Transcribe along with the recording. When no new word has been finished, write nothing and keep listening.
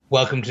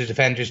Welcome to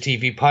Defenders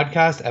TV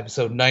Podcast,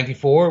 episode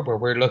 94, where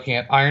we're looking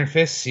at Iron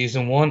Fist,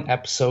 season 1,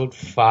 episode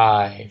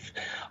 5.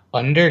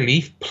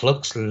 Underleaf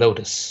Plucks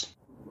Lotus.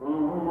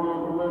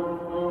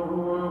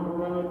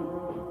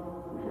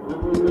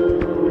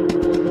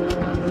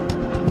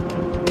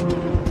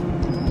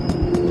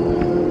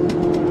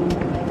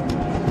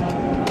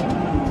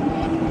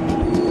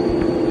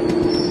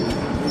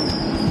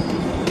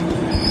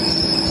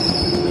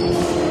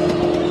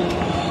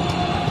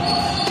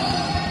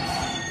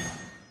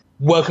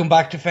 Welcome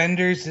back,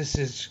 Defenders. This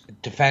is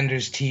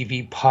Defenders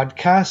TV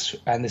Podcast,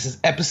 and this is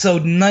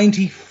episode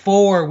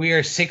 94. We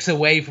are 6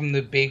 away from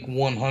the big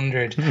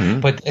 100.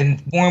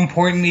 And more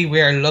importantly,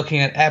 we are looking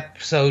at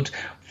episode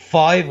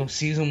 5 of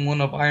season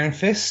 1 of Iron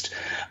Fist,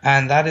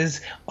 and that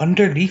is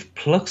Underleaf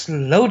Plucks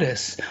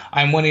Lotus.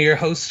 I'm one of your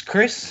hosts,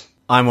 Chris.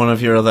 I'm one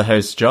of your other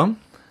hosts, John.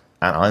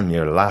 And I'm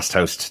your last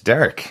host,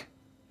 Derek.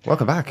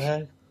 Welcome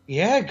back.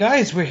 Yeah,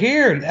 guys, we're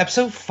here.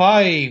 Episode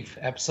 5.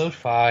 Episode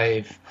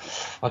 5.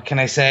 What can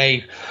I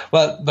say?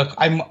 Well, look,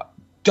 I'm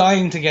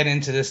dying to get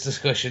into this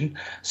discussion,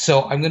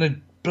 so I'm going to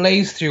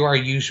blaze through our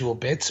usual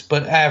bits.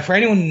 But for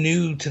anyone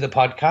new to the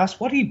podcast,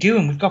 what are you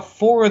doing? We've got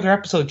 4 other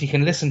episodes you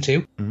can listen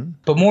to.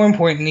 But more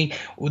importantly,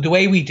 the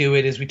way we do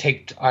it is we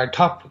take our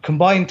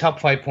combined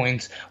top 5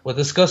 points, we'll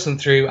discuss them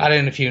through, add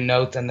in a few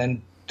notes, and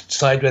then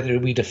decide whether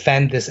we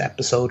defend this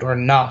episode or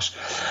not.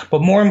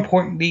 But more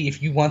importantly,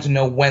 if you want to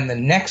know when the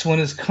next one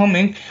is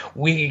coming,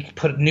 we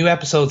put new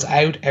episodes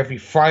out every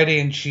Friday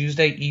and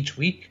Tuesday each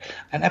week,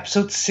 and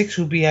episode 6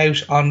 will be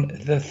out on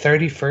the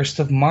 31st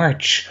of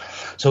March.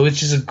 So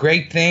which is a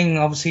great thing.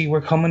 Obviously,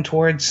 we're coming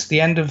towards the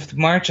end of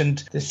March,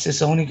 and this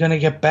is only going to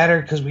get better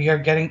because we are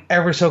getting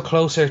ever so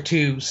closer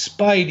to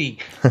Spidey,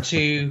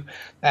 to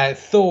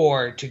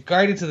Thor, to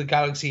Guardians of the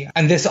Galaxy,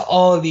 and this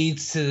all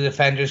leads to the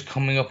Defenders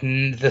coming up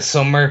in the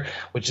summer,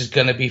 which is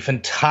going to be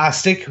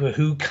fantastic.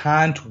 Who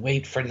can't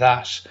wait for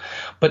that?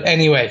 But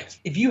anyway,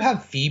 if you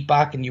have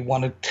feedback and you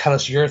want to tell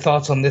us your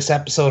thoughts on this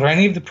episode or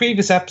any of the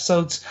previous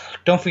episodes,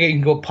 don't forget you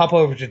can go pop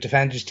over to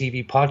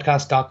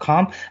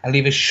defenderstvpodcast.com and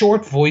leave a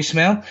short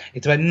voicemail.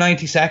 It's about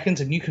 90 seconds,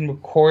 and you can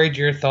record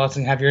your thoughts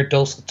and have your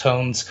dulcet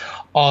tones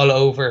all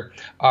over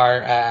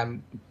our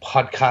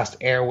podcast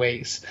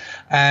airways.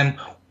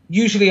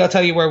 Usually I'll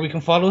tell you where we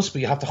can follow us,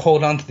 but you have to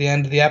hold on to the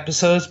end of the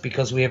episodes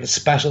because we have a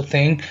special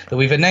thing that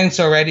we've announced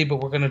already, but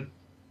we're going to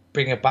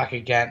bring it back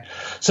again.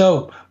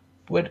 So,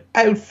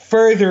 without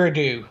further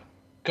ado,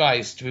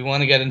 guys, do we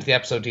want to get into the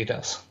episode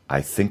details?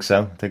 I think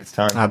so. I think it's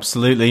time.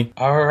 Absolutely.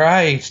 All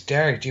right,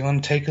 Derek, do you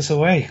want to take us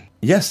away?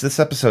 Yes, this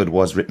episode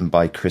was written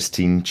by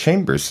Christine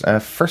Chambers.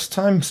 First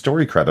time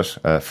story credit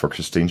for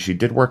Christine. She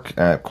did work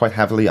quite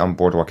heavily on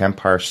Boardwalk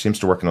Empire. She seems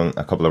to work in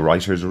a couple of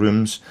writers'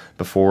 rooms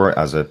before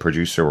as a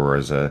producer or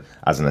as an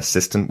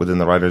assistant within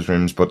the writers'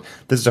 rooms, but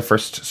this is her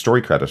first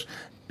story credit.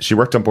 She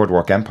worked on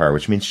Boardwalk Empire,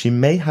 which means she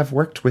may have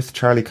worked with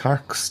Charlie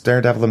Clark's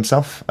Daredevil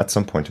himself at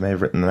some point. She may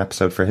have written an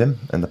episode for him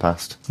in the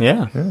past.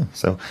 Yeah.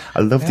 So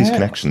I love these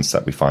connections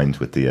that we find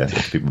with the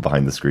people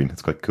behind the screen.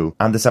 It's quite cool.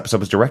 And this episode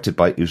was directed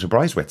by Uta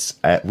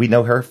Breiswitz. We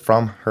know her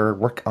from her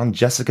work on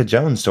Jessica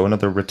Jones, so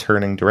another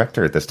returning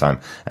director at this time.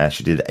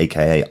 She did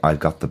AKA I've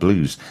Got the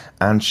Blues.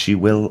 And she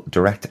will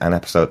direct an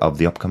episode of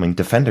the upcoming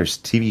Defenders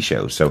TV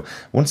show. So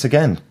once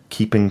again,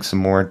 keeping some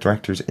more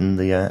directors in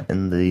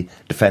the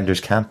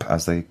Defenders camp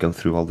as they go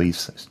through all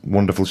these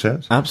wonderful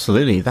shows.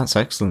 Absolutely, that's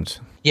excellent.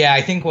 Yeah,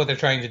 I think what they're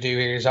trying to do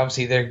here is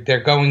obviously they're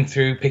going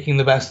through picking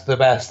the best of the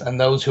best, and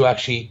those who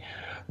actually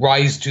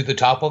rise to the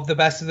top of the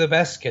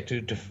best get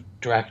to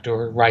direct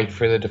or write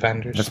for the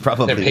Defenders. That's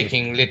probably they're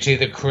picking literally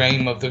the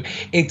cream of the.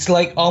 It's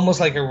like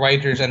almost like a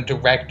writers and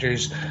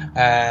directors.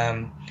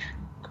 How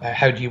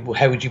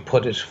would you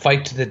put it?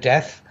 Fight to the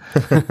death.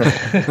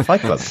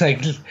 Fight Club. It's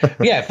like,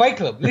 yeah, Fight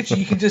Club.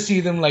 Literally, you can just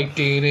see them like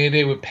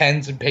doing with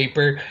pens and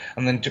paper,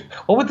 and then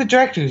what would the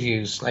directors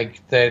use?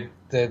 Like the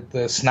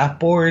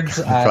snapboards,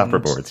 and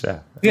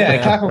clapperboards.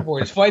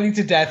 Clapperboards, fighting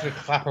to death with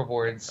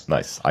clapperboards.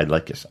 Nice. I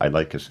like it. I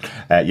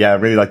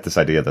really like this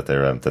idea that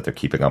they're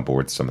keeping on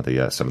board some of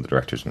the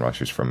directors and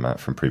writers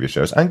from previous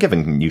shows and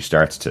giving new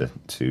starts to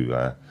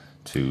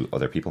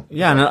other people.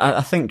 Yeah, and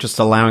I think just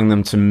allowing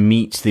them to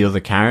meet the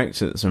other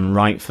characters and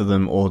write for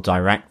them or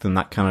direct them,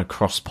 that kind of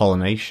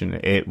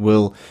cross-pollination, it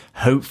will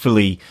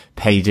hopefully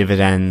pay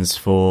dividends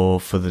for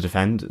the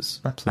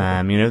Defenders.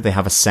 Absolutely. They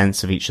have a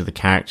sense of each of the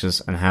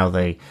characters and how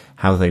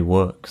they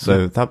work.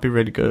 So that'd be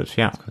really good,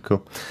 yeah. That's quite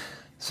cool.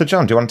 So,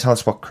 John, do you want to tell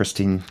us what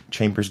Christine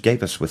Chambers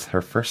gave us with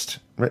her first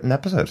written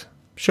episode?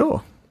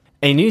 Sure.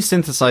 A new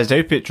synthesized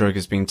opiate drug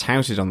is being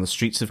touted on the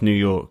streets of New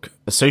York,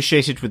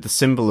 associated with the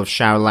symbol of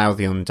Xiao Lao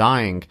the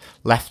Undying,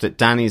 left at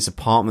Danny's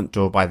apartment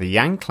door by the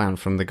Yang Clan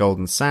from the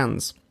Golden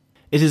Sands.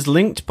 It is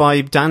linked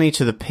by Danny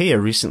to the pier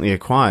recently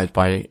acquired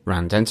by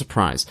Rand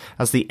Enterprise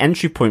as the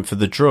entry point for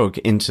the drug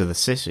into the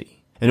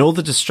city. In all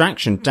the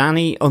distraction,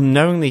 Danny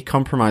unknowingly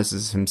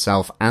compromises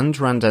himself and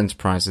Rand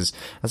Enterprises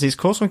as he's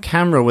caught on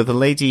camera with a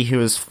lady who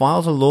has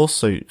filed a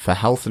lawsuit for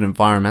health and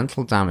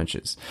environmental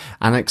damages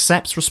and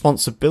accepts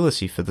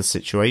responsibility for the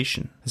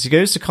situation. As he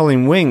goes to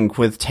Colleen Wing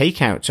with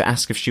takeout to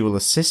ask if she will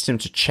assist him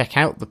to check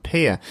out the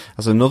pier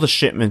as another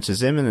shipment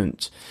is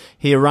imminent,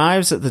 he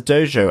arrives at the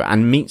dojo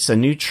and meets a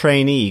new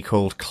trainee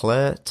called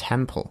Claire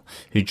Temple,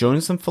 who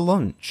joins them for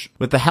lunch.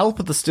 With the help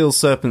of the Steel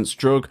Serpent's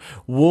drug,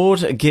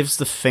 Ward gives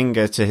the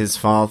finger to his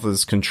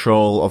father's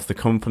control of the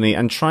company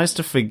and tries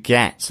to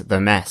forget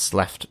the mess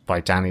left by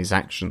Danny's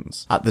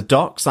actions. At the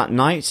docks that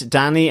night,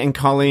 Danny and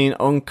Colleen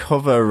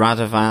uncover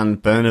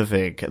Radovan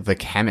Bernavig, the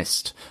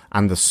chemist,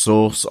 and the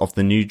source of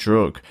the new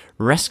drug,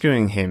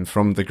 rescuing him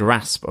from the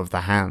grasp of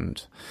the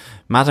Hand.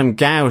 Madame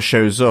Gao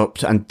shows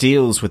up and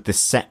deals with this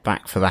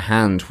setback for the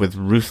Hand with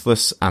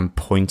ruthless and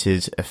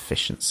pointed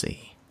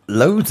efficiency.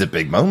 Loads of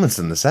big moments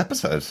in this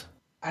episode.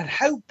 And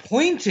how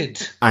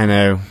pointed. I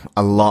know,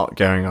 a lot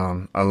going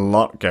on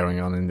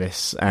in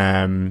this.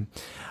 I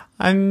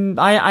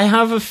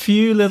have a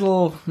few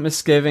little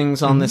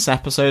misgivings on this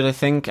episode. I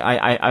think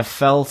I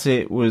felt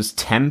it was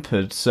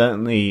tempered.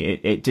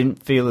 Certainly, it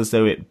didn't feel as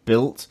though it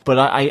built, but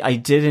I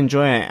did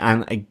enjoy it.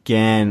 And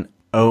again,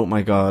 oh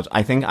my god,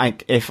 I think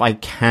if I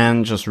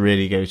can just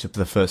really go to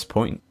the first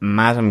point,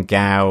 Madame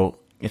Gao,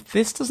 if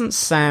this doesn't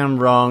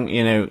sound wrong,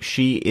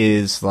 she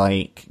is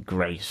like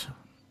great.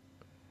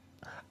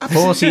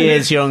 40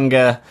 years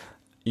younger,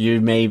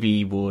 you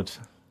maybe would.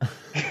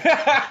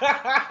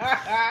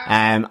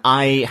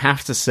 I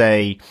have to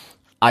say,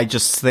 I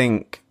just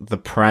think the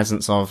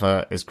presence of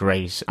her is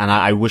great, and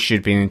I wish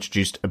she'd been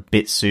introduced a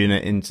bit sooner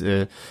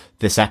into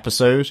this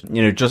episode.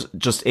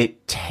 Just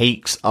it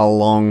takes a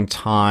long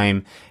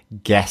time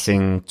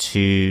getting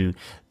to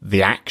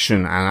the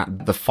action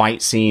and the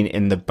fight scene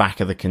in the back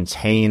of the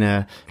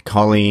container,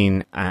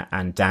 Colleen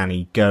and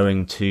Danny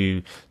going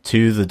to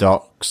the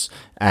docks,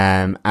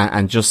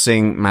 and just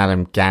seeing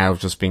Madame Gao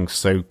just being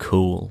so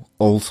cool,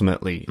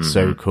 ultimately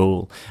so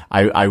cool.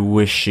 I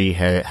wish she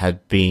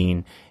had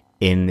been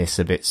in this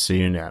a bit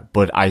sooner,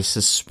 but I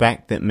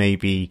suspect that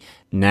maybe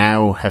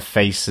now her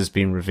face has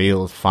been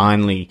revealed.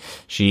 Finally,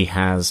 she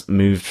has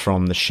moved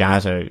from the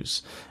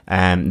shadows.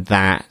 I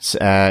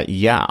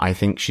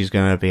think she's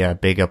going to be a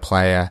bigger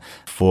player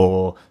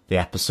for the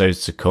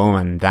episodes to come,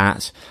 and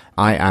that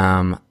I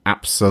am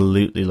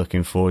absolutely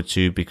looking forward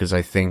to, because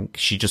I think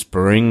she just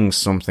brings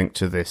something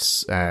to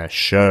this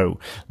show,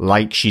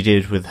 like she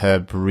did with her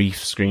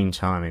brief screen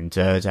time in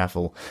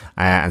Daredevil,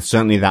 and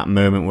certainly that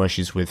moment where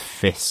she's with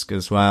Fisk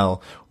as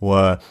well,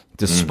 where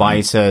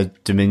despite her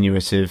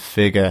diminutive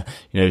figure,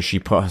 she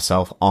put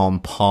herself on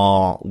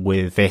par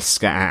with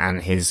Fisk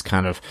and his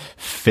kind of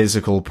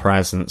physical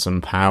presence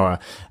and power.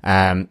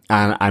 And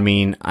I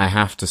mean, I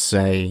have to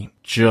say,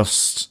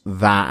 just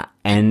that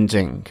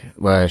ending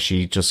where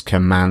she just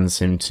commands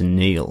him to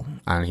kneel,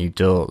 and he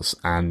does,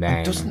 and then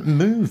he doesn't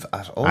move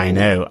at all. I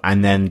know,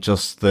 and then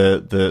just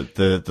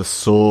the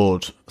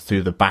sword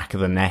through the back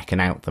of the neck and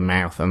out the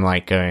mouth. I'm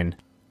like going,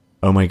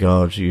 oh my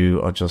god,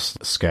 you are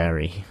just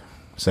scary.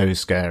 So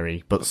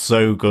scary, but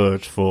so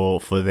good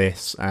for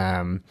this.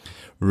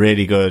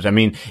 Really good. I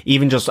mean,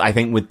 even just, I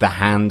think with the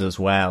Hand as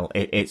well,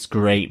 it's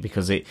great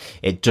because it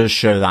does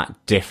show that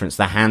difference.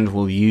 The Hand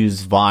will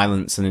use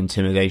violence and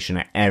intimidation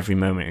at every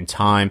moment in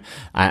time.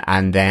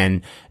 And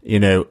then,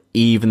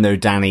 even though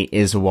Danny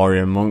is a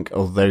warrior monk,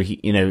 although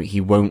he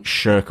won't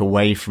shirk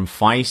away from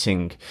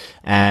fighting,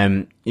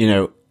 I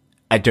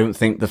don't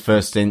think the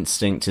first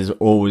instinct is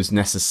always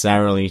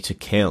necessarily to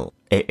kill.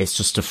 It's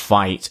just to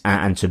fight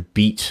and to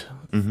beat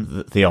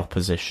the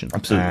opposition.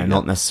 Absolutely,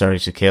 not necessarily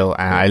to kill.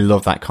 I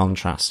love that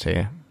contrast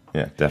here.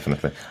 Yeah,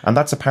 definitely. And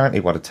that's apparently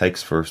what it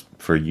takes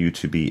for you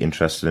to be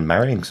interested in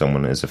marrying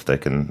someone, is if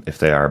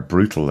they are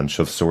brutal and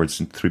shove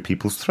swords through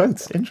people's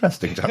throats.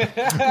 Interesting, John.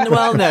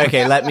 Well, no,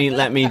 okay.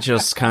 Let me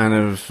just kind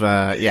of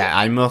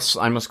I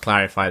must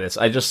clarify this.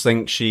 I just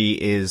think she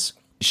is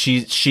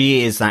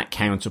that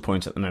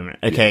counterpoint at the moment.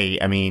 Okay,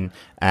 I mean,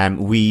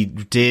 we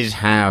did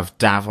have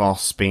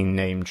Davos being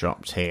name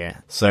dropped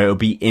here, so it'll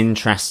be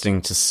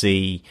interesting to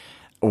see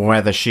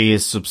whether she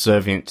is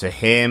subservient to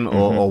him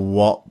or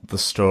what the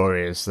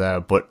story is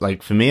there. But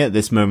like, for me at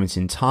this moment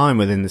in time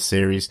within the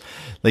series,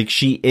 like,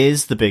 she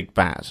is the big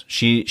bad.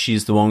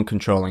 She's the one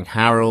controlling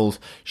Harold.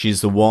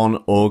 She's the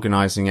one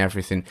organizing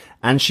everything,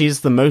 and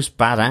she's the most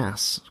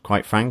badass,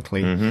 quite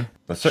frankly.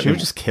 She would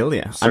just kill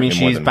you. I mean,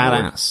 she's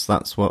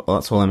badass. Ward.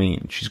 That's what I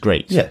mean. She's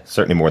great. Yeah,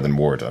 certainly more than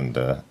Ward and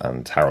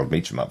Harold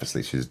Meacham.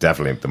 Obviously, she's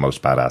definitely the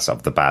most badass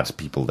of the bad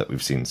people that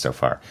we've seen so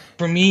far.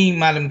 For me,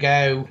 Madame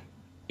Gao,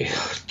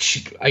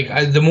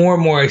 the more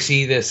and more I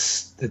see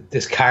this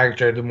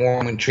character, the more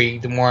I'm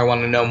intrigued, the more I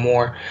want to know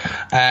more.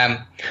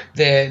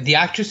 The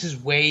actress is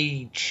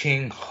Wei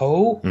Ching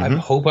Ho. I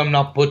hope I'm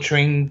not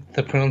butchering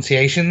the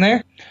pronunciation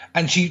there.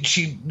 And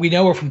we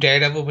know her from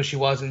Daredevil, but she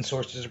was in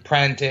Sorcerer's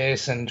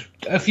Apprentice and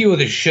a few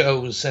other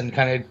shows and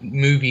kind of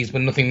movies,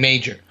 but nothing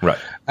major. Right.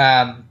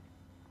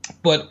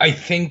 But I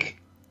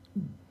think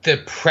the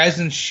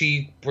presence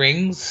she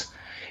brings,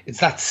 it's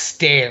that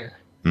stare.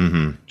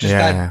 Just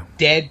that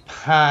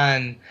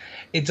deadpan.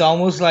 It's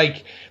almost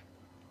like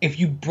if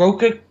you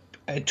broke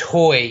a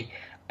toy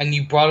and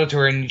you brought it to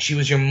her and she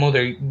was your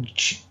mother,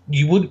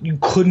 you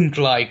couldn't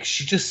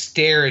she just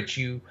stare at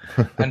you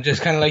and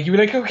just kind of like, you'd be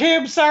like, okay,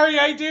 I'm sorry,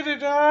 I did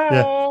it.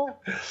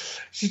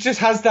 She just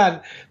has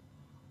that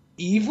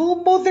evil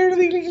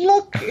motherly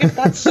look, if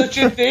that's such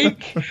a thing.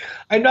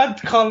 I'm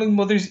not calling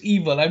mothers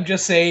evil. I'm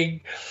just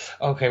saying,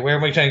 okay, where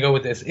am I trying to go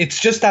with this? It's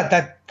just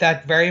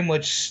that very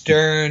much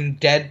stern,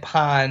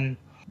 deadpan,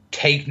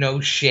 take no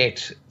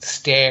shit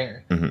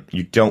stare.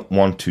 You don't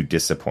want to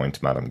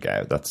disappoint Madame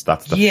Gao. That's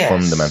the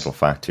fundamental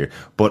fact here.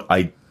 But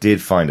I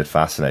did find it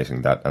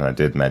fascinating that, and I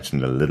did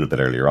mention it a little bit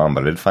earlier on,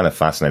 but I did find it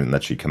fascinating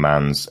that she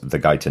commands the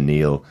guy to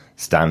kneel,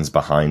 stands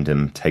behind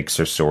him, takes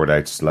her sword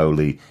out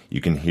slowly.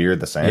 You can hear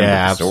the sound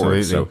of the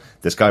sword. So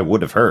this guy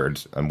would have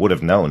heard and would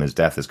have known his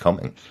death is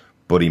coming.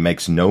 But he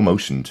makes no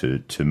motion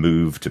to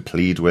move, to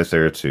plead with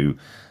her, to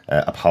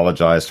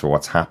apologise for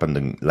what's happened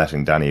and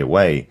letting Danny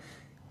away.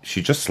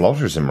 She just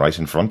slaughters him right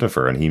in front of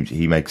her, and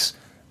he makes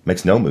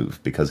no move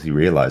because he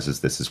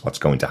realizes this is what's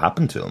going to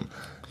happen to him.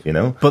 You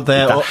know, but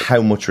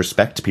how much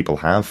respect people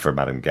have for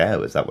Madame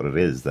Gao, is that what it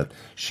is? That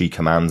she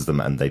commands them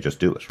and they just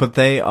do it. But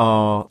they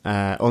are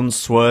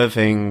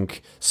unswerving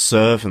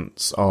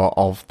servants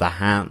of the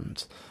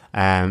hand.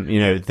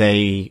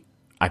 They,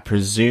 I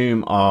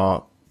presume,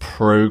 are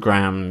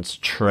programmed,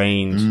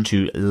 trained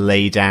to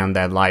lay down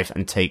their life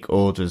and take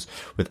orders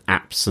with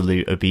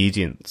absolute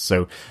obedience.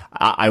 So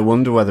I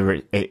wonder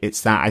whether it's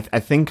that. I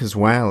think as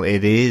well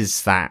it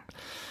is that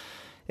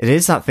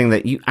thing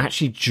that you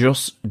actually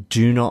just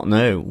do not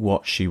know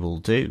what she will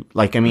do.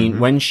 Like, I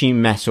mean, when she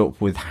met up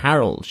with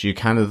Harold, you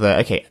kind of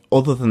okay,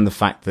 other than the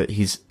fact that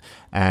he's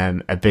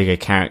a bigger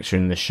character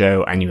in the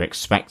show and you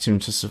expect him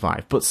to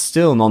survive, but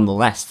still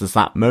nonetheless there's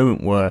that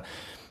moment where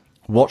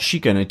what's she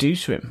going to do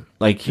to him?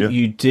 Like,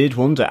 you did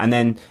wonder. And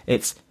then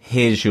it's,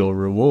 here's your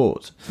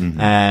reward.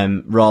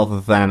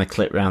 Rather than a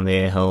clip around the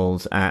ear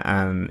holes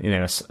and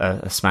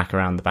a smack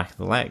around the back of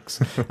the legs.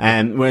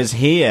 Whereas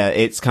here,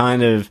 it's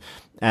kind of,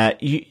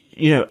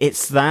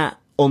 it's that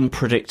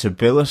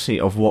unpredictability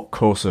of what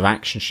course of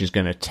action she's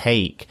going to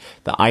take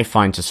that I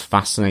find just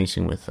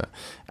fascinating with her.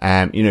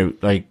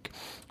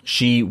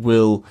 She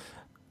will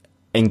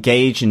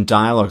engage in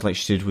dialogue like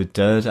she did with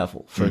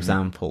Daredevil, for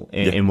example,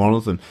 in one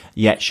of them,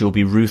 yet she'll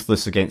be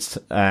ruthless against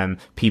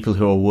people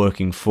who are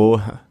working for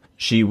her.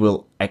 She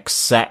will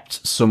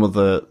accept some of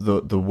the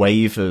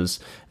waivers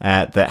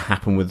that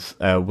happen with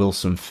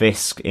Wilson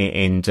Fisk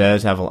in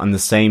Daredevil, and the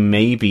same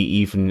maybe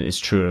even is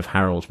true of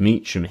Harold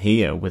Meacham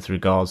here with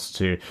regards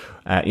to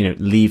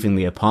leaving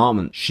the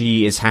apartment.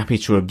 She is happy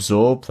to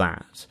absorb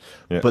that,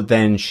 but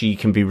then she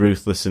can be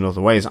ruthless in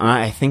other ways. And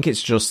I think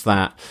it's just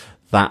that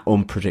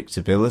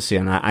unpredictability,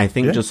 and I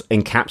think just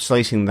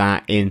encapsulating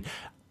that in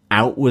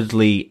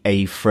outwardly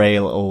a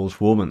frail old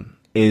woman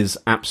is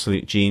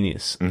absolute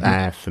genius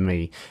for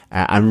me,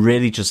 and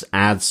really just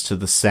adds to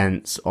the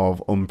sense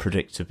of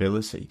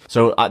unpredictability.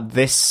 So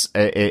this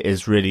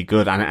is really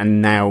good,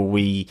 and now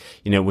we're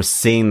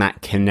seeing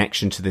that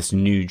connection to this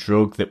new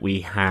drug that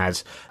we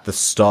had the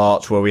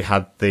start, where we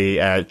had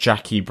the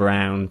Jackie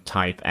Brown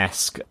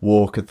type-esque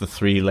walk of the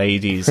three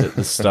ladies at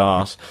the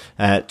start,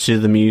 to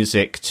the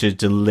music to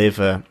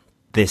deliver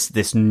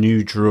this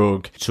new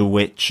drug to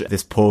which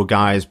this poor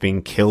guy is being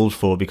killed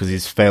for because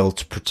he's failed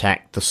to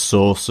protect the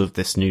source of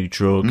this new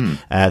drug,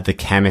 the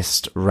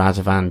chemist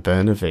Radovan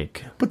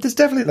Bernavig. But there's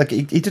definitely,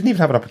 he didn't even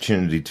have an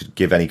opportunity to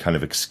give any kind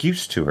of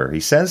excuse to her.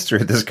 He says to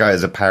her, this guy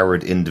is a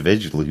powered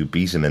individual who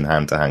beat him in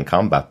hand-to-hand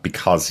combat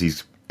because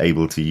he's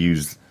able to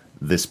use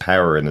this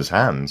power in his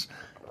hands.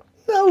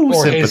 No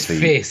or sympathy. His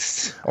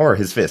fist. Or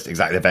his fist,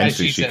 exactly.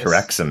 Eventually she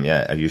corrects him,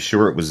 Are you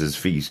sure it was his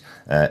feet?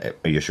 Are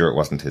you sure it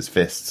wasn't his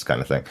fists, kind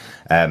of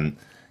thing?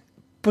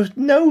 But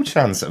no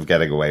chance of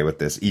getting away with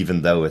this,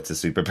 even though it's a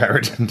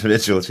superpowered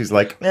individual. She's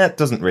like, it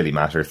doesn't really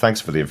matter. Thanks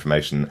for the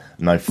information.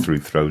 Knife through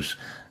throat.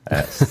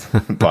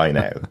 Bye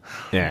now.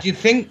 Yeah. Do you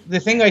think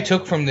the thing I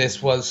took from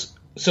this was,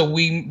 so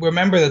we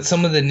remember that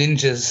some of the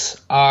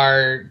ninjas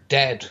are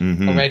dead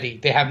already.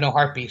 They have no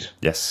heartbeat.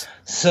 Yes.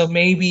 So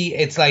maybe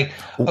it's like,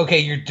 okay,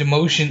 your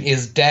demotion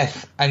is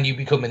death and you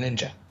become a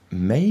ninja.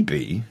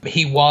 Maybe.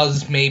 He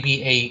was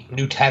maybe a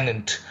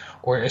lieutenant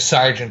or a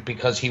sergeant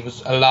because he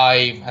was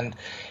alive and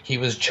he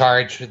was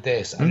charged with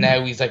this. And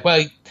now he's like,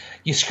 well,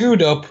 you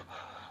screwed up.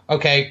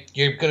 Okay,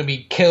 you're going to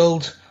be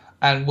killed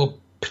and we'll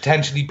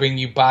potentially bring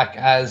you back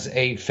as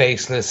a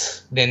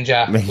faceless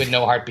ninja with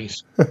no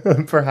heartbeat.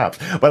 Perhaps.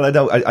 Well, I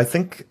know. I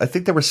think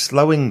they were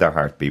slowing their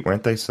heartbeat,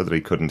 weren't they, so that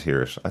he couldn't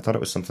hear it? I thought it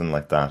was something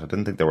like that. I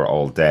didn't think they were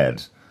all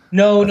dead.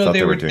 No,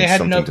 they were doing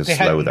something to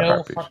slow their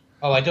heartbeat.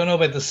 I don't know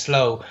about the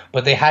slow,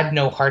 but they had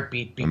no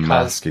heartbeat because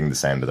masking the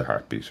sound of their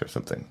heartbeat or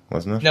something,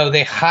 wasn't it? No,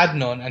 they had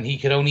none, and he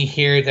could only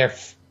hear their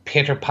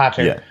pitter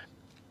patter. Yeah.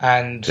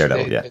 And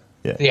Daredevil,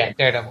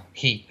 Daredevil.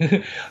 He,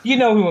 you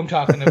know who I'm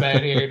talking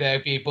about here, now,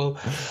 people.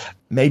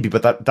 Maybe,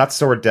 but that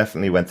sword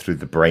definitely went through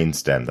the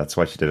brainstem. That's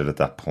why she did it at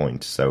that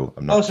point. So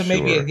I'm not sure.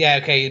 Maybe,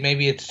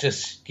 maybe it's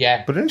just,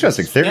 But an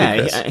interesting theory,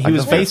 Chris. He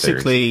was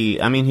basically,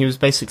 he was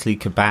basically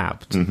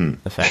kebabbed,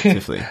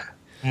 effectively.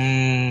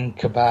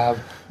 Kebab.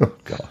 Oh,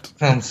 God.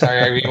 I'm sorry,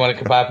 I really want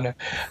a kebab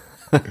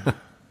now.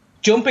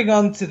 Jumping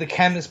on to the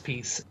chemist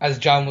piece, as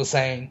John was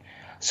saying.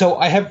 So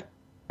I have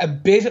a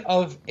bit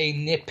of a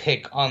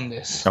nitpick on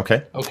this.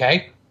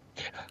 Okay.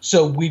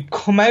 So we've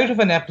come out of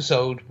an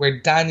episode where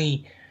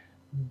Danny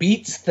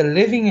beats the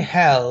living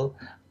hell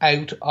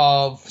out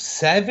of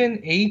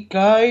 7-8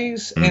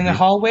 guys in a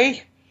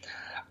hallway,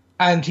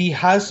 and he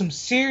has some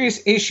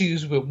serious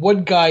issues with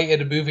one guy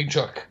in a moving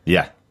truck.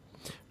 Yeah.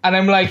 And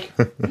I'm like,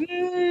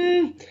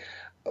 okay,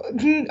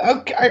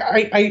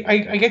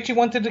 I get you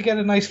wanted to get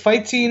a nice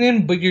fight scene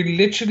in, but you're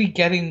literally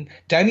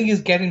Danny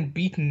is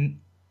getting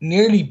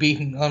nearly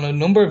beaten on a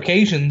number of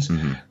occasions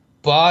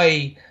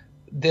by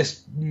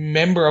this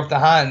member of the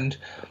Hand.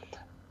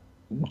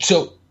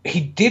 So he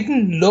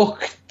didn't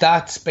look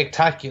that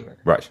spectacular.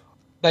 Right.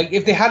 Like,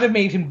 if they had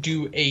made him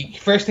do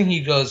first thing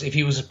he does, if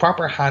he was a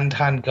proper hand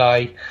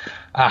guy,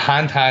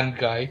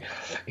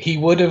 he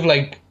would have,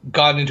 like,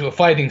 gone into a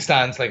fighting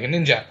stance like a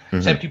ninja,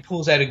 except he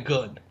pulls out a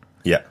gun.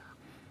 Yeah.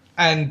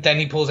 And then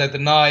he pulls out the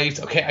knives.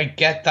 Okay, I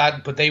get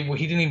that, but he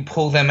didn't even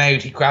pull them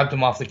out. He grabbed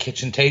them off the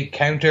kitchen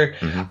counter.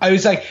 I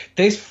was like,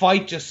 this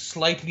fight just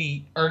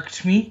slightly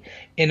irked me.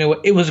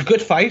 It was a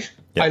good fight.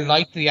 Yeah. I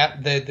liked the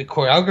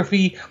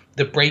choreography,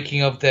 the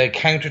breaking of the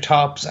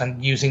countertops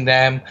and using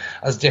them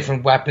as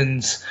different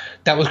weapons.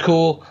 That was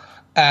cool.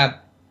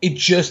 It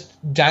just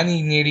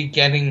Danny nearly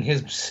getting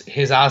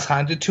his ass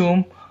handed to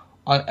him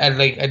at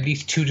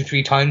least 2 to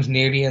 3 times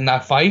nearly in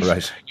that fight.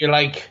 Right. You're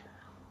like,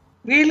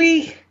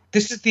 really?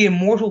 This is the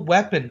immortal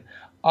weapon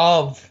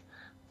of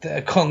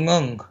the Kung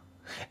Lung.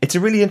 It's a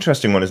really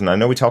interesting one, isn't it? I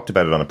know we talked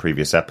about it on a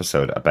previous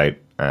episode about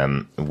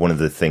one of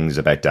the things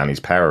about Danny's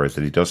power is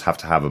that he does have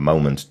to have a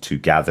moment to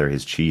gather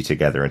his chi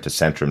together and to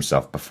center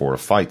himself before a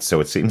fight. So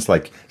it seems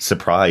like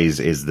surprise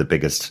is the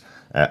biggest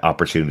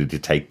opportunity to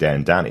take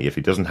down Danny. If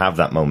he doesn't have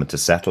that moment to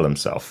settle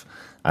himself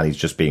and he's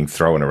just being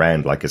thrown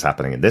around like is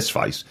happening in this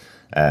fight,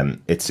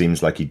 it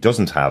seems like he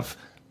doesn't have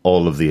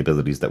all of the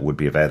abilities that would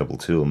be available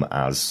to him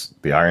as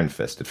the Iron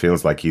Fist. It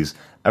feels like he's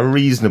a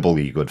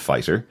reasonably good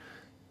fighter.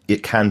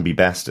 It can be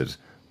bested,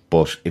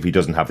 but if he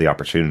doesn't have the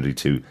opportunity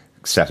to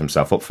set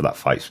himself up for that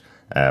fight,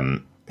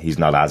 he's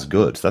not as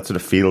good. That's what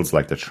it feels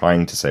like they're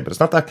trying to say. But it's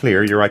not that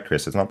clear. You're right,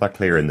 Chris. It's not that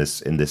clear in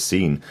this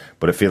scene.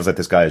 But it feels like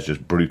this guy is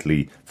just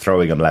brutally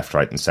throwing him left,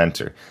 right, and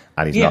centre,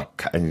 and he's not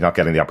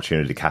getting the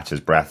opportunity to catch his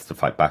breath to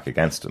fight back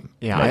against him.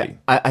 Yeah,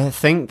 I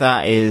think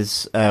that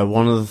is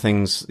one of the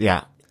things.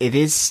 Yeah. It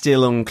is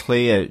still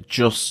unclear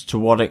just to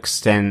what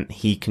extent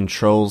he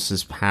controls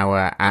his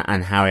power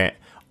and how it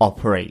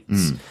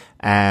operates.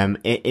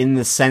 In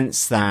the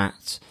sense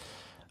that,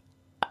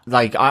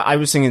 like, I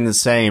was thinking the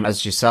same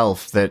as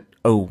yourself, that,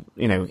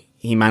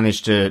 he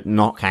managed to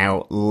knock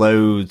out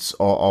loads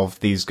of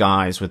these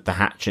guys with the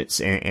hatchets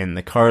in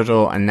the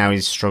corridor, and now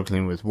he's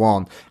struggling with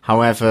one.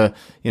 However,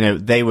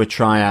 they were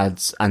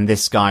triads, and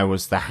this guy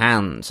was the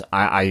Hand,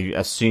 I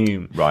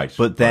assume. Right.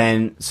 But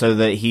then, so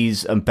that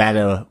he's a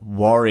better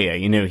warrior,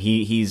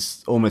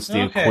 he's almost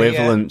the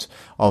equivalent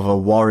of a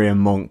warrior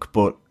monk,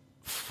 but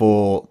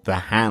for the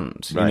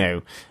Hand,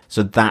 right.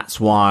 So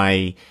that's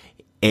why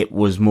it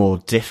was more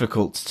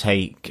difficult to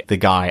take the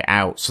guy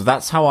out. So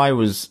that's how I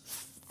was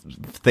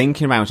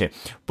thinking about it.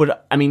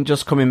 But I mean,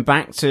 just coming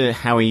back to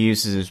how he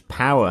uses his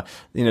power,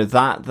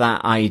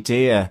 that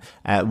idea,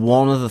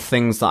 one of the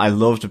things that I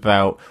loved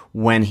about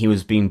when he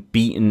was being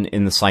beaten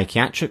in the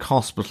psychiatric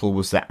hospital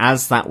was that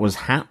as that was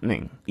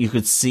happening, you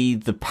could see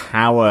the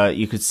power,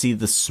 you could see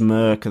the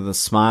smirk or the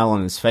smile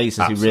on his face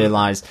as he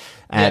realized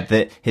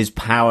that his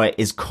power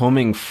is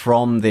coming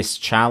from this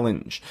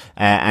challenge.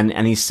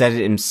 And he said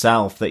it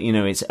himself that,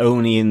 it's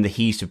only in the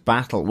heat of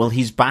battle. Well,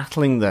 he's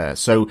battling there,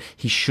 so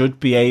he should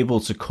be able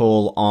to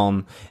call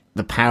on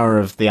the power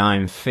of the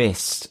Iron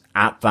Fist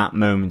at that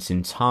moment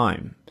in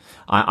time.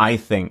 I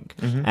think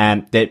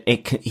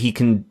that he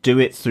can do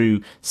it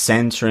through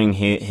centering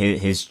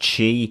his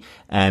chi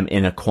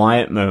in a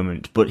quiet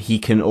moment, but he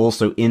can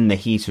also, in the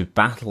heat of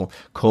battle,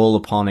 call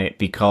upon it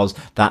because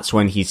that's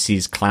when he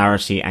sees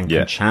clarity and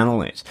can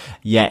channel it.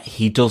 Yet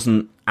he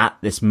doesn't at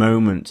this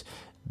moment.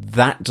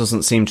 That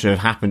doesn't seem to have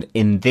happened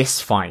in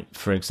this fight,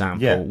 for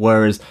example,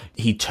 whereas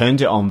he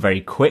turned it on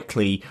very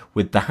quickly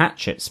with the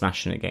hatchet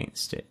smashing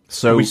against it.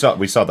 So we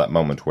saw that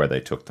moment where they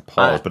took the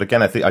pause, but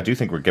again, I do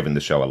think we're giving the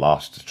show a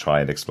lot to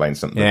try and explain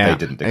something that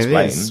they didn't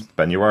explain.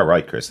 Ben, you are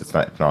right, Chris.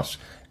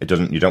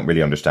 You don't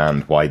really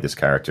understand why this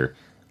character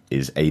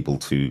is able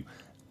to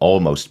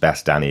almost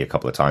best Danny a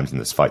couple of times in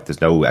this fight.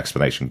 There's no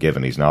explanation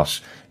given. He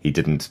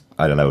didn't,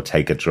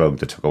 take a drug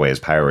that took away his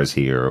powers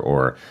here,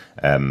 or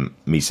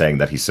me saying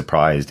that he's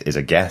surprised is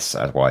a guess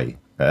at why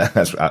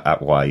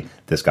at why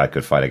this guy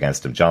could fight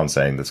against him. John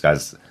saying this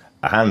guy's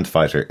a hand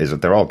fighter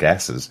they're all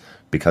guesses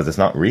because it's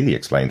not really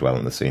explained well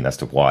in the scene as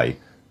to why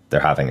they're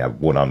having a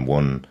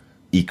one-on-one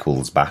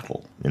equals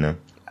battle,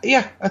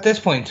 Yeah, at this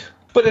point.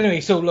 But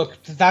anyway, so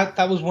look,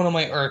 that was one of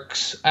my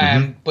irks.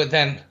 But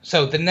then,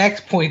 so the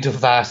next point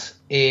of that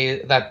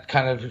is that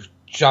kind of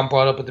John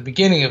brought up at the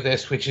beginning of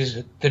this, which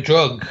is the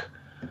drug.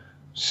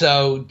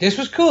 So this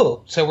was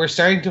cool. So we're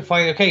starting to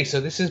find, okay,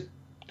 so this is,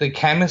 the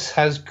chemist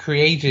has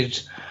created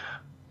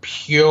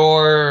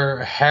pure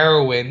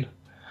heroin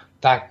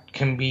that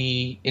can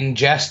be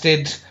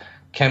ingested,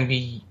 can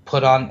be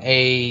put on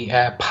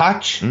a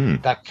patch,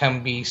 that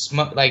can be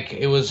like,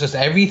 it was just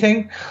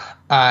everything,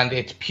 and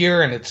it's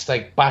pure, and it's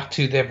like back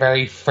to the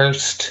very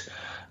first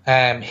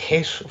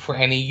hit for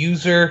any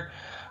user,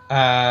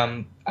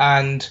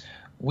 and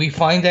we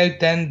find out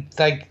then,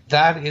 like,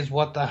 that is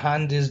what the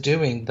hand is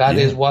doing. That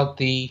is what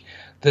the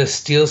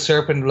Steel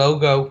Serpent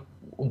logo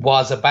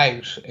was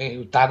about.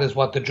 That is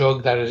what the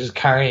drug that it is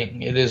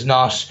carrying. It is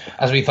not,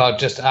 as we thought,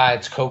 just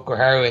it's coke or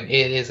heroin.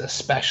 It is a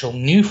special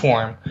new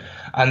form,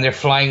 and they're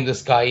flying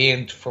this guy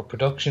in for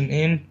production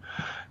in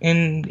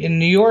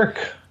New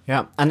York.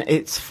 Yeah, and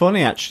it's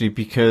funny actually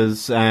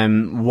because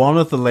one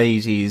of the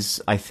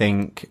ladies, I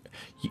think,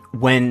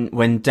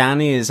 when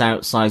Danny is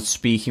outside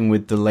speaking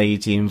with the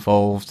lady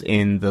involved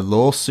in the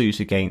lawsuit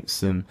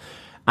against them,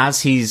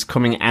 as he's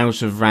coming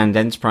out of Rand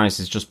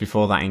Enterprises just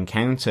before that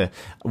encounter,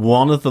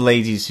 one of the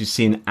ladies who's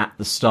seen at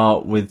the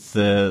start with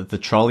the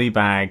trolley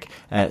bag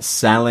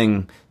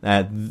selling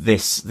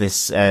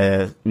this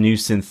new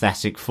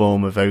synthetic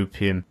form of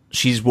opium,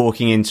 she's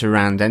walking into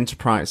Rand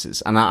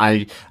Enterprises, and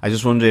I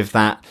just wonder if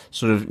that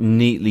sort of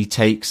neatly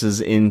takes us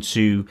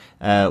into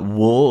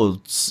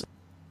Ward's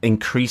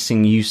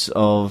increasing use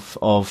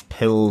of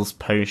pills,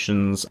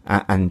 potions,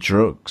 and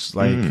drugs.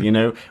 Like, you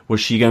know, was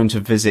she going to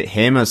visit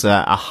him as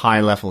a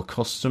high-level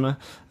customer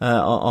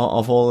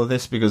of all of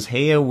this? Because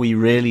here we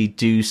really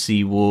do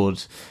see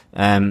Ward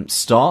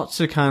start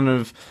to kind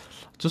of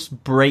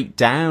just break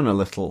down a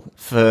little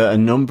for a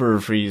number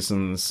of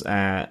reasons.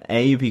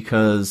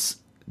 Because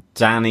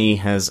Danny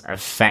has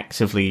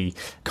effectively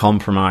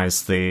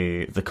compromised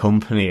the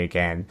company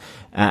again,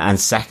 and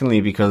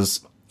secondly, because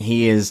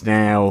he is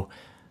now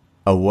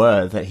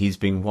aware that he's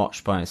being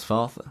watched by his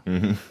father.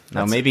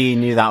 Now, maybe he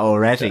knew that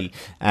already.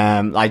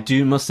 I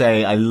must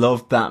say, I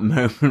loved that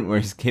moment where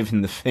he's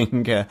giving the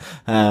finger,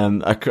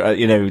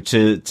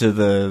 to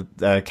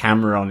the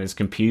camera on his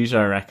computer,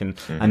 I reckon,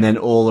 and then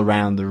all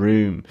around the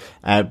room.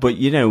 But,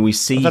 you know, we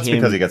see that's him...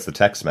 because he gets the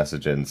text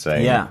message in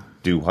saying,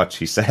 do what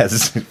she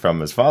says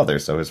from his father.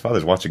 So his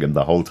father's watching him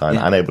the whole time,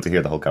 unable to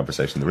hear the whole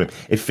conversation in the room.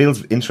 It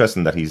feels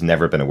interesting that he's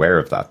never been aware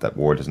of that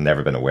Ward has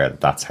never been aware that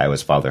that's how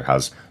his father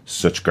has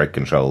such great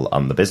control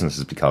on the business,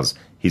 is because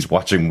he's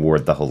watching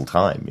Ward the whole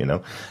time, you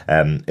know.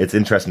 It's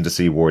interesting to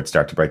see Ward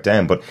start to break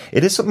down, but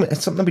it's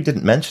something we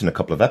didn't mention a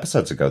couple of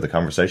episodes ago, the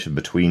conversation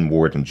between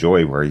Ward and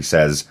Joy, where he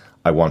says,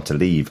 I want to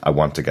leave, I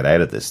want to get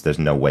out of this, there's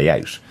no way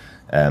out.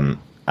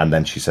 And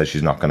then she says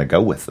she's not going to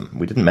go with them.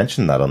 We didn't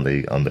mention that on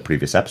the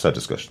previous episode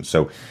discussion.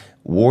 So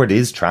Ward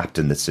is trapped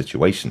in this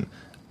situation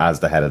as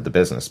the head of the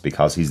business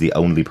because he's the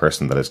only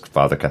person that his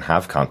father can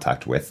have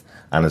contact with,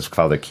 and his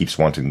father keeps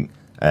wanting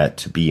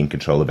to be in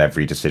control of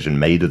every decision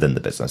made within the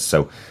business.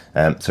 So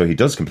he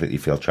does completely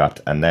feel trapped,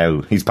 and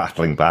now he's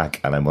battling back,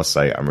 and I must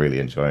say I'm really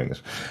enjoying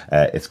it.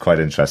 It's quite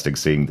interesting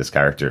seeing this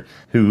character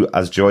who,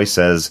 as Joy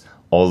says,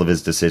 all of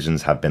his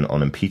decisions have been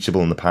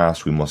unimpeachable in the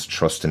past. We must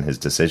trust in his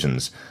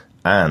decisions.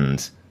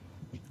 And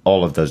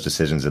all of those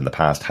decisions in the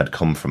past had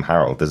come from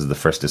Harold. This is the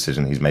first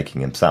decision he's making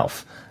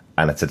himself.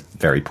 And it's a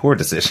very poor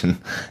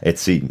decision, it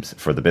seems,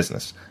 for the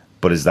business.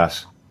 But is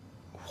that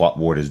what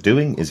Ward is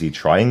doing? Is he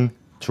trying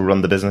to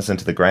run the business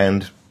into the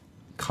ground,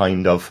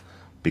 kind of,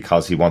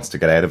 because he wants to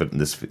get out of it, and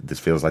this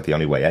feels like the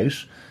only way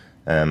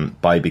out?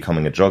 By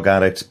becoming a drug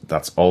addict,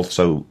 that's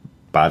also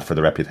bad for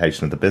the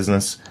reputation of the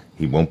business.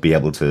 He won't be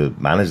able to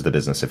manage the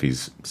business if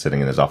he's sitting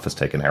in his office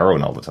taking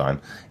heroin all the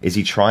time. Is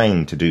he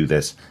trying to do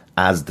this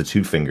as the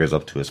two fingers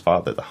up to his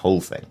father, the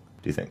whole thing,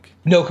 do you think?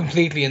 No,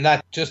 completely. And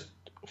that, just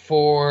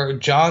for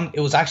John, it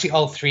was actually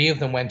all three of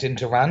them went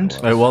into Rand.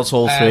 It was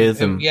all three of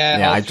them.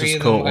 Yeah, I just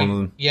caught one of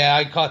them. Yeah,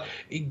 I caught.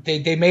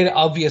 They made it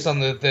obvious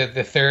on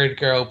the third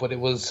girl, but it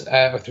was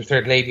or the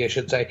third lady, I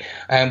should say.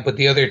 But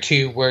the other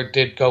two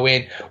did go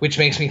in, which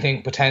makes me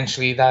think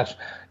potentially that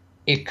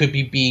it could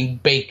be being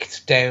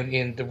baked down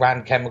in the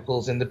Rand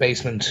chemicals in the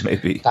basement,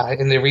 maybe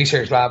in the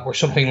research lab or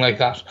something like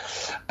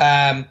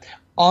that.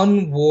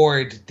 On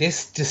Ward,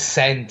 this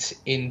descent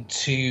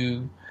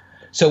into,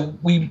 so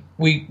we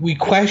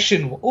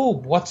question,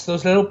 what's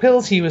those little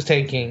pills he was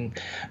taking?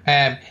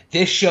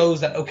 This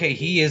shows that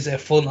he is a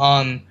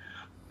full-on,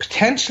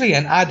 potentially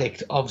an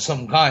addict of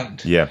some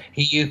kind. Yeah,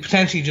 he is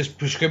potentially just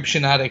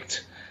prescription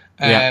addict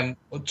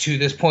to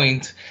this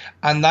point,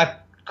 and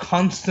that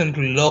constant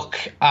look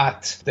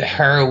at the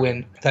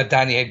heroin that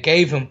Danny had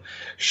gave him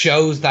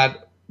shows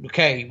that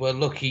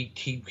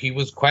he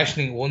was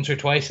questioning once or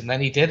twice, and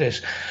then he did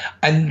it.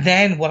 And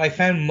then what I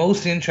found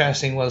most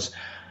interesting was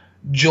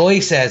Joy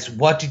says,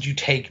 "What did you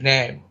take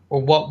now?"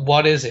 Or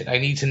what is it? I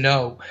need to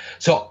know.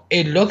 So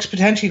it looks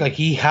potentially like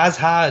he has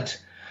had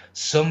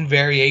some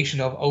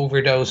variation of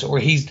overdose, or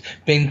he's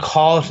been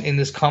caught in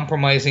this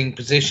compromising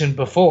position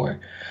before.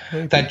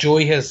 Maybe. That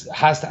Joy has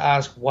to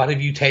ask, what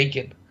have you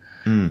taken?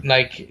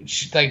 Like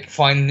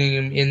finding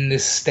him in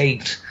this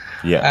state.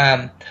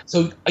 Yeah.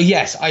 So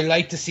yes, I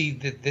like to see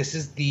that this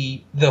is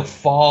the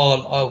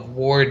fall of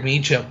Ward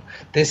Meacham.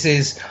 This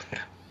is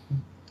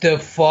the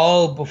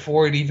fall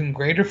before an even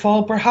greater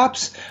fall,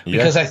 perhaps,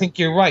 because I think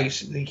you're right.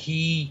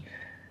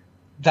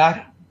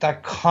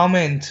 That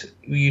comment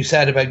you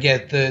said about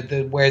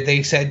the where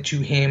they said to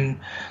him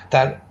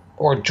that,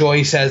 or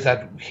Joy says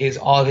that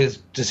all his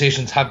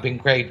decisions have been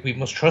great. We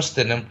must trust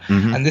in him,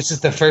 and this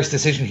is the first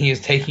decision he is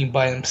taking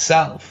by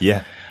himself.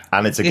 Yeah,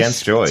 and it's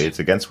against Joy. It's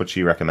against what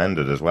she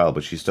recommended as well,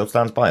 but she still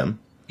stands by him.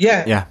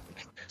 Yeah, yeah.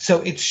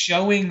 So it's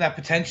showing that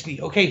potentially,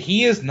 okay,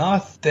 he is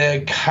not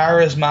the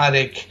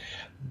charismatic,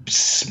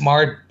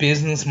 smart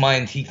business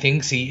mind he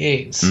thinks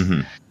he is,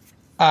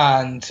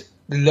 and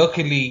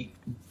luckily,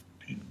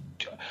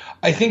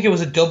 I think it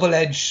was a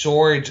double-edged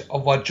sword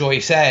of what Joy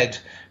said,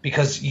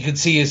 because you could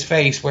see his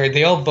face where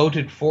they all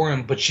voted for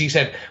him, but she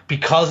said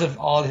because of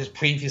all his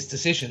previous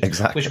decisions,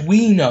 exactly. which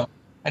we know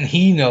and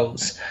he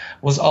knows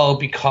was all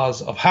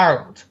because of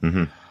Harold.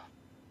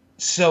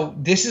 So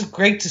this is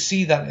great to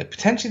see that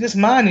potentially this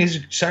man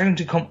is starting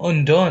to come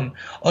undone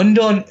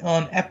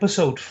on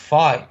episode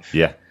 5.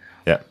 Yeah.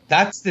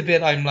 That's the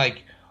bit I'm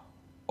like,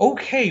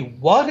 okay,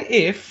 what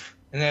if?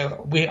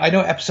 I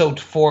know episode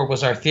 4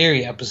 was our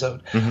theory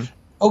episode.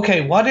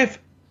 Okay, what if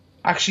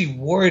actually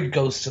Ward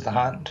goes to the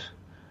Hand?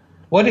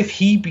 What if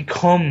he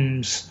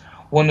becomes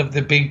one of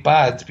the big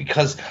bads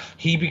because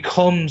he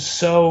becomes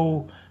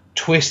so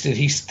twisted?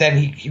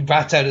 He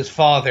rats out his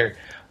father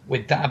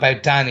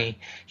about Danny.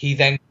 He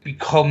then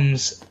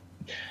becomes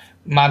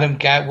one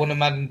of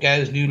Madame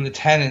Gao's new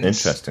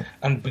lieutenants. Interesting.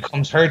 And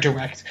becomes her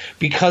direct.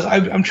 Because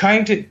I'm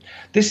trying to.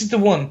 This is the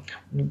one.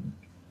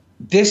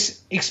 This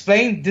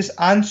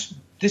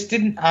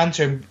didn't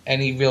answer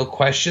any real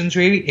questions,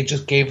 really. It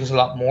just gave us a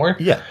lot more.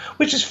 Yeah.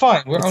 Which is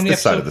fine. We're only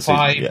episode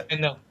 5. Season, I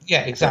know.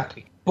 Yeah,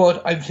 exactly.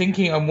 But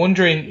I'm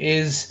wondering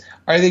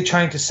are they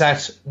trying to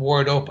set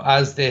Ward up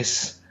as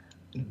this?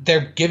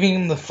 They're giving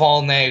him the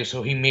fall now,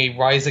 so he may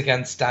rise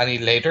against Danny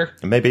later.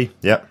 Maybe,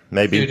 yeah,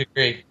 maybe. To a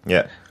degree.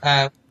 Yeah.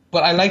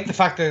 But I like the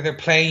fact that they're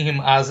playing him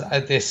as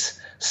this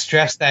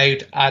stressed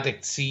out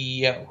addict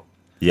CEO.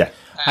 Yeah.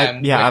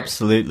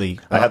 Absolutely.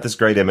 I had this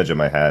great image in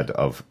my head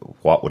of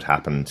what would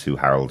happen to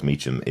Harold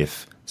Meacham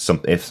if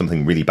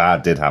something really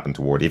bad did happen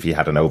to Ward, if he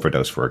had an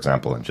overdose, for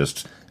example, and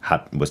just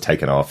was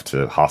taken off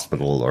to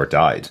hospital or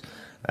died.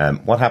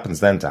 What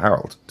happens then to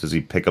Harold? Does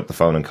he pick up the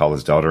phone and call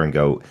his daughter and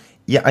go,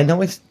 yeah, I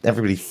know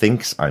everybody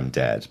thinks I'm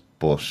dead,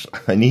 but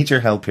I need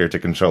your help here to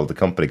control the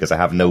company because I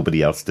have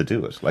nobody else to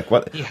do it. Like,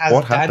 what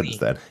happens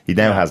then? He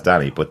now has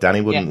Danny, but Danny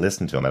wouldn't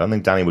listen to him. I don't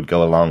think Danny would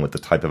go along with the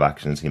type of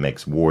actions he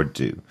makes Ward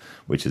do,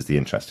 which is the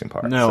interesting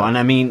part. No, and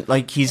I mean,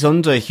 like, he's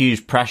under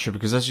huge pressure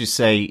because, as you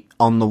say,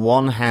 on the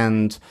one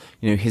hand,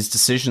 his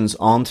decisions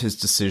aren't his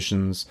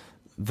decisions.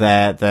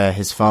 They're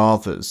his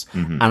father's.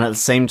 And at the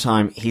same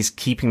time, he's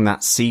keeping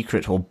that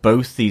secret, or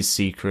both these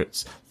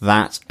secrets,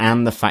 that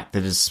and the fact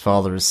that his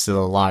father is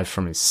still alive,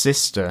 from his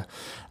sister.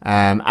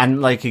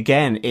 And like,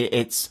 again,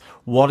 it's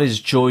what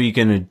is Joy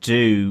going to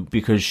do,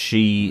 because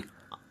she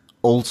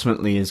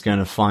ultimately is going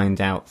to find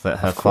out that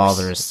her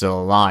father is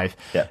still alive.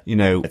 Yeah.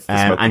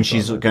 And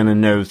she's going to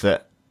know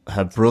that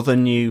her brother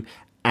knew,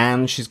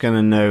 and she's going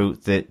to know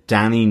that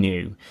Danny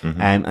knew,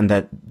 and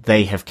that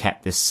they have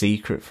kept this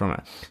secret from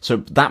her. So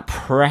that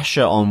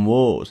pressure on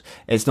Ward,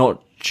 it's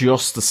not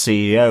just the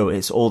CEO,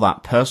 it's all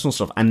that personal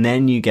stuff. And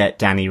then you get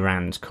Danny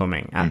Rand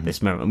coming at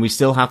this moment. And we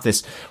still have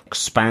this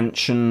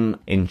expansion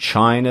in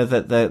China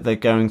that they're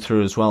going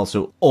through as well.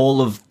 So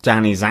all of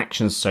Danny's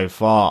actions so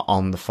far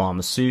on the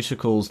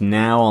pharmaceuticals,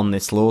 now on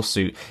this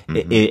lawsuit,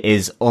 it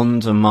is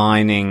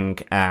undermining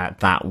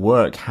that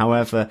work.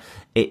 However,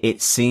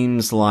 it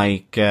seems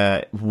like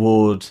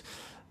Ward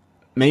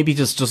maybe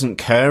just doesn't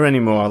care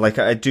anymore. Like,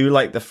 I do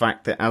like the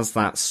fact that as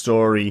that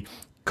story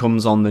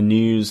comes on the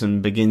news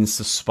and begins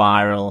to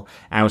spiral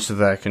out of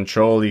their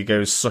control, he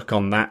goes, "Suck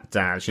on that,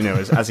 Dad,"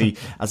 as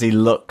he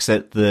looks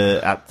at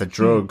the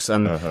drugs.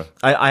 And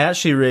I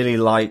actually really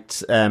liked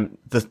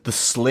the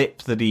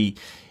slip that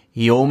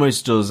he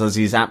almost does as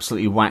he's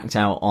absolutely whacked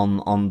out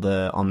on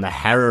the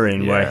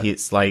heroin, where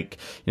it's like,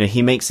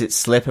 he makes it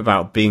slip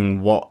about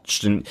being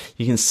watched, and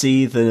you can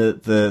see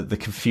the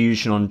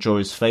confusion on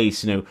Joy's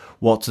face.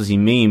 What does he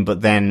mean?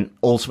 But then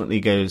ultimately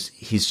goes,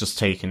 he's just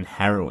taken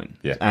heroin.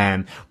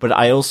 Yeah. But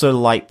I also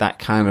like that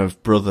kind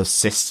of brother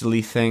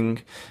sisterly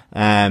thing,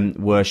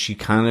 where she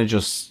kind of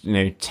just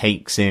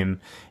takes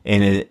him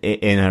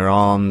in her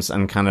arms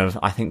and kind of,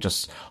 I think,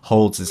 just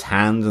holds his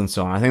hand and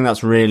so on. I think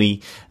that's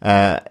really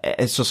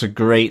it's just just a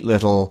great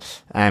little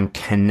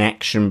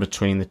connection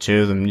between the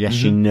two of them. Yes,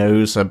 she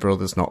knows her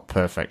brother's not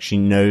perfect. She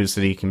knows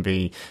that he can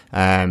be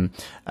a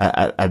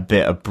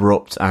bit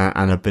abrupt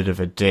and a bit of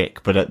a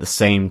dick, but at the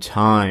same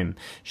time,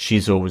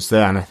 she's always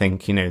there. And I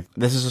think,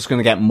 this is just going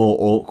to get more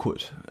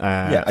awkward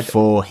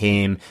for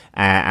him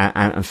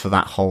and for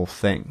that whole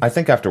thing. I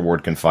think after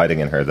Ward confiding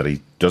in her that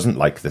he doesn't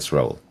like this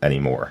role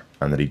anymore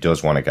and that he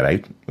does want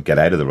to get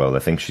out of the role, I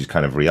think she's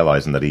kind of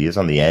realizing that he is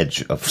on the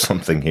edge of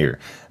something here.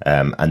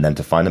 And then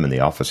to find him in the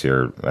office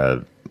here,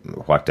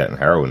 whacked out in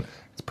heroin,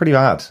 it's pretty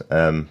bad.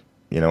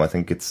 I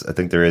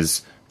think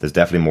there's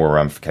definitely more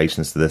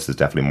ramifications to this. There's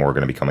definitely more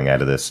going to be coming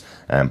out of this.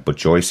 But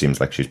Joy seems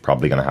like she's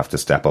probably going to have to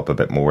step up a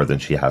bit more than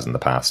she has in the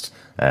past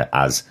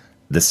as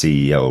the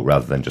CEO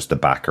rather than just the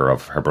backer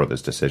of her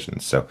brother's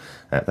decisions. So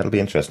that'll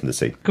be interesting to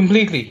see.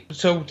 Completely.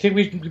 So do you think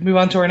we can move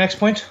on to our next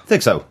point? I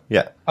think so,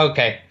 yeah.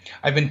 Okay.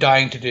 I've been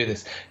dying to do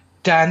this.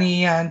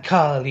 Danny and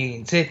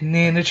Colleen sitting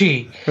in a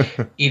tree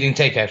eating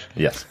takeout.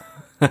 Yes.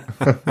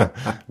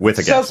 With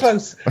a guest. So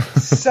close.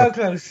 So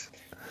close.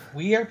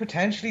 We are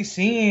potentially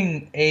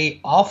seeing a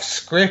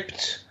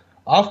off-script,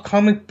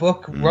 off-comic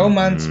book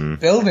romance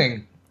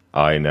building.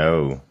 I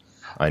know.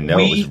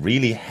 It was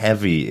really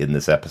heavy in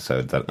this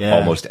episode that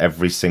almost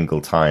every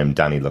single time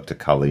Danny looked at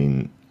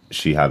Colleen,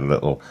 she had a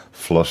little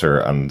flutter,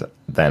 and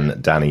then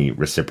Danny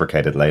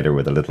reciprocated later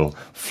with a little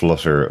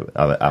flutter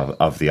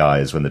of the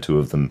eyes when the two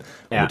of them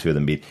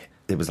meet.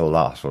 It was a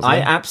lot, wasn't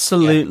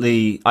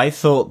it? I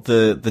thought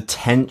the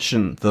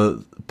tension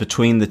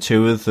between the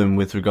two of them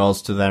with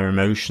regards to their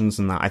emotions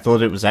and that, I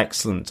thought it was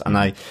excellent. And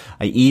I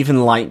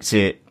even liked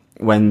it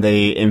when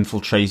they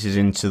infiltrated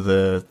into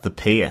the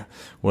pier,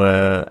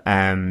 where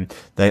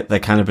they're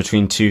kind of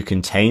between two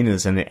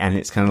containers, and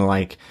it's kind of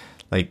like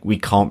we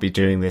can't be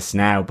doing this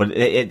now, but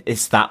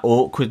it's that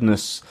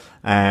awkwardness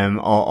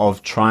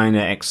of trying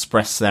to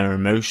express their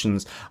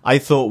emotions, I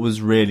thought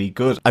was really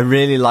good. I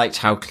really liked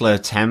how Claire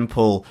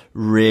Temple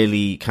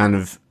really kind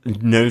of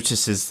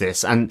notices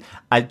this, and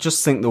I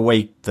just think the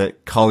way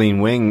that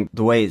Colleen Wing,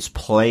 the way it's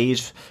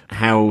played,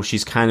 how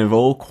she's kind of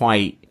all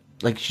quite,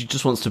 like, she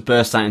just wants to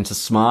burst out into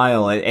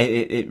smile.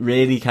 It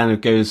really kind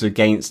of goes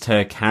against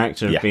her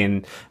character of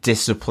being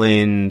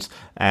disciplined,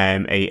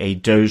 a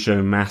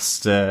dojo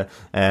master,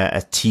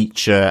 a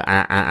teacher,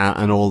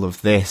 and all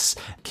of this,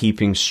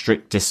 keeping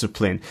strict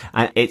discipline.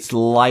 And it's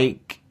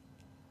like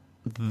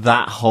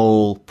that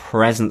whole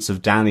presence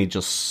of Danny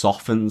just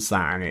softens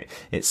that, and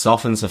it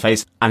softens her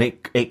face, and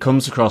it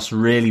comes across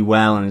really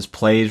well and is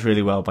played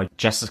really well by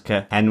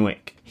Jessica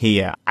Henwick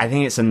here. I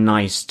think it's a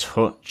nice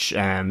touch,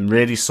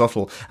 really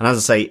subtle. And as I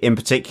say, in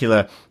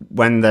particular,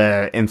 when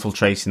they're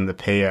infiltrating the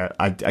pier,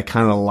 I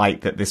kind of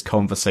like that this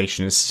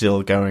conversation is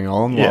still going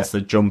on whilst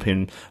they're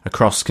jumping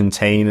across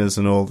containers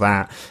and all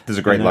that. There's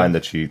a great line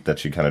that she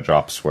kind of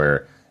drops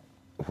where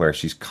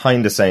she's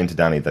kind of saying to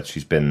Danny that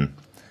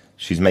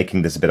she's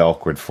making this a bit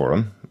awkward for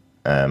him,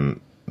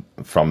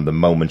 from the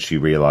moment she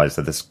realised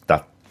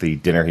that the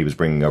dinner he was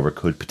bringing over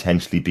could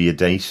potentially be a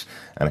date,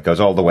 and it goes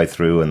all the way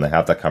through, and they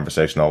have that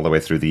conversation all the way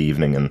through the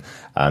evening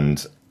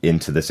and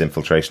into this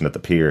infiltration at the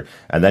pier.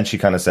 And then she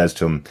kind of says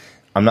to him,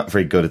 "I'm not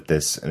very good at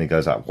this," and he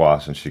goes, "At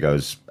what?" And she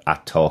goes,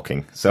 "At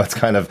talking." So it's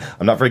kind of,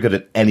 I'm not very good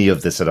at any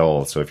of this at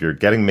all. So if you're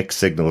getting mixed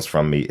signals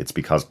from me, it's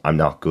because I'm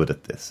not good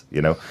at this.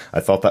 I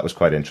thought that was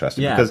quite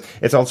interesting because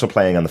it's also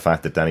playing on the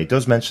fact that Danny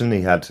does mention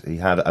he had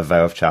a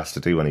vow of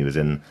chastity when he was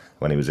in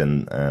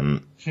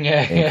Kunlun,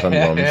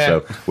 so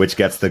which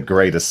gets the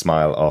greatest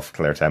smile off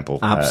Claire Temple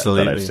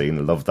that I've seen.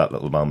 I love that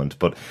little moment,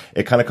 but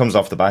it kind of comes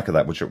off the back of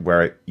that,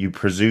 where you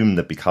presume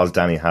that because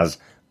Danny has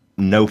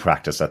no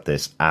practice at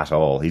this at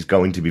all, he's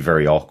going to be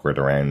very awkward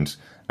around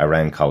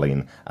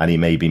Colleen, and he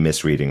may be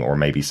misreading or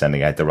maybe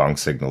sending out the wrong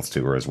signals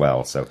to her as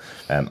well. So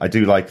I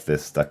do like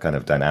that kind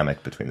of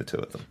dynamic between the two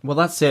of them. Well,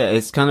 that's it.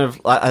 It's kind of,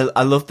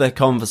 I love their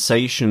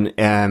conversation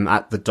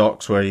at the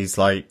docks where he's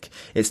like,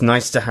 it's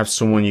nice to have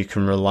someone you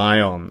can rely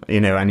on,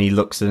 and he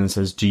looks at it and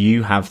says, "Do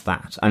you have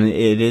that?" And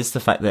it is the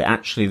fact that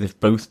actually they've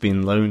both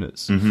been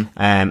loners,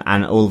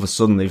 and all of a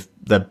sudden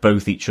they're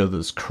both each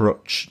other's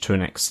crutch to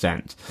an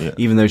extent,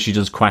 even though she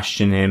does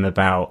question him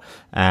about,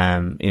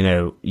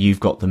 you've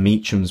got the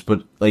Meachams,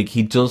 but like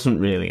he doesn't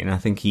really. And I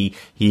think he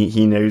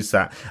knows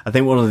that. I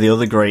think one of the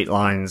other great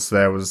lines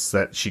there was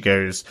that she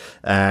goes,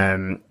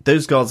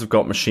 "Those guards have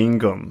got machine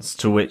guns,"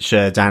 to which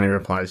Danny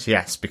replies,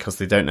 "Yes, because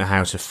they don't know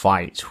how to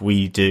fight.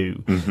 We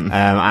do." And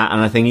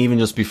I think even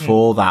just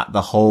before that,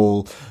 the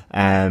whole,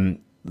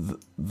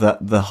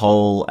 the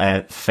whole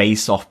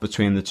face off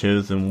between the two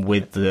of them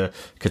with the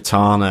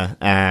katana,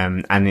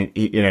 and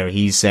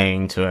he's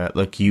saying to her,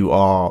 "Look, you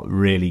are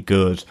really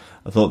good."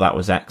 I thought that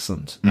was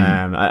excellent.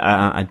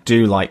 I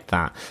do like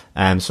that.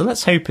 So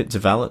let's hope it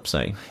develops,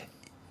 eh?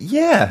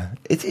 Yeah,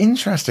 it's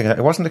interesting. I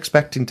wasn't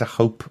expecting to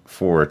hope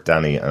for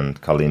Danny and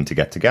Colleen to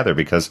get together,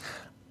 because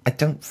I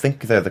don't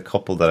think they're the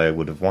couple that I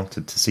would have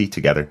wanted to see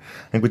together.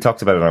 I think we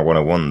talked about it in our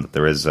 101 that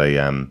there is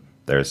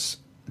there's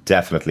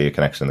definitely a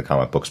connection in the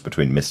comic books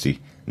between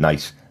Misty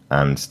Knight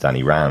and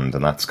Danny Rand,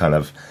 and that's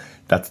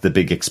the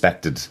big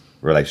expected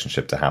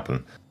relationship to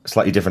happen.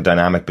 slightly different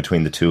dynamic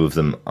between the two of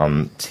them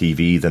on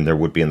TV than there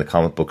would be in the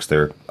comic books.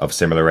 They're of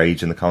similar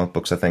age in the comic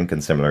books, I think,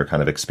 and similar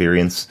kind of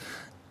experience.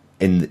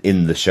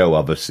 In the show,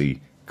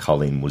 obviously,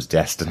 Colleen was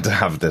destined to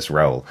have this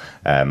role.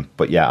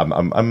 But yeah,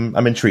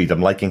 I'm intrigued.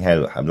 I'm liking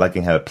how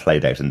it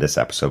played out in this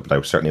episode. But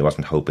I certainly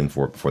wasn't hoping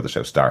for it before the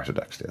show started.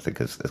 Actually, I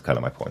think is kind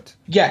of my point.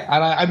 Yeah,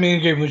 and I'm in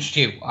agreement with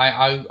you.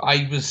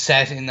 I was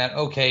set in that,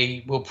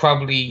 okay,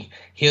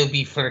 he'll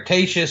be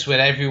flirtatious with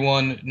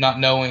everyone, not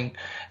knowing.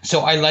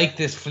 So I like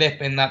this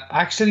flip in that,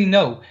 actually,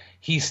 no,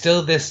 he's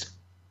still this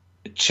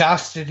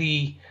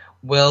chastity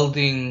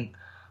welding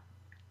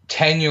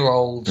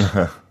 10-year-old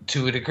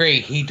to a degree.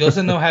 He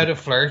doesn't know how to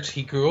flirt.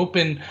 He grew up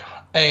with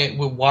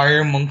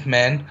wire monk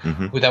men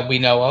that we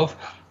know of.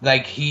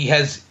 Like,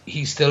 he's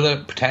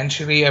still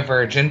potentially a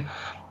virgin.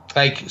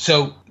 Like,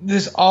 so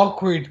this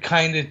awkward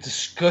kind of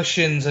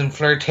discussions and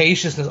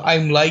flirtatiousness,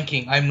 I'm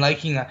liking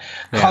that.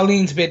 Yeah.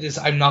 Colleen's bit is,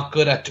 I'm not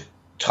good at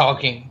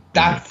talking.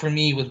 That for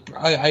me was,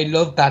 I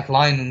love that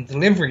line and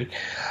delivery.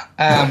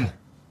 I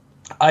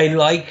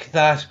like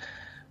that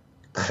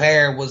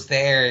Claire was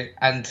there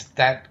and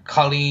that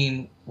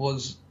Colleen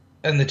was,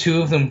 and the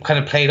two of them kind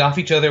of played off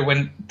each other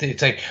when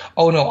it's like,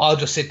 oh no, I'll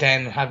just sit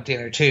down and have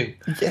dinner too.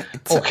 Yeah.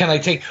 Can I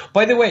take?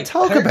 By the way,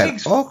 Claire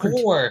takes awkward.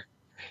 4.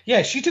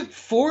 Yeah, she took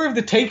 4 of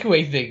the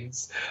takeaway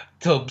things.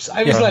 Tubs.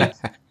 I was like,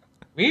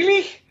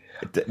 really?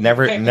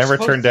 Never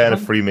turned down a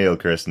free meal,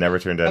 Chris. Never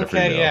turned down a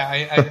free meal.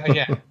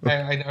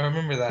 I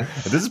remember that.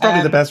 This is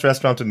probably the best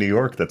restaurant in New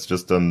York that's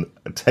just done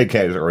a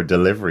takeout or a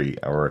delivery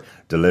or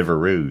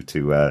Deliveroo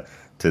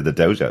to the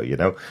dojo. You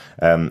know,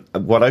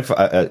 what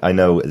I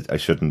know I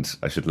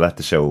should let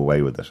the show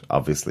away with it,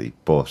 obviously,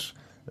 but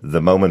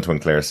the moment when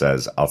Claire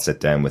says, "I'll sit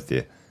down with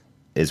you,"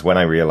 is when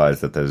I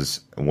realised that there's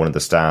one of the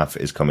staff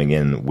is coming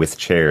in with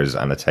chairs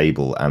and a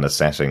table and a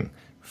setting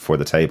for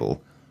the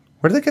table.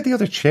 Where do they get the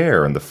other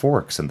chair and the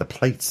forks and the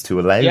plates to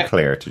allow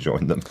Claire to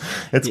join them?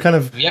 It's kind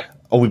of,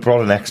 we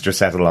brought an extra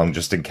set along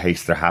just in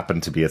case there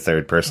happened to be a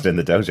third person in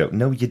the dojo.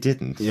 No, you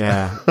didn't.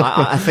 Yeah,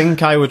 I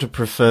think I would have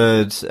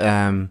preferred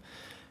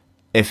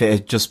if it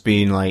had just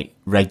been like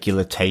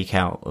regular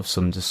takeout of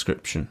some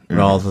description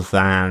rather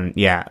than,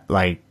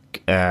 like,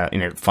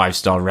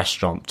 5-star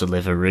restaurant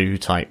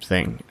Deliveroo type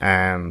thing.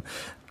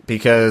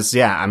 Because,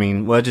 I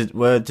mean, where did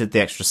the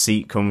extra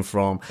seat come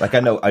from? Like,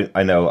 I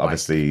know,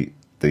 obviously,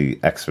 the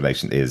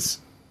explanation is,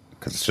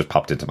 because it's just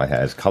popped into my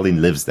head,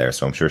 Colleen lives there,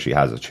 so I'm sure she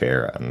has a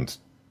chair and...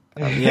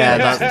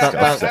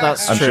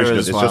 that's I'm true sure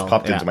as it's well. just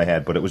popped into my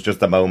head, but it was just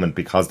the moment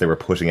because they were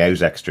putting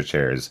out extra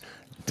chairs.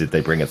 Did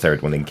they bring a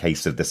third one in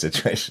case of the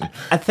situation?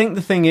 I think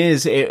the thing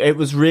is, it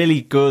was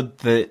really good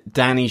that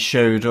Danny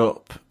showed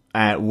up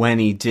when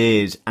he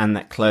did, and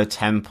that Claire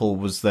Temple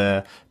was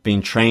there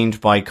being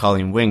trained by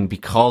Colleen Wing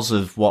because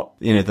of what,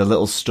 the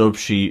little stub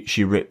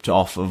she ripped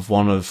off of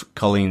one of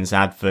Colleen's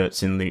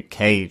adverts in Luke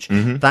Cage.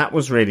 That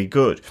was really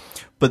good.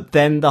 But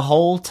then the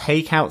whole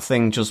takeout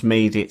thing just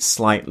made it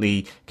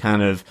slightly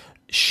kind of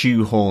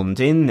shoehorned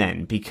in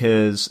then,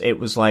 because it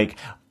was like,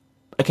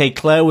 okay,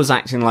 Claire was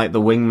acting like the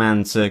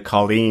wingman to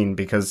Colleen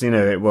because,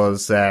 it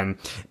was...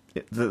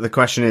 The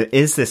question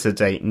is this a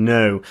date?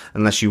 No,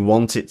 unless you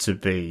want it to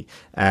be.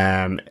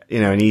 And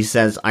he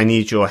says, I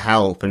need your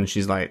help. And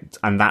she's like,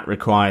 and that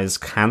requires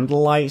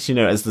candlelight,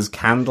 as there's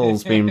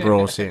candles being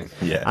brought in.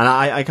 Yeah. And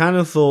I kind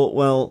of thought,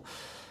 well,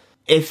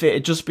 if it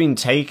had just been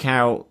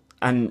takeout,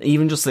 and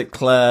even just that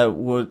Claire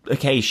would,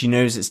 okay, she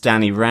knows it's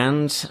Danny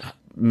Rand,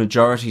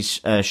 majority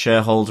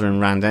shareholder in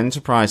Rand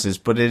Enterprises,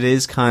 but it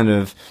is kind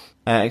of,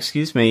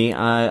 excuse me,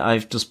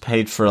 I've just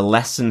paid for a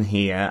lesson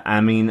here.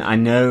 I mean, I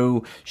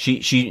know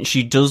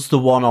she does the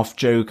one-off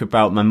joke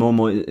about my mum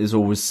is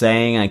always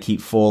saying I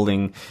keep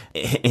falling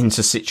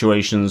into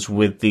situations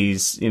with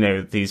these,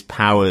 these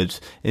powered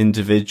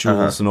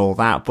individuals and all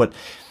that. But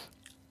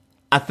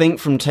I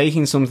think from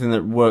taking something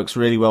that works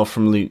really well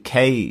from Luke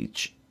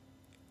Cage,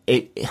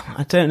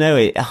 I don't know,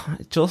 it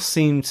just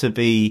seemed to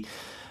be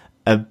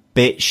a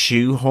bit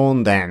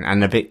shoehorned then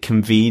and a bit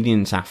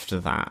convenient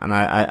after that, and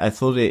I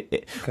thought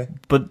it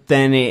but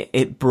then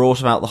it brought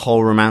about the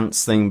whole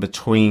romance thing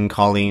between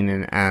Colleen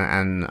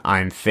and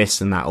Iron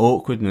Fist and that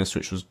awkwardness,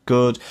 which was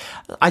good.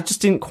 I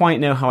just didn't quite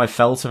know how I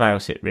felt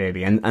about it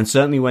really, and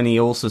certainly when he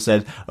also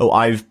said, oh,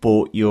 I've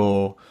bought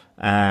your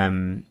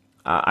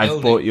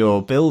bought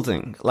your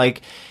building,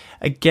 like,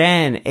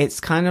 again,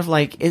 it's kind of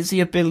like, is he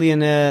a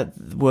billionaire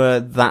where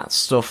that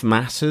stuff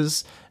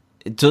matters?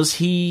 Does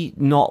he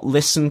not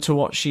listen to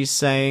what she's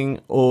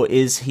saying, or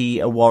is he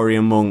a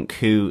warrior monk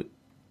who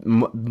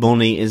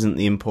money isn't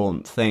the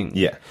important thing?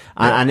 Yeah.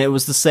 And it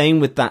was the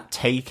same with that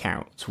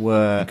takeout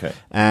where,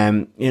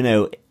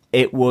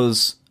 it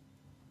was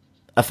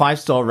a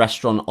 5-star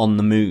restaurant on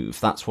the move.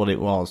 That's what it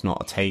was,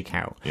 not a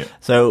takeout. Yeah.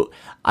 So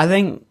I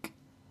think,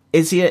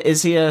 is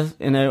he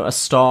a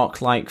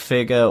Stark-like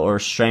figure or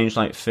a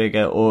Strange-like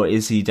figure, or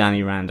is he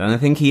Danny Rand? And I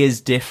think he is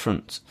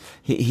different.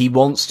 He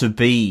wants to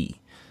be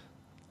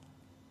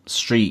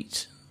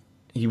street.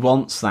 He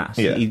wants that.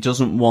 He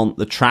doesn't want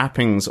the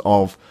trappings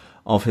of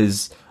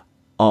his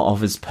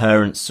of his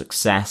parents'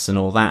 success and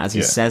all that. As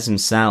he says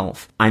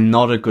himself, I'm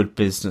not a good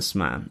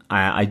businessman.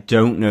 I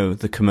don't know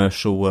the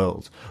commercial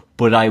world,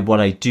 but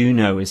what I do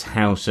know is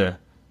how to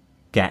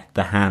get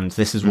the hand.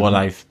 This is what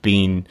I've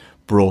been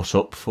brought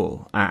up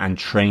for and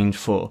trained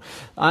for.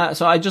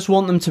 So I just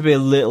want them to be a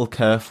little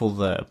careful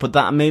there. But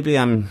that maybe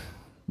I'm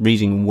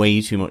reading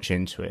way too much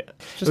into it.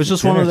 It was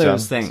just one of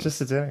those things. It's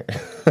just a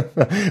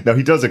dinner. No,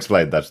 he does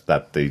explain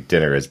that the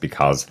dinner is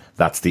because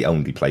that's the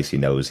only place he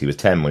knows. He was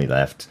 10 when he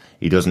left.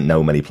 He doesn't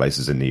know many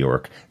places in New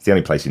York. It's the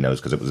only place he knows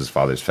because it was his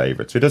father's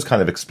favourite. So he does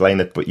kind of explain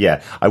it. But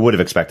yeah, I would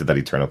have expected that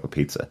he'd turn up with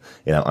pizza.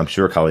 You know, I'm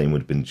sure Colleen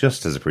would have been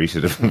just as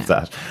appreciative of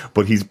that.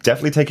 But he's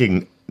definitely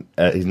taking...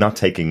 he's not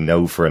taking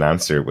no for an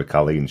answer with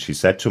Colleen. She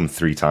said to him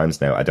 3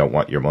 times now, I don't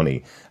want your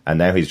money. And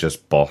now he's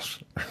just bought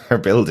her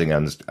building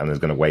and is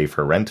going to waive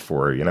her rent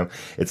for her, you know?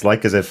 It's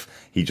like as if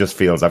he just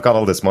feels, I've got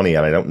all this money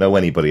and I don't know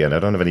anybody and I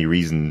don't have any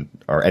reason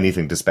or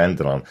anything to spend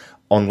it on.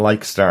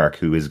 Unlike Stark,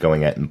 who is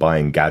going out and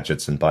buying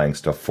gadgets and buying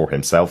stuff for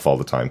himself all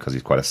the time because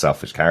he's quite a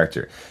selfish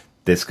character,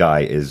 this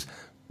guy is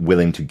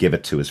willing to give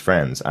it to his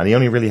friends. And he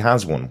only really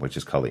has one, which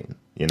is Colleen,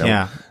 you know?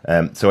 Yeah.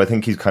 So I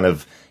think he's kind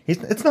of...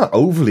 it's not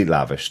overly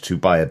lavish to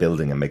buy a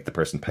building and make the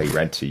person pay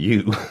rent to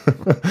you.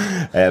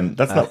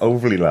 That's not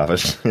overly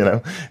lavish, you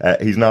know.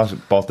 He's not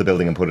bought the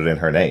building and put it in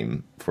her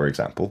name, for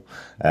example.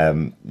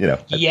 You know,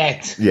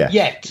 Yet.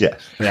 Yeah.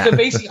 So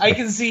basically, I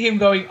can see him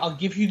going, I'll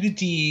give you the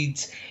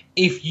deeds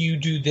if you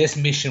do this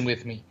mission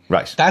with me.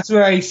 Right. That's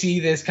where I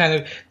see this kind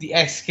of the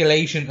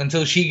escalation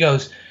until she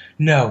goes,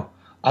 no,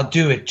 I'll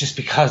do it just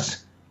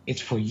because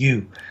it's for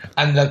you.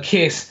 And they'll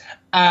kiss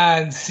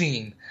and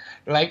scene.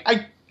 Like,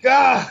 I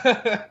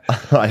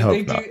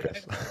hope not,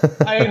 Chris.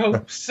 I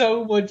hope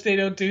so much they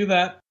don't do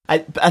that. I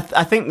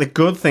think the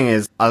good thing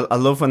is I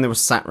love when they were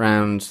sat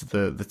round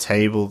the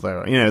table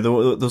there. You know, there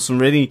was some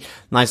really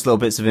nice little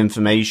bits of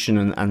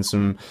information and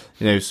some,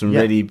 you know, some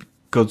really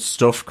good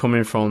stuff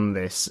coming from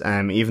this.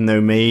 Even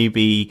though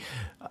maybe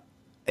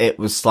it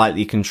was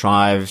slightly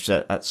contrived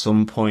at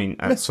some point,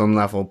 at some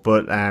level.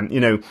 But, you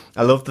know,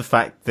 I love the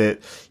fact that,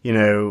 you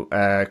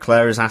know,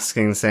 Claire is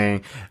asking,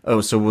 saying,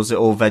 oh, so was it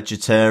all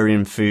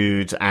vegetarian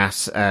food at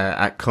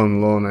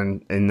Kunlun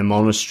and in the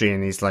monastery?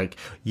 And he's like,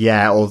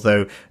 yeah,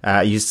 although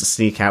I used to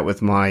sneak out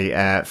with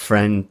my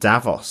friend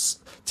Davos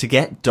to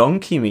get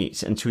donkey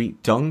meat and to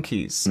eat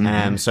donkeys.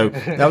 So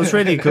that was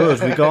really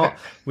good.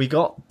 We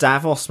got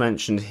Davos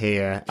mentioned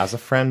here as a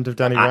friend of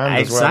Danny Rand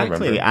as well.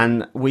 Exactly,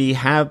 and we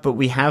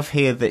have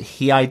here that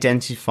he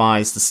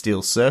identifies the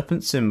steel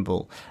serpent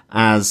symbol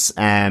as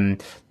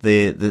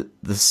the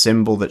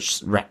symbol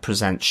that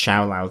represents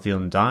Xiaolao the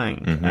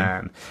Undying,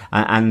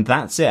 and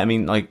that's it. I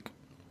mean, like,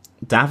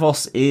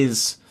 Davos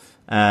is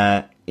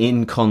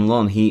in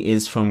Kunlun. He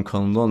is from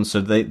Kunlun,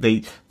 so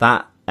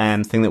that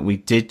thing that we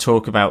did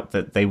talk about,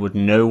 that they would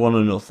know one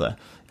another,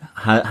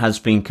 has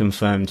been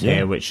confirmed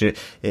here, which it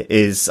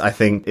is, I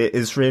think, it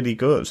is really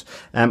good.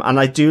 And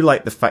I do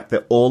like the fact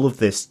that all of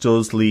this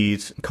does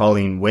lead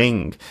Colleen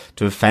Wing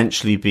to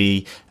eventually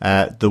be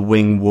the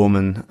wing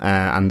woman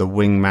and the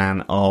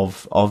wingman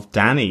of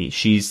Danny.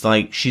 She's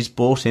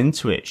bought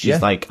into it.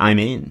 She's like, I'm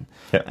in.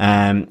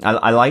 Yeah.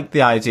 I like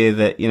the idea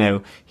that, you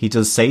know, he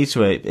does say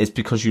to her, it's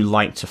because you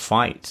like to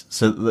fight.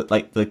 So that,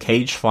 like, the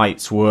cage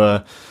fights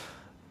were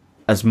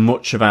as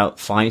much about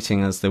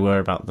fighting as they were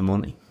about the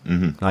money.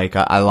 Like,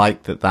 I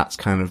like that that's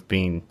kind of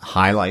been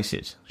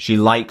highlighted. She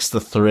likes the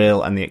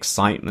thrill and the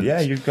excitement. Yeah,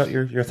 you've got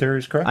your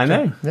theories correct. I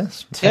know.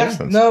 Yes. Yeah,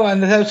 no,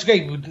 and that was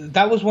great.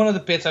 That was one of the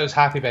bits I was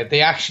happy about.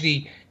 They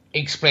actually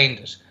explained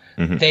it.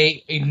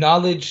 They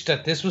acknowledged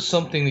that this was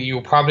something that you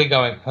were probably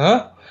going,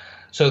 huh?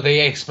 So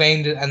they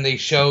explained it and they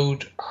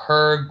showed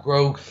her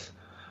growth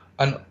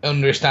and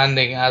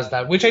understanding as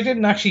that, which I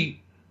didn't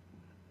actually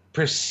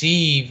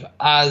perceive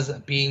as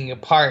being a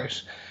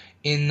part,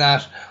 in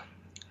that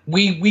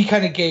we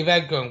kind of gave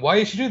out going, why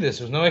did she do this?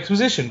 There was no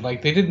exposition.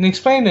 Like, they didn't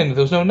explain it.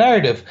 There was no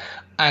narrative.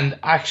 And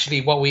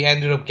actually what we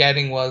ended up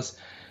getting was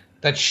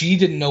that she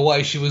didn't know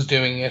why she was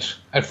doing it.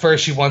 At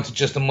first she wanted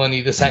just the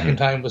money. The second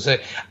time was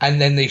it.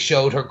 And then they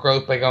showed her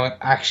growth by going,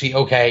 actually,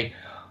 okay,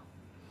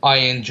 I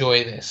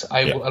enjoy this.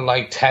 I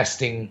like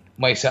testing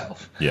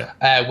myself.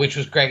 Yeah. Which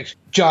was great.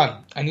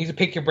 John, I need to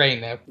pick your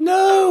brain now.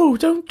 No,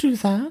 don't do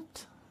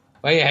that.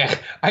 Well, yeah,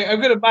 I'm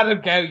going to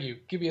Madame Gao you.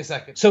 Give me a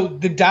second. So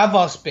the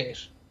Davos bit,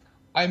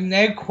 I'm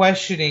now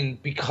questioning,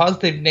 because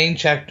they've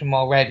name-checked him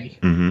already.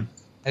 And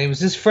he was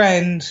his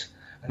friend,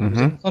 and he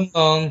was in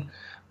Kunlun,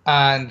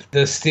 and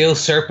the Steel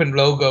Serpent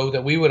logo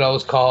that we would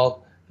always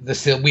call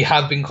we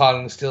have been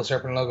calling the Steel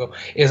Serpent logo,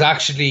 is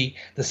actually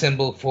the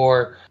symbol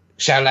for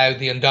Xiaolao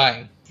the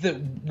Undying.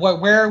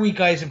 Where are we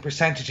guys in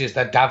percentages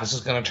that Davos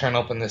is going to turn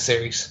up in this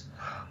series?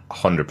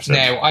 100%.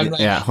 Now, I'm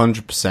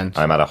 100%.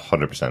 I'm at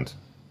 100%.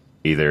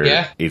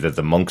 Either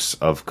the monks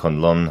of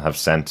Kunlun have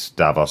sent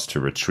Davos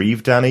to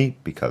retrieve Danny,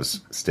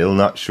 because still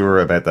not sure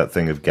about that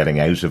thing of getting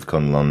out of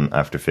Kunlun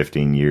after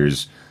 15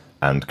 years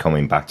and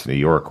coming back to New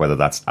York, whether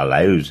that's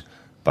allowed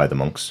by the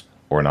monks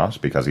or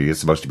not, because he is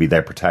supposed to be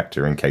their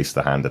protector in case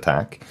the Hand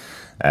attack.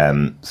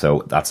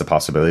 So that's a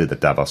possibility that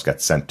Davos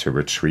gets sent to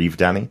retrieve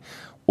Dany,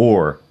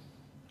 or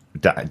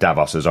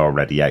Davos is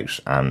already out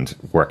and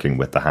working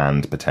with the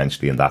Hand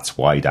potentially, and that's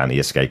why Dany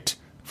escaped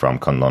from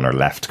Kunlun or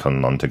left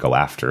Kunlun to go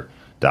after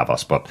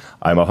Davos. But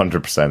I'm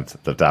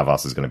 100% that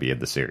Davos is going to be in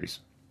the series.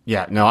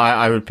 Yeah, no,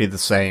 I would be the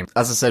same.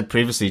 As I said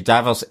previously,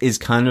 Davos is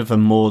kind of a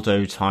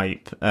Mordo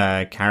type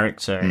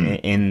character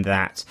in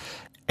that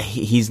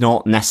he's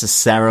not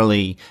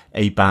necessarily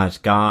a bad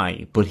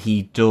guy, but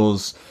he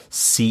does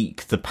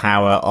seek the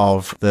power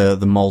of the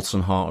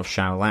molten heart of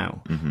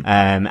Shao-Lao.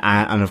 And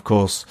of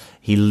course,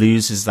 he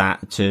loses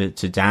that to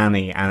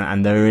Dany,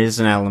 and there is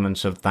an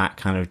element of that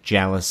kind of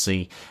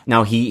jealousy.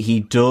 Now, he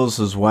does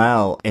as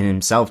well in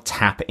himself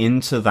tap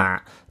into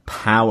that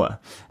power,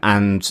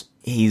 and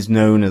he's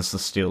known as the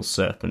Steel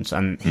Serpent,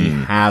 and he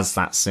has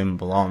that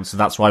symbol on, so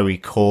that's why we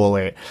call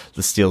it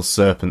the Steel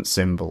Serpent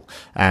symbol.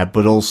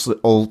 But also,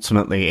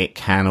 ultimately, it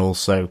can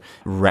also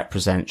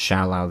represent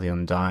Shao-Lao the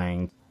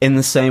Undying, in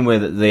the same way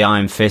that the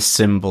Iron Fist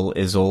symbol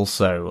is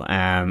also,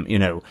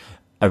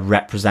 a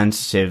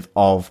representative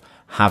of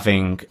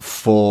having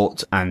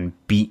fought and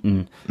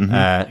beaten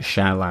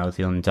Shao-Lao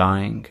the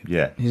Undying.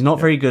 Yeah, he's not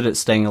very good at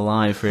staying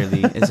alive,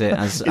 really, is it?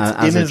 As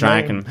a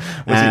dragon,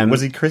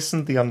 was he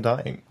christened the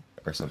Undying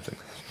or something?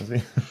 Was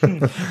he?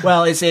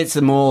 Well, it's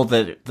more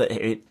that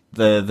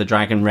the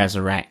dragon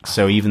resurrects.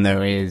 So even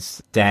though he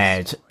is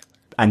dead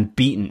and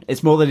beaten,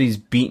 it's more that he's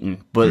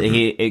beaten, but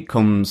it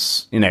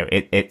comes,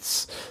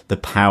 it's the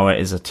power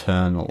is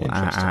eternal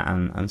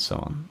and so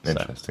on.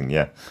 Interesting. So.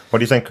 Yeah. What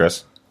do you think,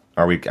 Chris?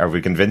 Are we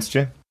convinced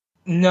you?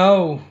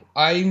 No,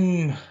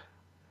 I'm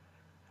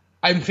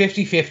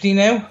 50-50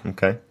 now.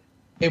 Okay.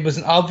 It was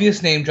an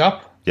obvious name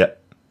drop. Yeah.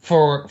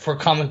 For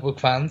comic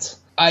book fans.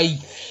 I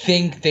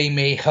think they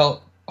may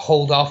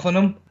hold off on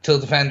him till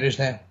Defenders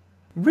now.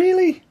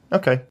 Really?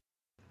 Okay.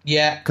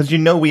 Yeah. Because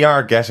we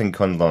are getting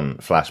Kunlun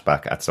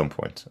flashback at some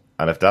point.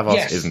 And if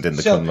Davos isn't in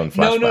the Kunlun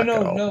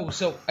flashback No.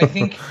 So I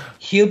think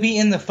he'll be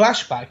in the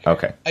flashback.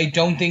 Okay. I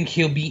don't think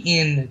he'll be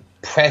in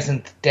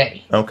present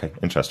day. Okay,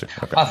 interesting.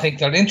 Okay. I think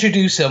they'll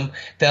introduce him.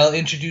 They'll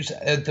introduce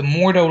the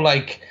Mordo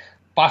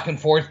back and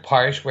forth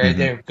part where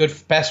they're good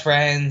best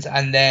friends,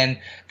 and then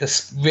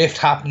the rift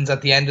happens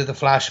at the end of the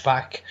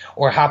flashback,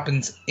 or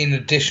happens in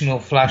additional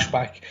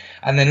flashback,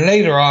 and then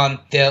later on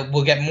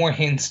we'll get more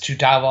hints to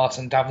Davos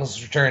and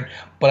Davos' return.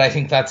 But I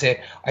think that's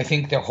it. I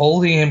think they're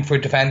holding him for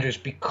Defenders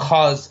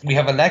because we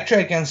have Elektra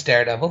against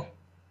Daredevil.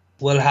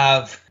 We'll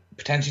have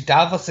potentially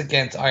Davos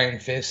against Iron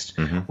Fist.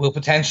 We'll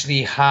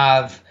potentially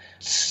have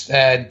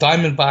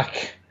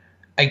Diamondback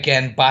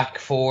again back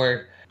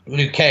for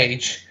Luke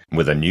Cage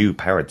with a new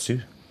powered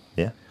suit.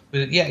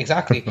 Yeah,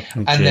 exactly.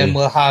 And then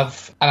we'll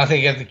have, and I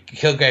think have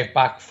Kilgrave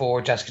back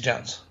for Jessica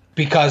Jones,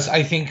 because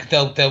I think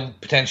they'll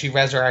potentially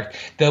resurrect.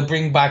 They'll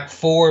bring back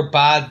 4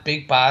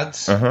 big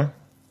bads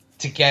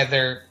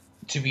together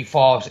to be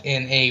fought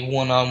in a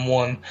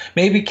 1-on-1.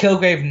 Maybe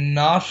Kilgrave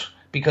not,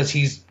 because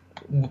he's,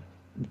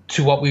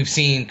 to what we've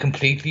seen,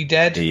 completely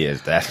dead. He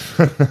is dead.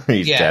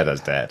 He's dead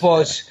as dead.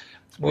 But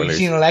we've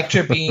seen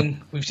Elektra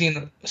we've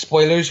seen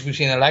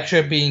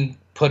Elektra being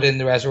put in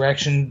the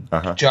resurrection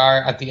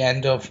jar at the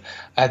end of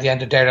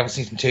Daredevil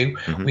season 2.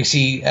 We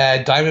see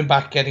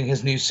Diamondback getting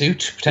his new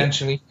suit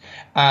potentially,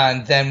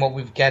 and then what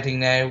we're getting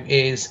now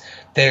is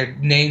they're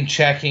name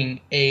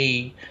checking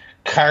a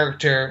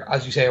character,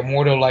 as you say, a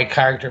Mordo-like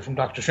character from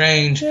Doctor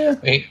Strange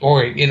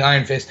or in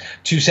Iron Fist,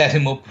 to set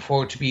him up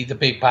to be the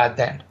big bad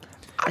then.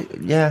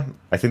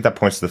 I think that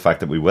points to the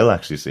fact that we will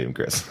actually see him,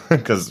 Chris,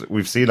 because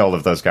we've seen all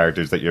of those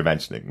characters that you're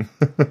mentioning,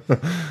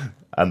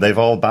 and they've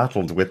all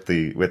battled with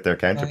their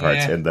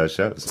counterparts in those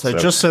shows. So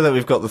just so that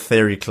we've got the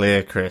theory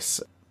clear,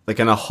 Chris, they're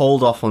going to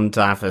hold off on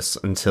Davos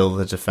until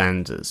the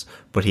Defenders,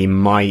 but he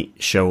might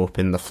show up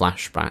in the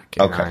flashback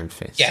in Iron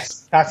Fist.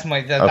 Yes, that's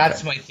my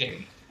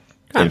theory.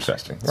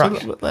 Interesting.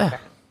 Right.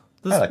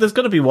 So, there's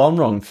got to be one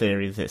wrong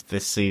theory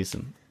this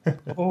season.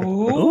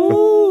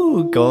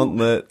 Ooh,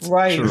 gauntlet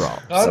right.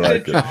 drops.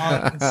 Gauntlet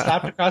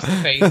slapped across the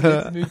face.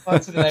 Let's move on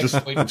to the next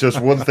point.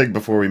 Just one thing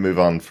before we move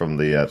on from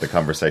the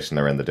conversation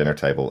around the dinner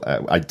table.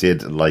 I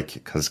did like,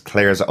 because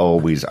Claire's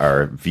always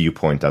our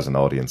viewpoint as an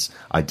audience,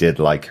 I did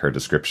like her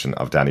description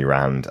of Dany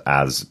Rand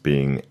as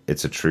being,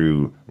 it's a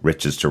true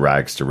riches to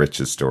rags to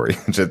riches story.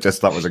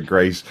 Just that was a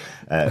great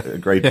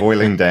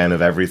boiling down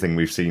of everything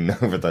we've seen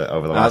over the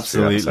last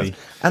few episodes.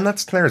 And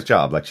that's Claire's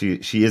job. Like she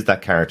is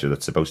that character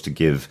that's supposed to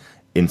give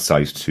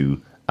insight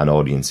to an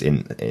audience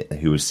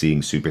who is seeing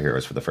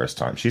superheroes for the first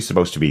time. She's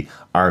supposed to be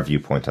our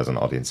viewpoint as an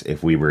audience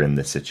if we were in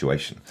this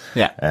situation.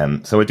 Yeah.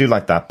 So I do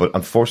like that, but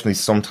unfortunately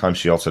sometimes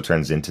she also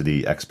turns into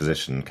the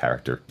exposition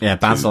character. Yeah,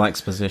 Basil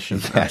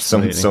exposition. Yeah,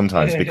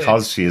 sometimes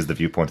because she is the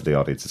viewpoint of the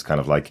audience, it's kind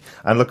of like,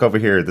 and look over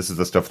here, this is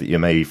the stuff that you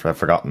may have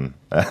forgotten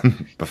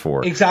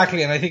before.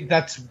 Exactly, and I think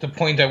that's the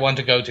point I want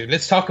to go to.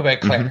 Let's talk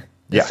about Claire.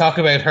 Let's talk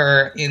about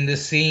her in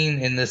this scene,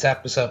 in this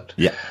episode.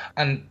 Yeah.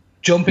 And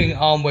jumping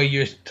on where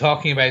you're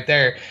talking about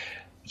there,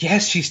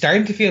 yes, she's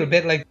starting to feel a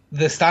bit like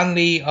the Stan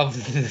Lee of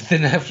the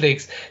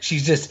Netflix.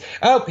 She's just,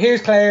 oh,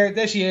 here's Claire,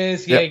 there she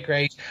is, yay,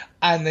 great.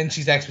 And then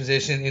she's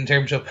exposition in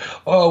terms of,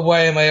 oh,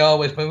 why am I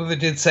always? My mother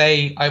did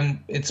say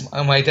it's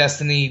my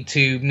destiny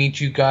to meet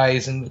you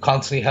guys and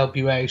constantly help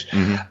you out.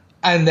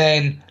 And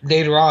then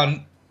later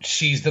on,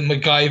 she's the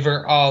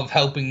MacGyver of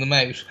helping them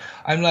out.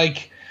 I'm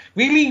like,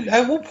 really?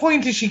 At what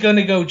point is she going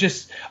to go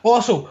just...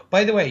 Also,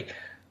 by the way,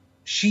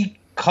 she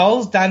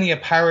calls Danny a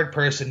powered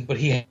person, but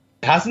he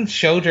hasn't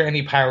showed her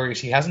any powers.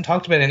 He hasn't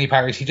talked about any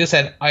powers. He just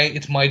said,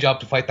 it's my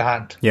job to fight the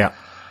hand. Yeah.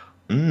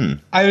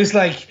 I was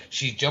like,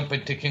 she's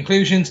jumping to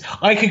conclusions.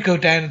 I could go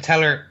down and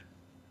tell her,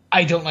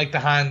 I don't like the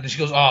hand. And she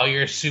goes, oh,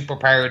 you're super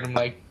powered. I'm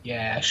like,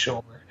 yeah,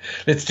 sure.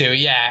 Let's do it.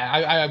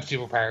 Yeah, I'm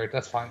super powered.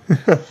 That's fine.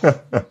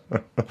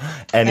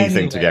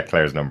 Anything to get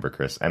Claire's number,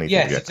 Chris.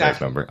 Anything to get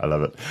Claire's number. I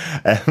love it.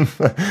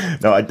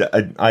 No,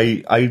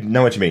 I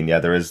know what you mean. Yeah,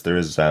 there is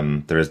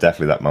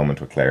definitely that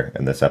moment with Claire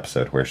in this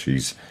episode where she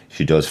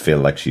does feel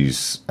like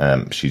she's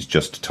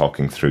just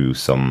talking through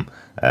some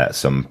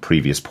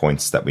previous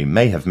points that we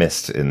may have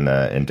missed in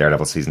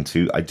Daredevil season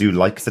 2. I do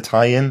like the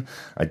tie-in.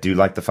 I do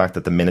like the fact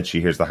that the minute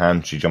she hears the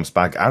hand, she jumps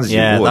back as you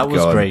would. Yeah, that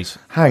was great.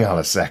 Hang on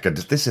a second,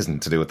 this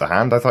isn't to do with the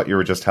hand. I thought you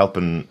were just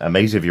helping a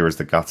mate of yours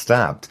that got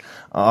stabbed.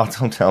 Oh,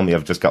 don't tell me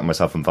I've just got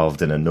myself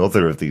involved in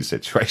another of these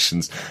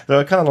situations. So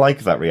I kind of like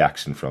that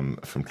reaction from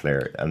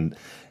Claire. And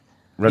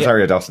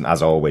Rosario Dawson,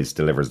 as always,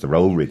 delivers the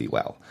role really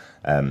well.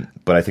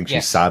 But I think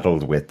she's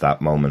saddled with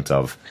that moment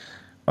of,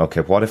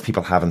 okay, what if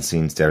people haven't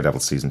seen Daredevil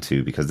season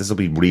 2? Because this will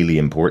be really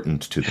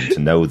important to them to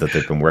know that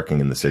they've been working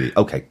in the city.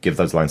 Okay, give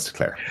those lines to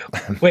Claire.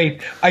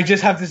 Wait, I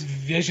just have this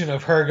vision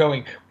of her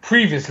going,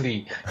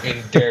 previously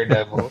in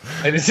Daredevil.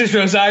 And it's just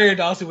Rosario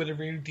Dawson with a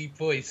really deep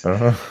voice.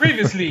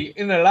 Previously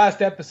in the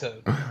last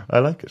episode. I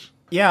like it.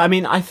 Yeah, I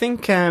mean, I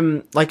think,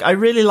 I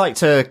really liked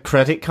her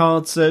credit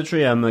card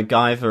surgery, a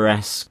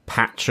MacGyver-esque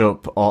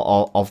patch-up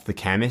of the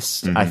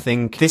chemist. I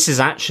think this is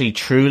actually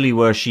truly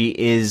where she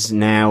is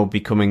now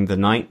becoming the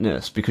night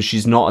nurse, because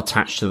she's not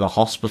attached to the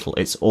hospital.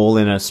 It's all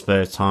in her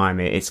spare time.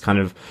 It's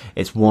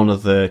one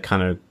of the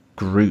kind of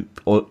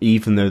group, or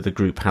even though the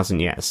group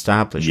hasn't yet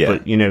established,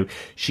 but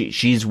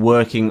she's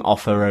working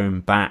off her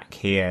own back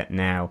here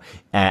now,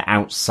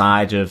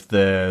 outside of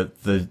the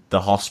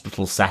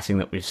hospital setting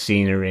that we've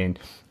seen her in.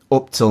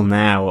 Up till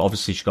now,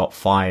 obviously she got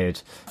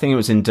fired. I think it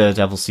was in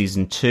Daredevil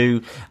season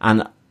 2,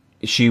 and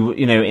she,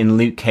 in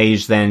Luke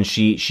Cage, then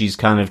she's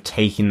kind of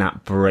taking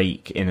that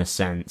break in a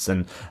sense,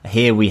 and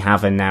here we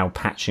have her now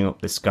patching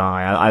up this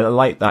guy. I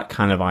like that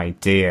kind of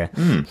idea.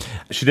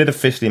 She did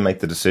officially make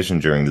the decision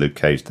during Luke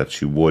Cage that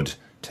she would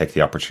take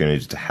the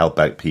opportunity to help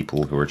out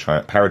people who were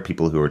powered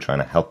people who were trying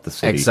to help the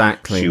city.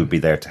 Exactly. She would be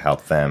there to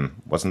help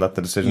them. Wasn't that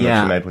the decision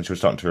that she made when she was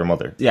talking to her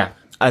mother? Yeah.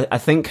 I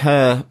think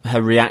her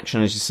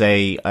reaction, as you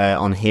say,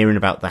 on hearing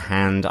about the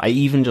hand, I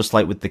even just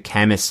like with the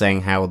chemist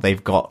saying how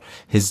they've got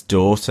his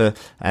daughter,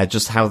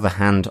 just how the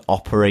hand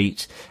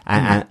operate,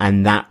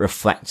 and that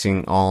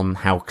reflecting on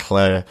how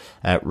Claire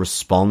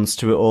responds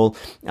to it all.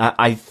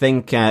 I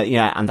think,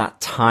 and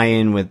that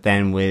tie-in with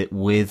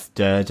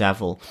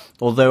Daredevil.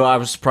 Although I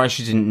was surprised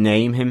she didn't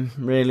name him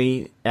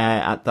really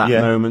at that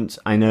moment.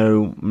 I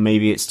know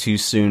maybe it's too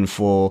soon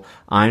for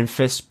Iron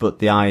Fist, but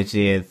the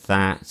idea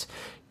that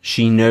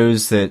she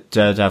knows that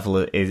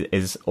Daredevil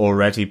is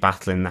already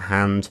battling the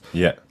hand.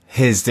 Yeah.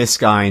 Here's this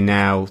guy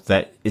now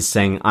that is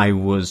saying, I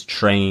was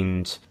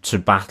trained to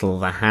battle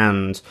the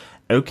hand.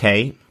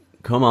 Okay,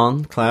 come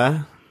on,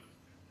 Claire.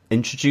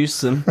 Introduce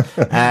them.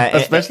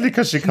 Especially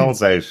because she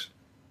calls out,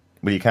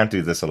 well, you can't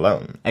do this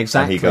alone.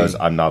 Exactly. And he goes,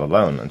 I'm not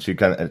alone. And she's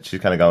kind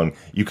of going,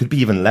 you could be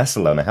even less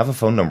alone. I have a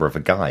phone number of a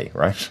guy,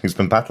 right, who's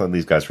been battling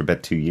these guys for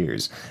about 2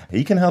 years.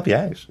 He can help you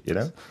out,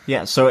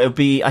 Yeah, so it'll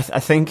be, I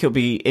think it'll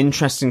be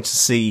interesting to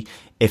see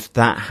if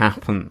that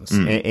happens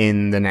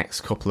in the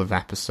next couple of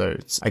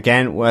episodes.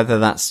 Again, whether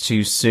that's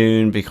too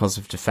soon because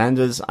of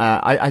Defenders,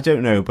 I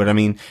don't know. But I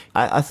mean,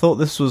 I thought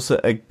this was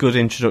a good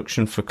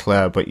introduction for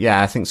Claire. But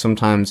yeah, I think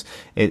sometimes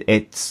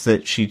it's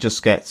that she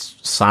just gets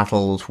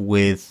saddled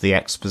with the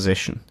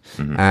exposition.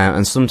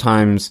 And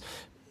sometimes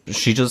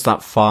she does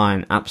that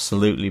fine,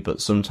 absolutely.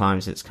 But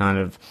sometimes it's kind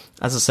of,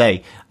 as I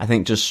say, I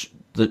think just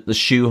the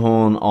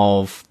shoehorn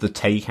of the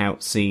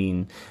takeout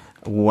scene,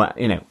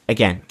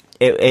 again,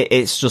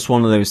 it's just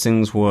one of those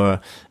things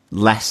where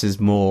less is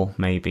more,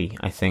 maybe,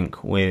 I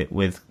think,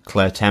 with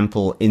Claire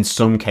Temple in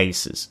some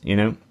cases,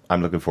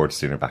 I'm looking forward to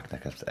seeing her back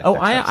next episode. Oh,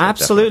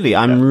 absolutely.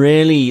 I'm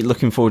really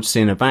looking forward to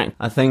seeing her back.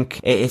 I think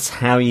it's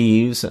how you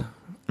use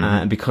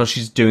her. Because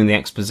she's doing the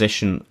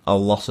exposition a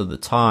lot of the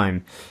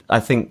time, I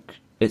think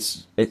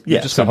just got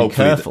to be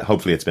careful.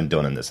 Hopefully it's been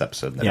done in this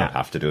episode, and they don't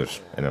have to do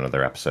it in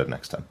another episode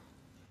next time.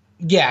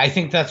 Yeah, I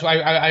think that's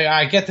why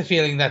I get the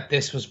feeling that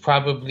this was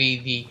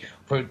probably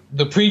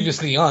the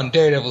previously on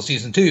Daredevil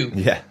season 2,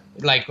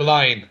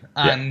 line,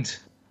 and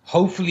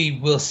hopefully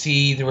we'll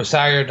see the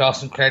Rosario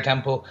Dawson Claire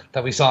Temple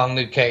that we saw in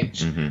Luke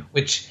Cage,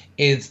 which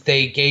is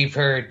they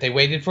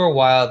waited for a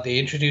while, they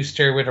introduced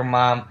her with her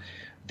mom,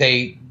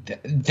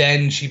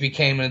 then she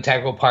became an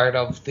integral part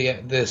of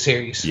the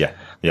series. Yeah,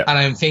 yeah. And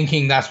I'm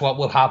thinking that's what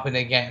will happen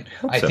again.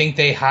 I think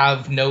they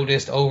have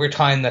noticed over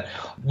time that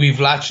we've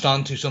latched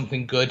onto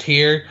something good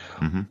here.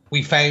 Mm-hmm.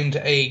 We found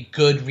a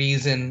good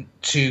reason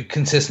to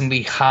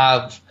consistently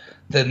have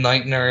the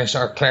night nurse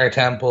or Claire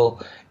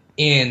Temple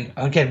in.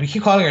 Again, we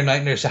keep calling her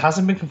night nurse. It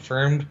hasn't been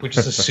confirmed. We're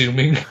just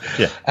assuming.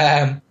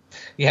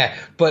 Yeah.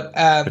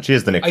 But she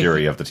is the Nick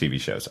Fury of the TV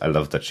shows. I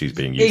love that she's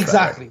being used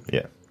exactly. That way.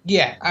 Yeah.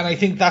 Yeah, and I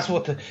think that's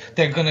what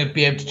they're going to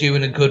be able to do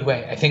in a good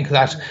way. I think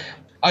that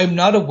I'm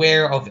not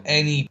aware of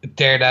any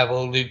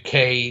Daredevil, Luke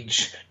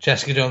Cage,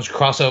 Jessica Jones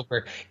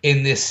crossover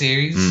in this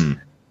series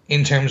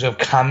in terms of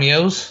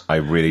cameos. I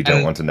really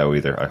don't want to know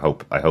either.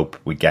 I hope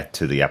we get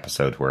to the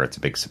episode where it's a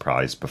big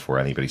surprise before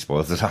anybody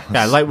spoils it.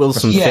 Yeah, like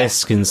Wilson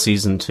Fisk in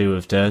season 2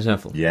 of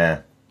Daredevil.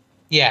 Yeah.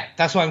 Yeah,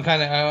 that's what I'm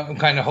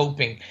kind of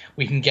hoping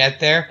we can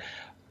get there.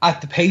 At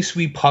the pace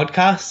we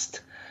podcast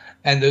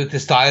and the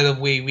style of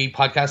we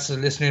podcast to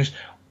the listeners,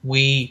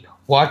 we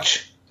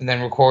watch and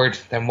then record,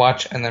 then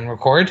watch and then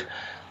record.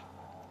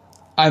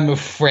 I'm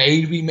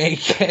afraid we may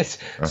get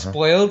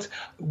spoiled.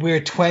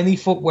 We're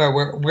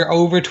we're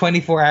over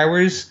 24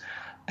 hours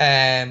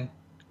out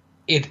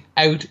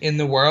in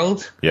the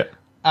world. Yeah.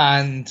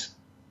 And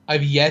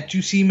I've yet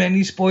to see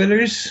many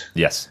spoilers.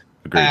 Yes.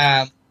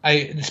 Agreed.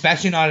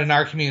 Especially not in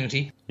our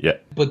community. Yeah.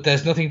 But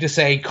there's nothing to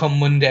say come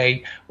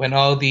Monday when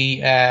all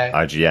the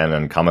IGN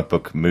and comic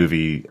book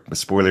movie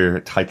spoiler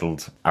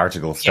titled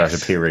articles start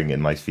appearing in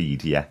my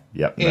feed. Yeah.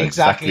 Yeah. No,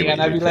 exactly. And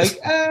I'd be like,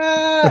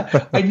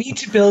 I need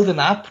to build an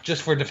app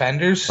just for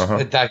Defenders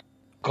that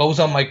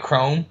goes on my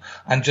Chrome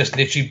and just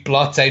literally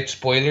blots out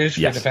spoilers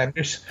for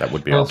Defenders. That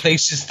would be awesome. awesome.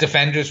 Replaces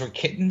Defenders with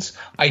kittens.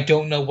 I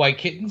don't know why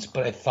kittens,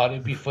 but I thought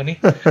it'd be funny.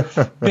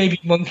 Maybe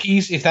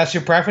monkeys, if that's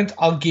your preference.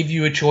 I'll give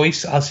you a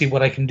choice. I'll see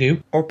what I can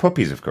do. Or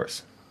puppies, of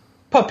course.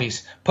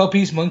 Puppies,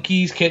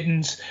 monkeys,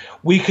 kittens.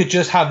 We could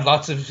just have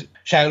lots of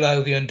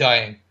Xiaolao the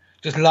Undying.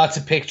 Just lots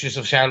of pictures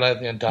of Xiaolao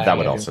the Undying. That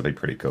would also be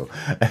pretty cool.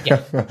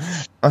 Yeah.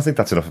 I think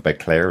that's enough about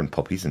Claire and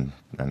puppies and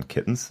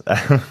kittens.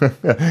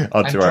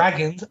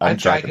 Dragons. And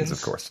dragons,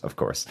 of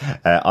course.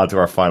 On to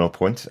our final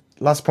point.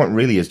 Last point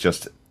really is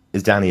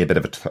Danny a bit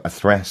of a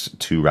threat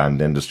to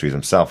Rand Industries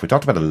himself? We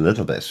talked about it a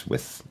little bit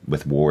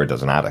with Ward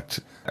as an addict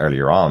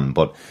earlier on,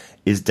 but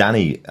is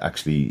Danny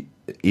actually,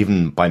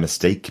 even by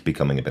mistake,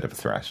 becoming a bit of a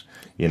threat?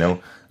 You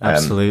know?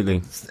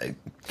 Absolutely.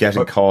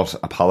 Getting caught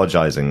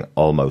apologising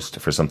almost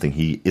for something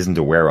he isn't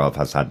aware of,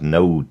 has had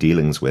no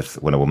dealings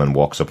with, when a woman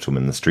walks up to him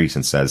in the street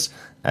and says,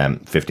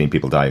 15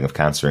 people dying of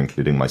cancer,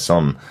 including my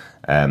son,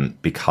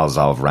 because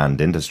of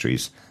Rand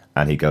Industries.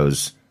 And he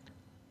goes,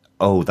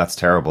 oh, that's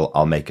terrible,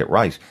 I'll make it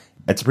right.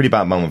 It's a pretty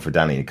bad moment for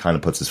Danny. He kind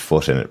of puts his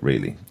foot in it,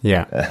 really.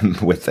 Yeah.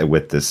 With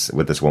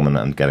this woman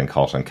and getting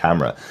caught on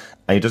camera.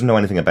 And he doesn't know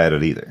anything about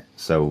it either.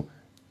 So...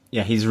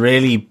 yeah, he's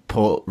really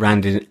put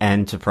Rand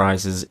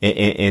Enterprises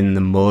in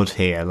the mud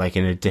here, like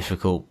in a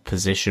difficult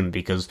position,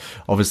 because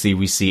obviously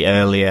we see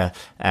earlier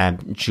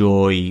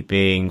Joy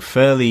being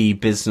fairly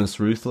business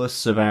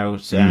ruthless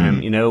about,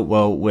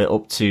 we're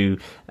up to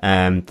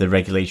the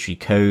regulatory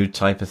code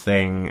type of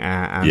thing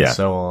and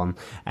so on.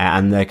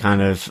 And they're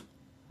kind of,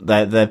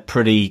 they're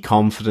pretty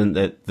confident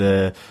that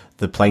the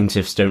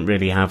plaintiffs don't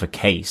really have a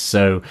case,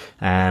 so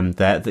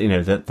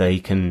that they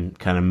can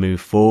kind of move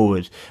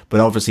forward. But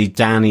obviously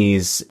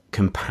Danny's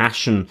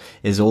compassion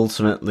is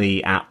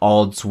ultimately at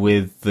odds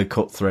with the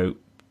cutthroat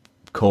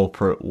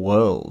corporate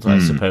world, I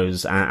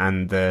suppose,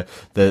 and the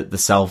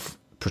self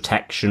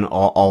protection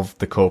of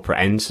the corporate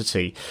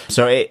entity.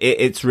 So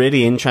it's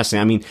really interesting.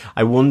 I mean,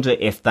 I wonder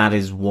if that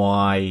is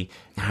why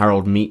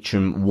Harold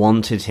Meacham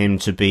wanted him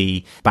to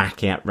be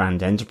back at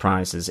Rand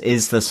Enterprises.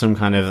 Is there some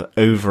kind of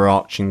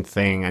overarching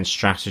thing and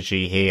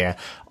strategy here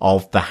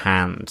of the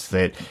Hand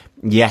that,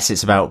 yes,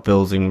 it's about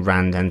building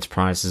Rand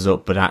Enterprises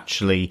up, but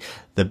actually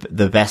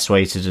the best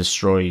way to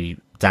destroy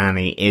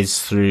Danny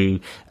is through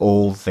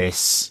all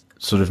this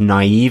sort of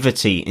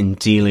naivety in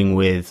dealing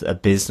with a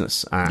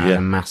business and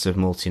a massive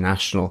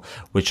multinational,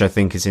 which I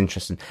think is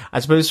interesting. I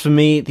suppose for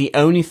me, the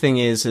only thing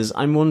is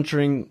I'm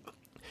wondering,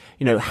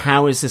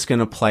 how is this going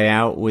to play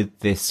out with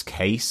this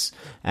case?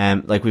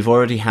 Like we've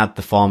already had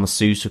the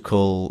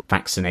pharmaceutical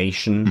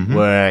vaccination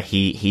where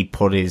he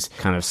put his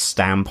kind of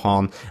stamp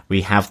on.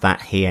 We have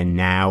that here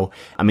now.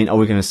 I mean, are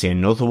we going to see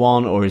another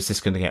one, or is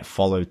this going to get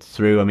followed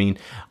through? I mean,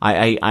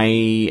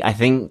 I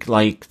think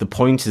like the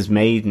point is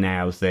made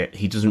now that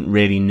he doesn't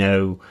really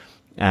know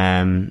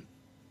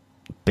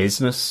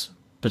business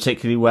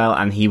particularly well,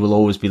 and he will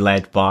always be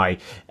led by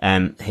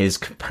his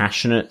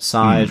compassionate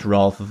side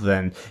rather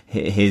than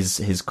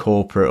his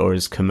corporate or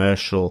his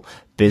commercial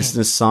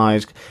business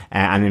side.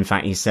 And in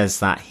fact, he says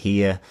that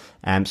here.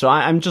 So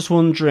I'm just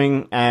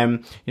wondering,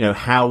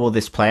 how will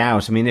this play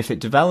out? I mean, if it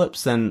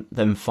develops,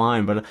 then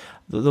fine. But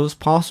there was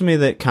part of me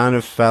that kind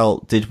of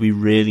felt, did we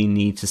really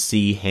need to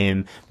see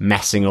him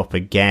messing up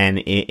again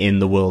in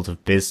the world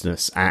of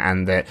business?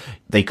 And that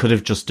they could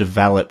have just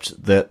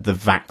developed the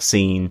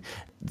vaccine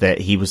that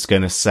he was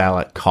going to sell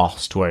at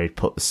cost where he'd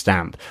put the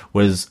stamp,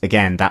 was,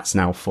 again, that's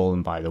now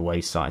fallen by the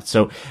wayside.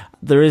 So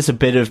there is a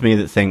bit of me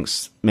that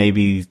thinks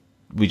maybe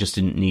we just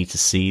didn't need to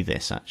see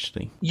this,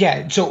 actually.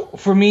 Yeah, so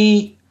for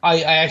me,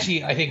 I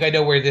think I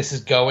know where this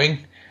is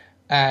going.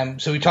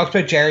 So we talked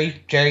about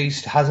Jerry. Jerry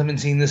hasn't been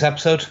seen this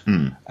episode.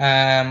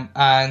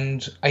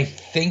 And I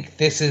think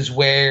this is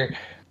where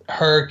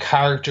her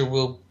character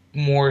will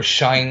more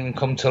shine and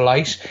come to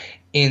light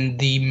in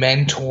the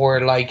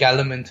mentor-like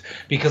element.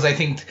 Because I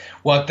think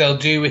what they'll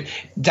do with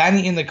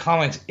Danny in the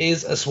comics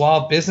is a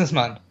suave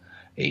businessman.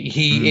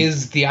 He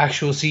is the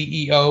actual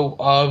CEO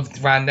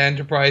of Rand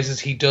Enterprises.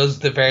 He does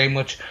the very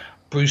much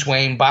Bruce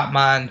Wayne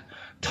Batman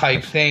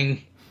type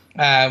thing,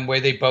 where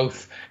they're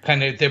both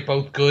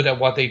good at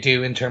what they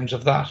do in terms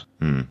of that.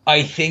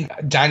 I think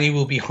Danny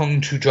will be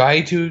hung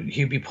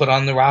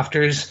from the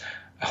rafters,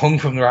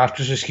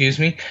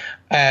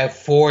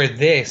 for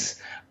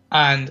this,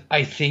 and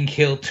I think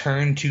he'll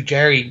turn to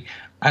Jerry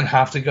and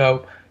have to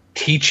go,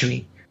 teach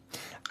me.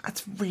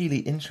 That's really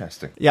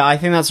interesting. Yeah, I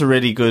think that's a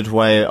really good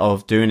way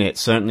of doing it.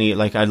 Certainly,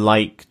 I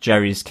like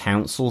Jerry's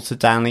counsel to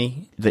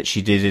Danny that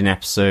she did in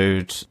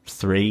episode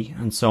 3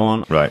 and so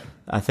on. Right.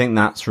 I think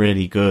that's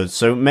really good.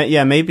 So,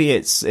 yeah, maybe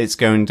it's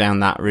going down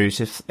that route.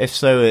 If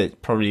so,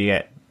 it probably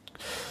get,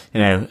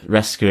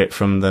 rescue it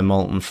from the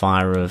molten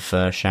fire of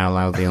Shao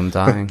Lao the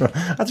Undying.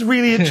 That's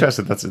really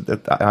interesting.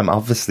 I'm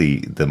obviously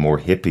the more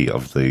hippie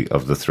of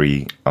the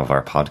three of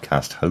our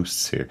podcast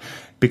hosts here,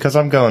 because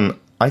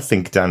I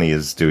think Danny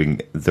is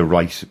doing the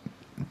right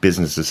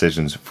business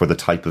decisions for the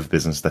type of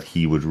business that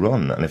he would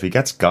run. And if he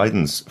gets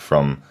guidance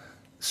from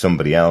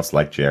somebody else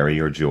like Jerry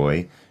or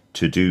Joy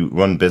to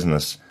run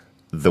business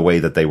the way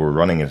that they were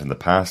running it in the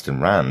past in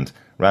Rand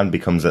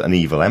becomes an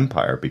evil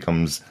empire,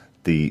 becomes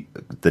the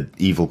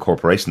evil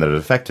corporation that it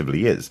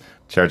effectively is.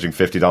 Charging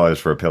 $50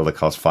 for a pill that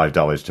costs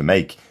 $5 to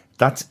make,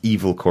 that's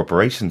evil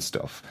corporation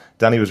stuff.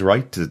 Danny was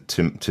right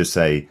to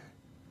say,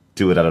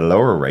 do it at a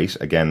lower rate.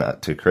 Again,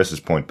 to Chris's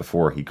point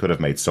before, he could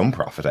have made some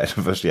profit out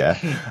of it, yeah.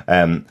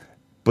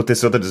 But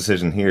this other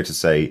decision here to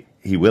say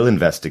he will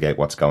investigate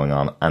what's going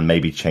on and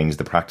maybe change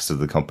the practice of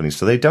the company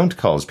so they don't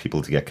cause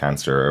people to get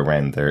cancer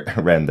around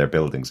their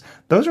buildings.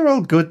 Those are all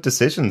good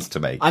decisions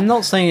to make. I'm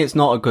not saying it's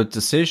not a good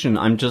decision.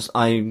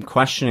 I'm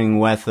questioning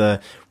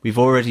whether we've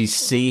already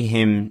see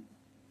him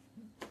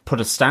put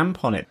a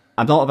stamp on it.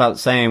 I'm not about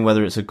saying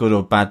whether it's a good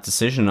or bad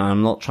decision.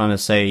 I'm not trying to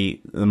say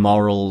the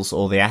morals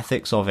or the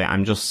ethics of it.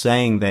 I'm just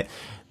saying that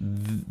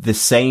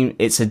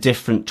it's a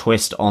different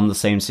twist on the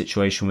same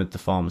situation with the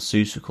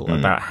pharmaceutical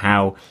about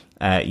how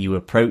you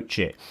approach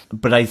it.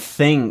 But I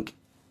think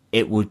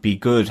it would be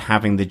good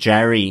having the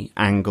Jerry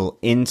angle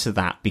into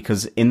that,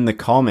 because in the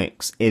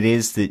comics, it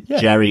is that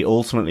Jerry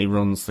ultimately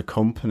runs the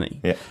company,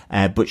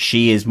 but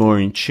she is more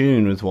in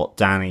tune with what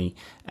Danny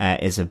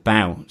is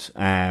about.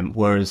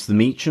 Whereas the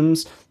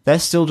Meachams, they're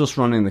still just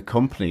running the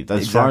company.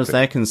 As far as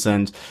they're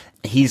concerned,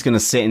 he's going to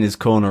sit in his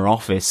corner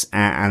office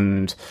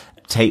and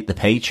take the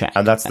paycheck.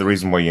 And that's the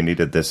reason why you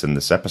needed this in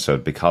this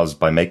episode, because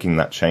by making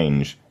that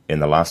change in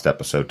the last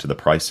episode to the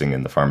pricing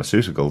in the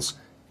pharmaceuticals,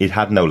 it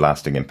had no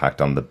lasting impact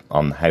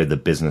on how the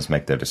business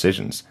make their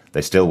decisions.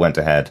 They still went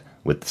ahead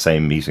with the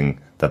same meeting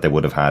that they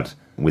would have had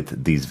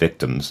with these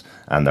victims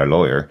and their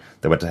lawyer.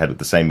 They went ahead with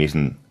the same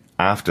meeting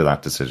after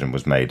that decision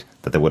was made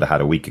that they would have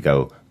had a week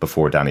ago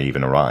before Danny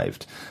even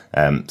arrived.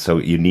 So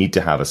you need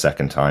to have a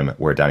second time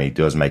where Danny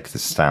does make the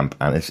stamp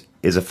and it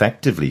is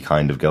effectively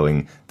kind of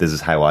going, this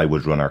is how I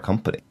would run our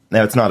company.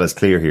 Now, it's not as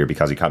clear here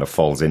because he kind of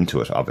falls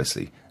into it,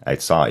 obviously,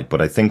 outside.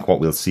 But I think what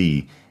we'll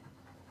see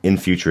in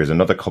future is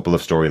another couple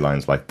of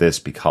storylines like this,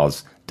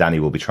 because Danny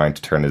will be trying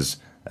to turn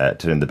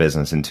the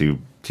business into,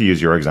 to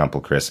use your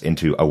example, Chris,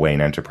 into a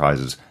Wayne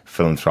Enterprises,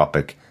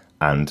 philanthropic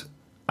and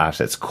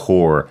at its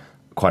core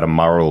quite a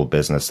moral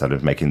business that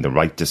is making the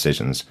right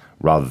decisions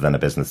rather than a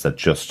business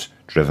that's just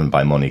driven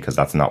by money, because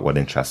that's not what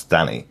interests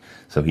Danny.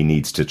 So he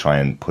needs to try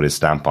and put his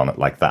stamp on it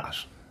like that.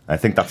 I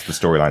think that's the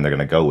storyline they're going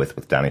to go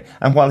with Danny.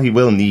 And while he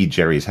will need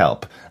Jerry's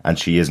help, and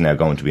she is now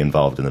going to be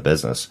involved in the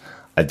business,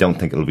 I don't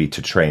think it'll be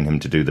to train him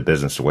to do the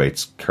business the way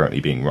it's currently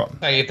being run.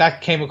 If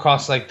that came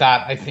across like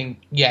that, I think,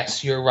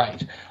 yes, you're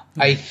right.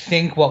 I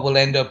think what will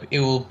end up,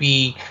 it will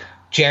be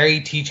Jerry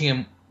teaching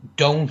him,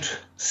 don't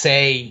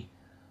say,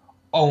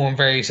 oh, I'm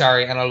very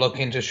sorry, and I'll look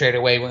into it straight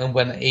away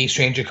when a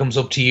stranger comes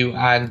up to you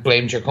and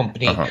blames your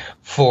company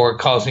for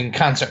causing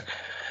cancer.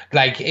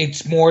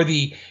 It's more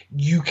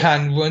you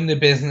can run the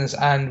business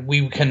and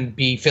we can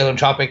be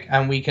philanthropic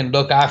and we can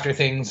look after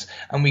things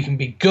and we can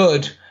be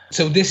good.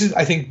 So this is,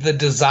 I think, the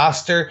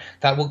disaster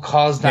that will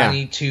cause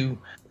Danny to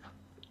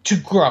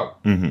grow.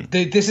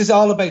 This is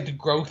all about the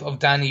growth of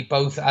Danny,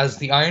 both as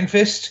the Iron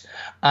Fist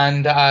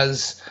and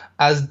as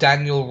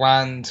Daniel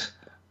Rand,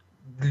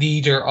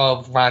 leader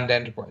of Rand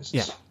Enterprises.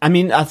 Yeah. I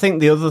mean, I think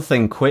the other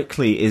thing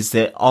quickly is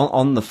that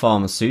on the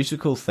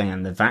pharmaceutical thing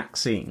and the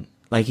vaccine,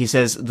 like he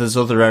says, there's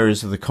other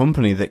areas of the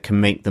company that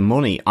can make the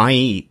money,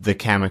 i.e. the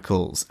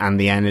chemicals and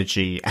the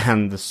energy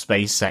and the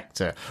space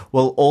sector.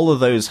 Well, all of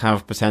those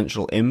have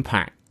potential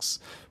impacts.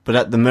 But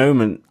at the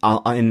moment,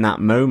 in that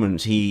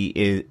moment, he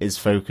is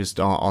focused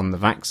on the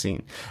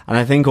vaccine. And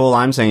I think all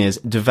I'm saying is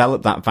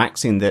develop that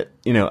vaccine that,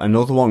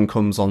 another one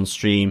comes on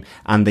stream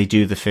and they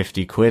do the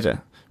 50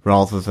 quidder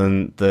rather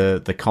than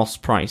the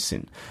cost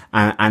pricing.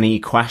 And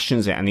he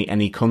questions it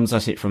and he comes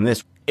at it from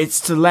this. It's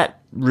to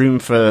let room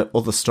for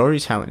other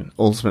storytelling,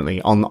 ultimately,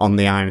 on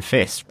the Iron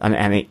Fist.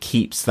 And it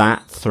keeps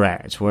that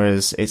thread,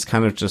 whereas it's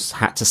kind of just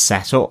had to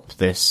set up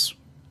this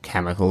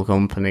chemical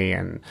company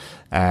and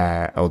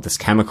or this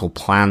chemical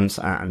plant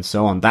and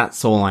so on.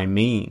 That's all I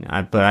mean.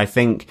 But I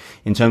think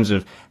in terms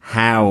of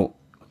how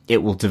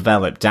it will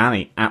develop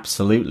Danny,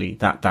 absolutely,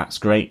 that's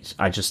great.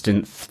 I just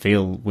didn't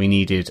feel we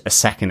needed a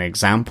second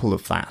example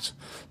of that.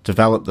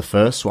 Develop the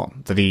first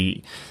one that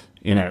he,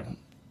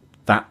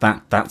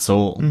 that's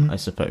all, I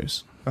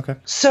suppose. Okay.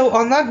 So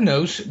on that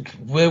note,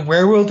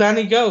 where will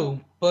Danny go?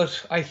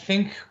 But I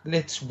think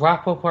let's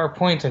wrap up our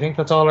points. I think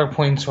that's all our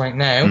points right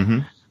now. Mm-hmm.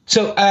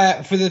 So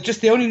for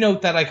the only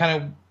note that I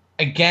kind of,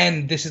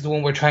 again, this is the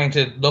one we're trying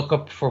to look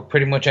up for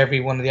pretty much every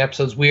one of the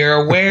episodes. We are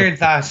aware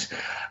that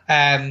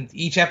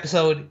each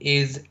episode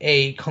is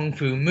a kung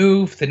fu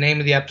move. The name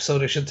of the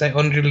episode, I should say,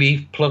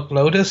 Underleaf Pluck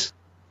Lotus.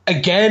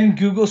 Again,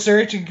 Google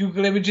search and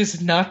Google Images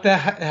is not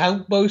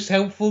the most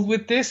helpful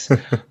with this.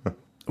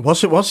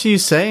 What are you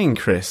saying,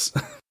 Chris?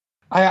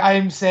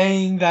 I'm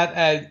saying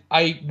that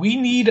we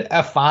need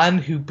a fan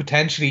who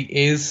potentially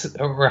is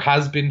or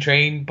has been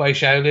trained by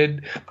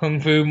Shaolin Kung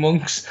Fu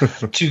monks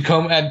to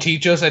come and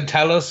teach us and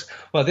tell us,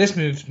 well, this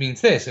move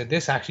means this, or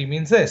this actually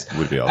means this.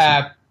 Would be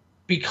awesome.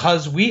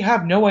 Because we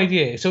have no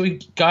idea. So,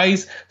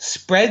 guys,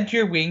 spread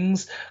your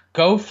wings,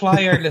 go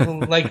fly our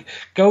little,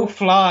 go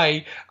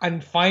fly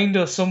and find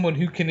us someone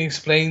who can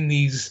explain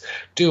these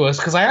to us.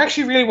 Because I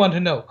actually really want to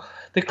know.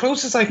 The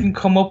closest I can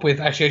come up with,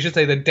 actually, I should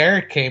say that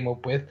Derek came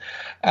up with,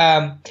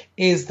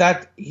 is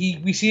that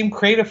we see him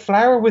create a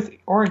flower with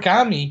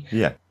origami.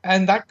 Yeah.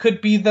 And that could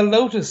be the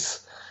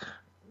lotus.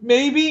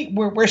 Maybe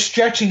we're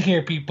stretching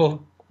here,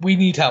 people. We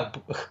need help.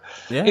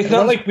 Yeah, it's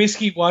not like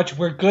Whiskey Watch.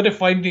 We're good at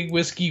finding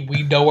whiskey.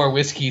 We know our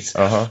whiskeys.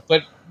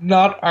 But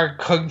not our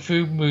kung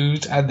fu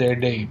moves and their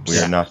names. We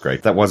are not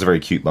great. That was a very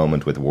cute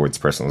moment with Ward's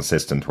personal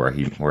assistant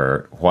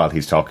where while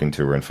he's talking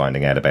to her and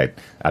finding out about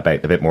a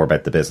bit more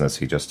about the business,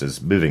 he just is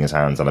moving his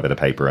hands on a bit of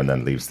paper and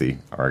then leaves the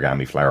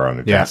origami flower on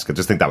her desk. I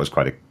just think that was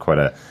quite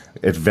a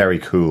it's very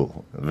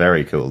cool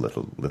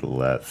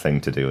little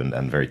thing to do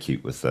and very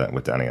cute with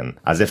Danny, and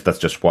as if that's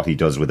just what he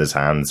does with his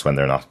hands when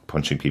they're not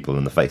punching people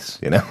in the face,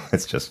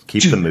 It's just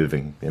keep them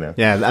moving,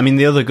 Yeah, I mean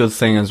the other good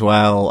thing as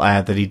well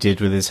that he did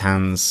with his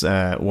hands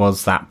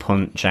was that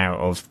punch out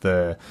of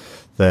the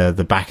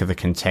back of the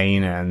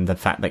container, and the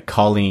fact that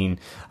Colleen,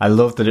 I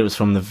love that it was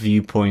from the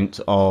viewpoint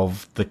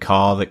of the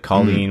car that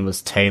Colleen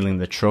was tailing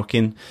the truck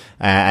in,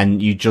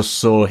 and you just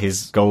saw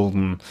his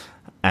golden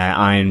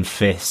iron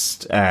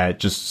fist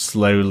just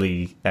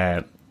slowly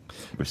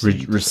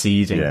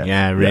receding.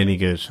 Yeah, really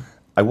good.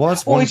 I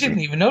didn't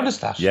even notice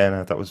that. Yeah,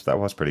 no, that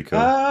was pretty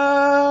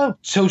cool.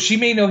 So she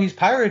may know he's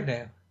powered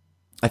now.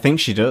 I think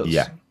she does.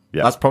 Yeah.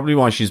 That's probably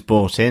why she's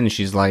bought in.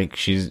 She's like,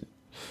 she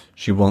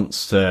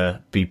wants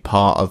to be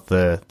part of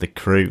the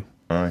crew.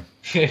 Right.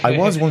 I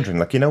was wondering,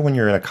 when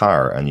you're in a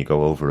car and you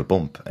go over a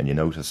bump and you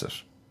notice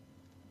it,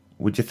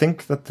 would you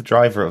think that the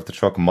driver of the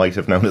truck might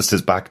have noticed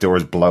his back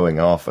doors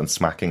blowing off and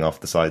smacking off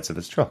the sides of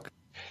his truck?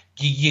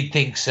 You'd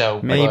think so.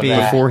 Maybe.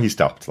 Before he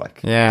stopped,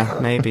 Yeah,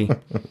 maybe.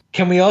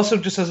 Can we also,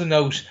 just as a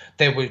note,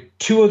 there were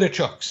two other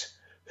trucks.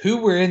 Who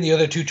were in the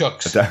other two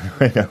trucks?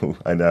 I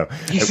know.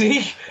 You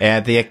see?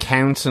 The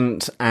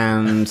accountant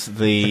and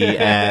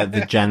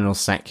the general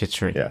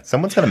secretary. Yeah,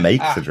 someone's going to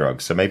make the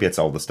drugs, so maybe it's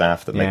all the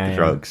staff that make the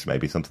drugs,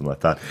 maybe something like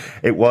that.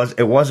 It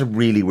was a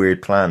really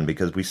weird plan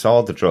because we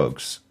saw the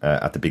drugs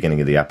at the beginning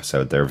of the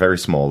episode. They're very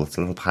small. It's a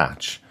little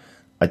patch.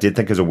 I did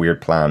think it was a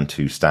weird plan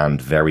to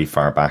stand very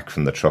far back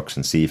from the trucks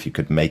and see if you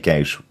could make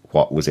out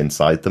what was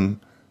inside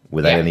them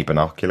without any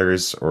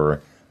binoculars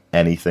or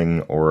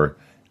anything, or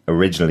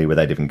originally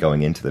without even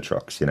going into the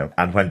trucks,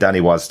 And when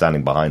Danny was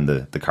standing behind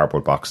the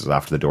cardboard boxes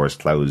after the doors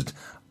closed,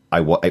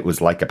 it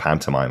was like a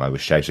pantomime. I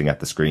was shouting at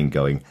the screen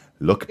going,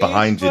 "Look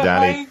behind you,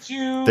 Danny.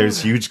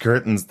 There's huge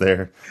curtains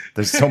there.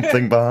 There's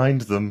something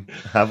behind them.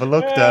 Have a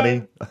look,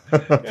 Danny."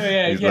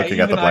 He's looking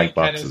at the blank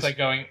boxes. Kind of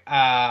going,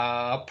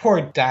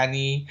 poor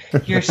Danny.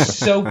 You're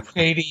so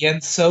pretty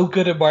and so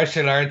good at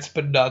martial arts,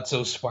 but not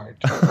so smart.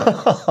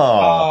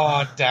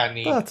 Oh,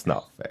 Danny. That's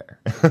not fair.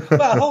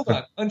 Well, hold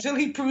on. Until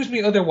he proves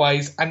me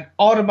otherwise and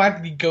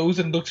automatically goes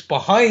and looks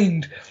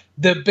behind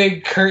the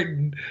big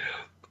curtain.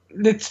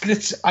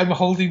 I'm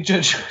holding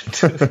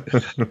judgment.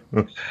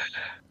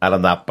 And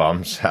on that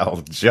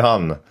bombshell,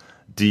 John,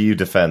 do you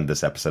defend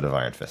this episode of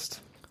Iron Fist?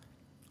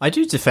 I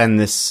do defend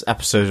this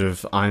episode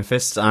of Iron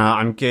Fist.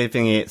 I'm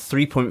giving it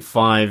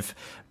 3.5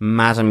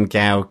 Madame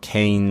Gao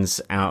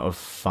canes out of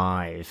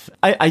 5.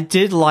 I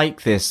did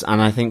like this, and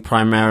I think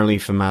primarily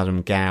for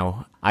Madame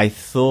Gao. I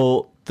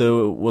thought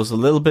there was a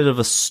little bit of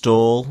a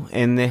stall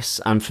in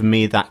this, and for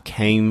me that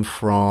came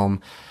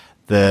from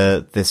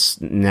this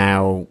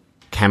now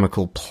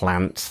chemical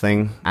plant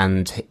thing,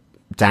 and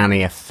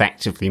Danny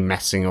effectively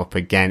messing up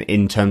again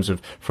in terms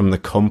of from the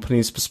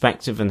company's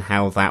perspective and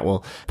how that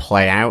will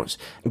play out.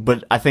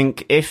 But I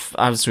think if,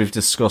 as we've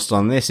discussed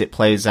on this, it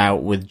plays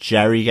out with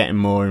Jerry getting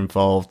more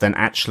involved, then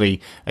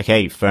actually,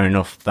 okay, fair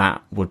enough,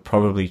 that would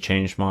probably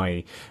change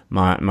my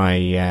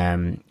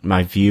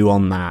view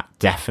on that,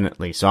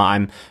 definitely. So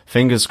I'm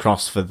fingers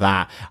crossed for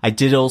that. I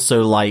did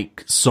also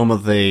like some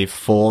of the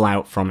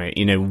fallout from it.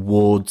 You know,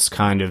 Ward's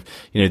kind of,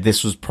 you know,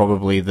 this was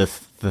probably the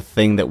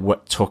thing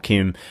that took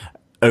him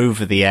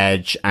over the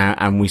edge,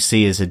 and we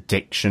see his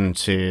addiction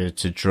to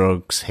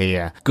drugs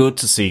here. Good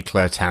to see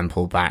Claire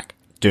Temple back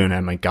doing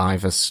her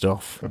MacGyver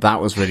stuff.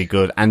 That was really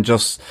good. And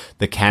just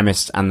the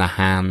chemist and the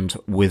hand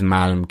with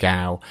Madame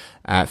Gao.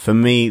 For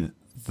me,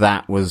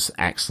 that was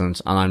excellent,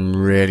 and I'm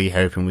really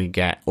hoping we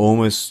get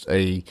almost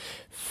a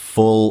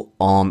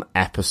full-on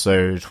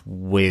episode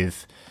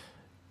with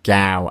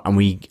Gao, and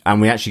we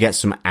actually get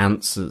some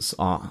answers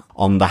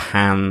on the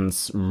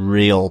Hand's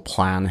real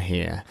plan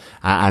here,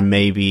 and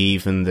maybe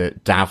even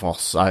that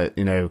Davos,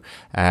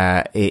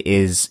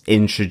 is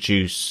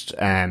introduced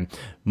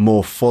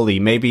more fully.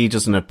 Maybe he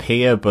doesn't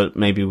appear, but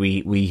maybe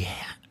we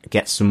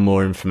get some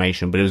more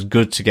information. But it was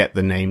good to get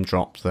the name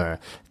drop there,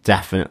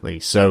 definitely.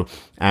 So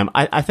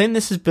I think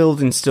this is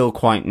building still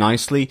quite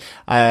nicely.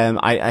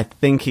 I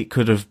think it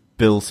could have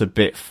built a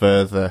bit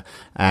further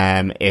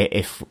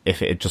if it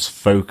had just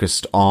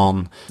focused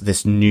on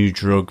this new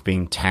drug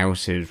being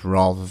touted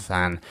rather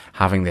than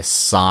having this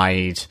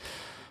side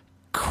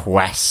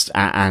quest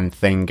and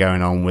thing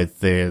going on with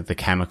the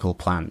chemical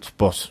plant.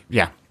 But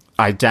yeah,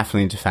 I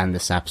definitely defend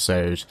this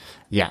episode.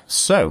 Yeah,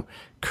 so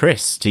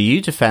Chris, do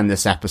you defend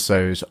this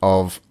episode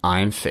of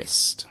Iron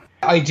Fist?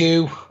 I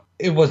do.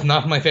 It was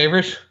not my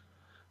favourite.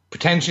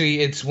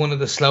 Potentially it's one of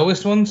the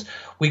slowest ones.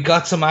 We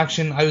got some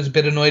action. I was a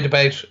bit annoyed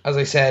about, as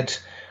I said,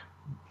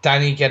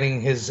 Danny getting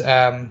his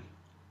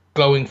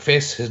glowing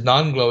fist, his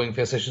non-glowing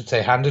fist, I should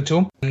say, handed to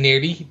him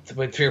nearly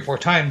about 3 or 4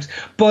 times.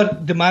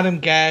 But the Madame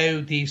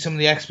Gao, some of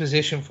the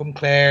exposition from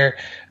Claire,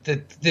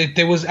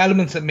 there was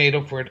elements that made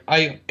up for it.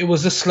 It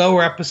was a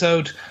slower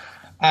episode.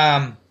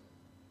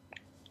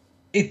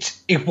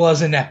 It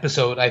was an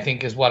episode, I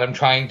think, is what I'm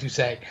trying to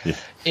say. Yeah.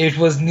 It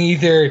was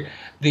neither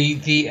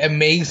the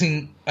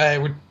amazing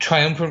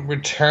triumphant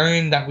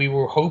return that we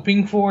were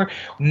hoping for,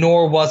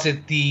 nor was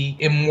it the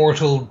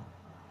immortal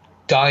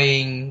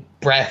dying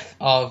breath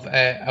of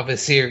a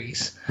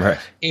series. Right.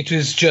 It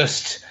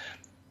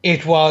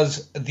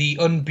was the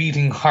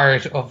unbeating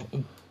heart of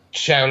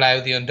Xiao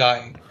Lao the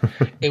Undying.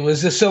 It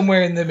was just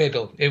somewhere in the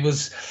middle. It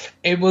was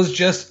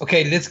just,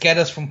 okay, let's get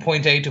us from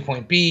point A to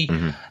point B.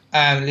 Mm-hmm.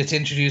 Let's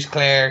introduce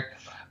Claire.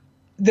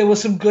 There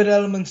was some good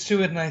elements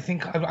to it, and I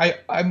think I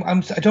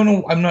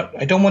don't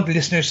want the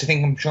listeners to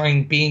think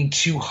I'm being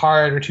too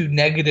hard or too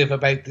negative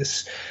about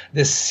this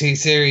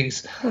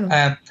series.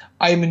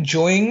 I'm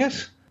enjoying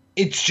it.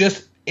 It's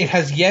just it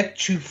has yet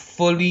to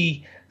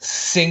fully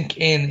sink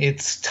in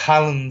its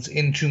talons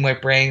into my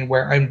brain,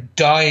 where I'm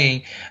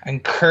dying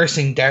and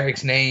cursing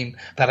Derek's name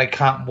that I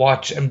can't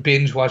watch and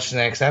binge watch the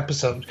next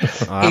episode.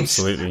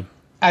 Absolutely.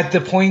 At the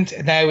point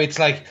now, it's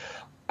like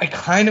I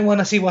kind of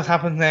want to see what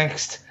happens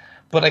next,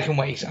 but I can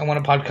wait. I want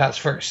a podcast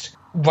first.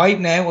 Right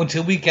now,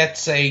 until we get,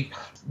 say,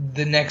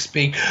 the next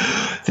big,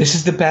 this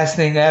is the best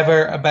thing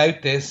ever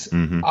about this,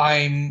 mm-hmm.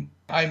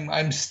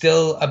 I'm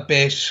still a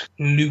bit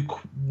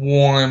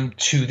lukewarm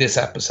to this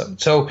episode.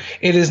 So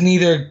it is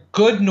neither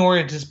good nor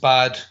it is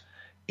bad.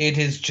 It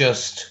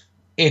just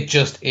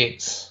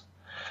is.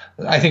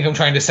 I think I'm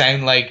trying to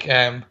sound like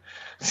Danny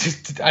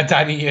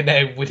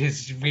with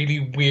his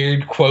really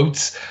weird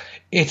quotes.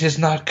 It is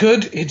not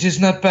good. It is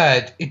not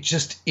bad. It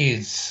just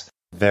is.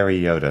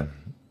 Very Yoda.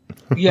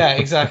 Yeah,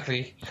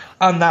 exactly.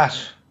 On that,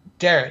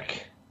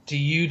 Derek, do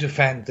you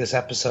defend this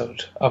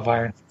episode of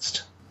Iron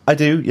Fist? I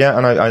do, yeah,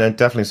 and I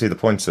definitely see the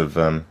points of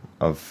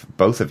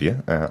both of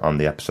you on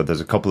the episode.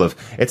 There's a couple of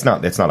it's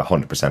not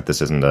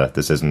 100%.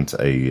 This isn't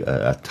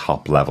a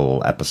top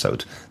level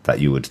episode that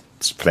you would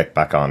flick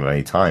back on at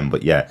any time.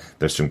 But yeah,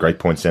 there's some great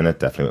points in it.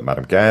 Definitely with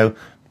Madame Gao.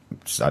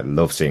 I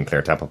love seeing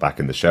Claire Temple back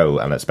in the show,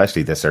 and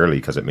especially this early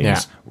because it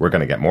means we're going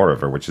to get more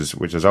of her, which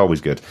is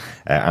always good.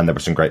 And there were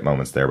some great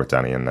moments there with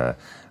Danny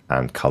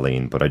and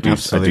Colleen. But I do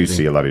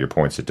see a lot of your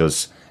points. It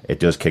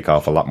does kick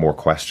off a lot more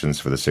questions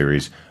for the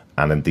series.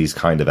 And in these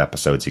kind of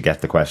episodes, you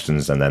get the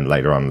questions, and then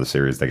later on in the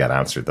series, they get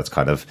answered. That's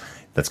kind of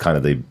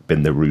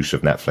been the route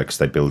of Netflix.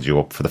 They build you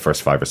up for the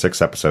first 5 or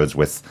 6 episodes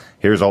with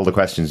here's all the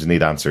questions you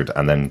need answered,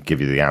 and then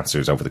give you the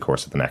answers over the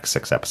course of the next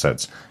 6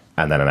 episodes,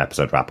 and then an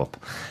episode wrap up.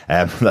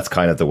 That's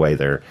kind of the way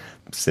their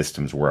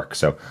systems work.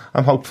 So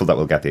I'm hopeful that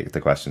we'll get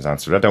the questions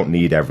answered. I don't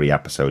need every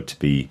episode to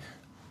be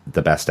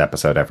the best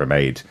episode ever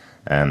made.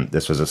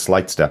 This was a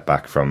slight step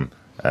back from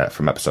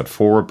episode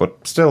 4,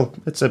 but still,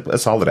 it's a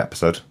solid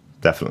episode.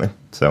 Definitely.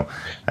 So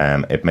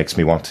it makes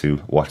me want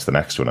to watch the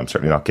next one. I'm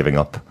certainly not giving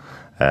up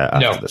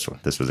after this one.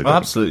 This was a good Well,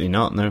 one. absolutely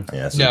not. No.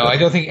 Yeah, this was No, good. I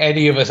don't think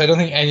any of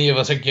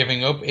us are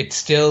giving up. It's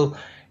still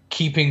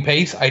keeping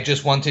pace. I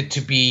just want it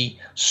to be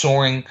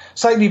soaring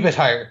slightly a bit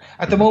higher.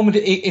 At the moment,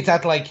 it's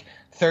at like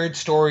third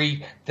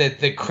story that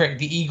the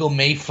eagle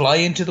may fly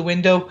into the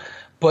window,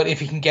 but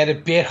if you can get a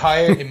bit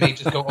higher, it may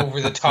just go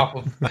over the top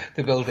of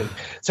the building.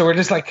 So we're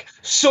just like,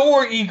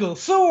 soar, eagle,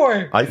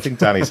 soar! I think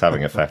Danny's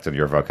having effect on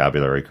your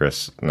vocabulary,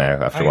 Chris.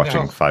 Now, after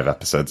watching 5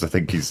 episodes, I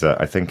think he's.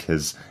 I think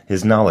his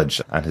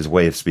knowledge and his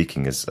way of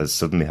speaking has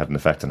suddenly had an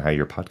effect on how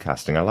you're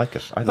podcasting. I like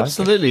it.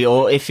 Absolutely.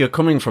 Or if you're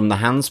coming from the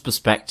hands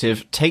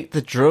perspective, take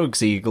the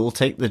drugs, eagle.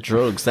 Take the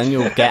drugs. Then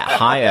you'll get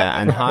higher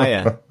and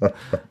higher.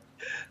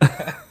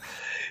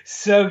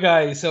 So,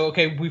 guys,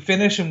 okay, we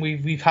finish and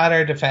we've had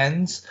our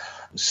defense.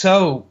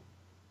 So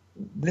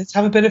let's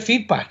have a bit of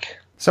feedback.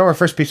 So our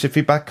first piece of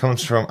feedback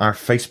comes from our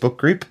Facebook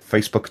group,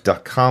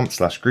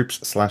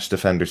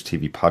 facebook.com/groups/Defenders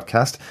TV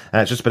podcast.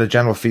 Just a bit of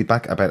general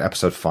feedback about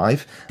episode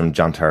 5 from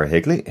John Tara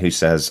Higley, who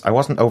says, I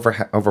wasn't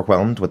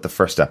overwhelmed with the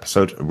first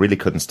episode, really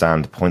couldn't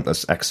stand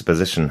pointless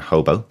exposition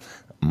hobo.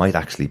 Might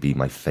actually be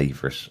my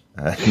favourite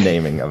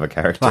naming of a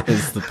character. That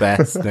is the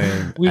best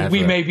name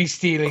we may be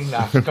stealing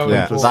that going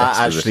yeah, forward. that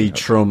actually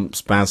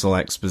trumps Basil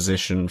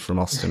Exposition from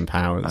Austin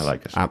Powers. I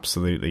like it.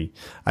 Absolutely.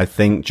 I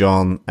think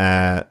John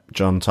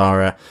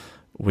Tara,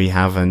 we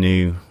have a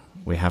new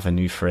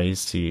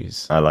phrase to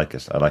use. I like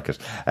it.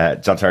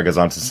 John Tara goes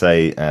on to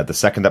say, the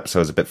second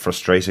episode is a bit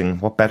frustrating.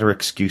 What better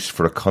excuse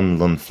for a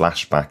Kunlun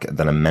flashback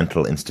than a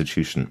mental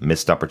institution?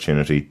 Missed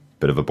opportunity.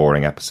 Bit of a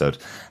boring episode.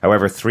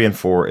 However, 3 and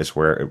 4 is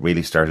where it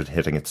really started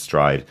hitting its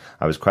stride.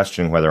 I was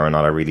questioning whether or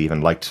not I really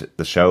even liked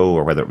the show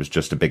or whether it was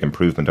just a big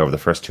improvement over the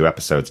first 2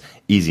 episodes.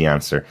 Easy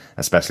answer,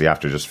 especially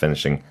after just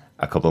finishing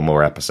a couple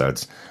more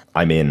episodes.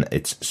 I'm in.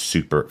 It's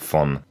super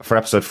fun. For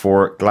episode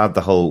 4, glad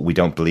the whole we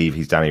don't believe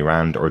he's Danny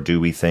Rand or do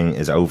we thing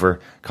is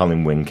over.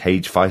 Colin Wing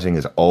cage fighting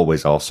is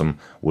always awesome.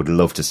 Would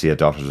love to see a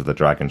Daughters of the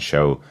Dragon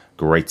show.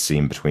 Great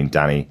scene between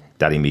Daddy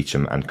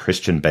Meacham and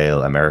Christian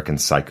Bale, American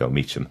Psycho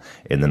Meacham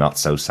in the Not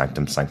So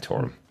Sanctum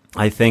Sanctorum.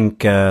 I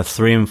think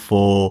 3 and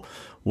 4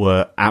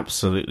 were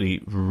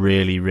absolutely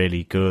really,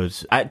 really good.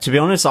 To be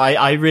honest,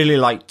 I really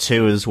liked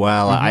 2 as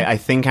well. Mm-hmm. I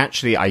think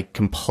actually I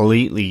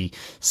completely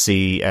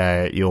see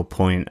your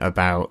point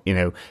about,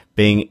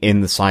 being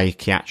in the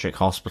psychiatric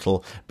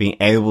hospital, being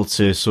able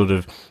to sort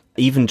of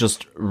even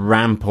just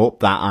ramp up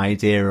that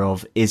idea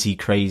of is he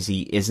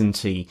crazy, isn't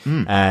he?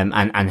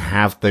 And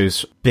have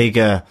those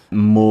bigger,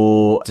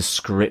 more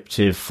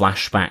descriptive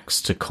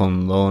flashbacks to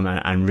Kunlun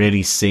and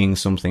really seeing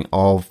something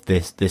of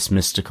this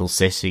mystical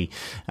city.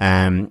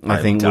 I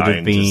think would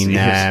have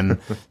been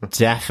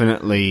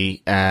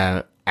definitely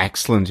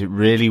excellent. It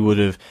really would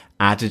have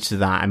added to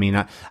that. I mean,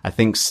 I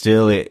think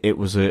still it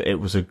was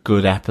a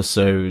good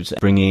episode,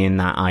 bringing in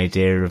that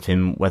idea of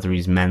him, whether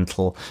he's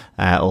mental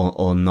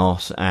or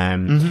not.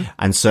 And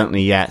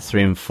certainly,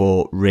 3 and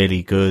 4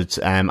 really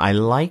good. I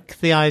like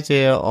the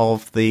idea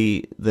of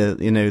the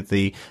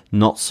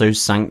Not So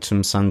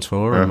Sanctum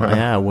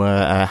Sanctorum,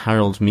 where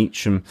Harold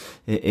Meacham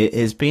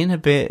is being a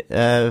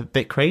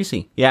bit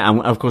crazy. Yeah,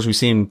 and of course we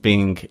see him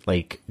being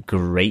like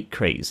great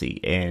crazy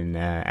in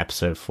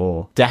episode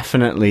 4.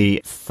 Definitely,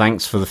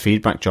 thanks for the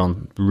feedback, John.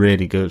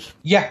 Really good.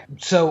 Yeah,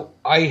 so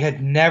I had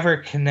never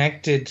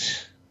connected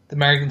the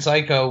American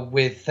Psycho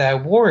with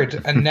Ward,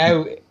 and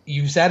now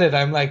you've said it,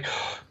 I'm like,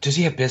 does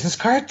he have business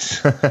cards?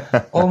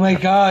 Oh my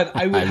god,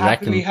 I would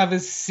happily have a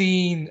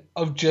scene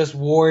of just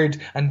Ward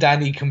and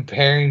Danny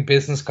comparing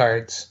business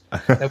cards.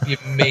 That'd be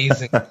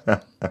amazing.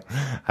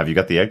 Have you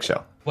got the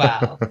eggshell?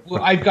 Well,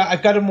 I've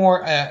got a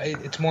more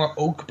it's more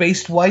oak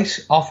based white,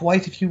 off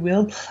white if you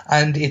will,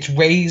 and it's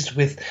raised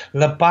with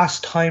La Basse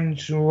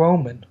times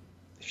Roman.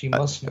 If you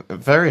must know.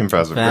 Very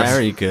impressive, Chris.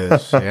 Very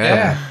good.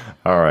 Yeah.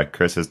 All right,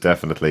 Chris is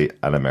definitely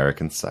an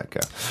American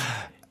Psycho.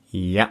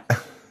 Yeah.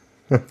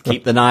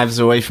 Keep the knives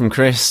away from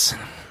Chris.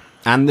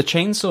 And the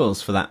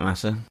chainsaws, for that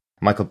matter.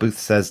 Michael Booth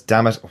says,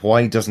 damn it,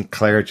 why doesn't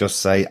Claire just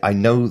say, I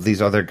know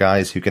these other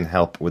guys who can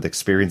help with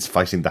experience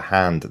fighting the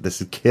Hand.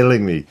 This is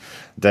killing me.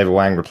 David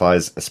Wang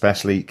replies,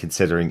 especially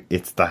considering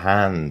it's the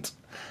Hand.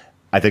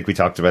 I think we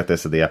talked about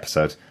this in the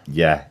episode.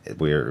 Yeah,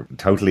 we're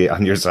totally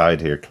on your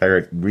side here.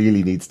 Claire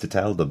really needs to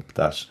tell them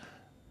that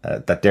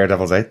that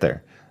Daredevil's out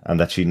there and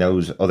that she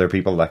knows other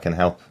people that can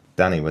help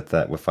Danny with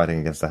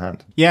fighting against the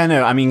Hand. Yeah,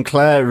 no, I mean,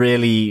 Claire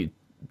really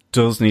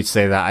does need to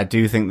say that. I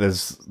do think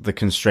there's the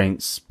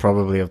constraints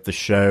probably of the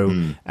show.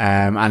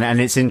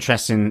 And it's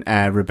interesting.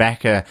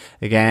 Rebecca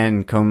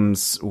again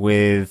comes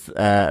with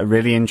a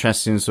really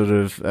interesting sort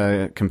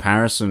of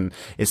comparison.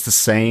 It's the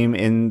same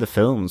in the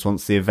films.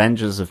 Once the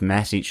Avengers have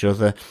met each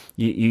other,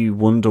 you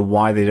wonder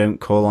why they don't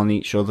call on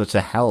each other to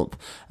help.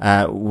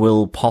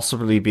 Will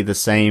possibly be the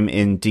same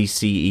in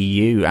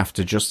DCEU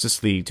after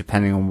Justice League,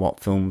 depending on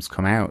what films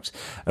come out.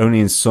 Only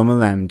in some of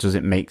them does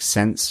it make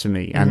sense to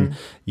me. And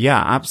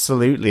yeah,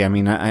 absolutely.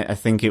 absolutely. I mean, I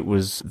think it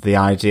was the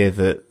idea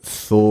that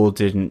Thor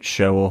didn't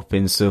show up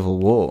in Civil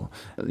War,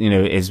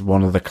 is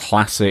one of the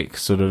classic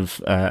sort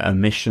of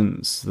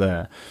omissions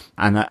there.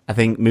 And I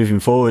think moving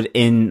forward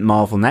in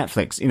Marvel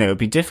Netflix, it'd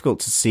be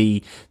difficult to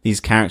see these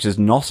characters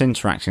not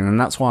interacting. And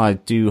that's why I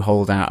do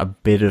hold out a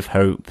bit of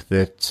hope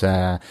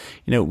that,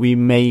 we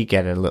may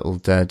get a little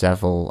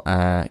Daredevil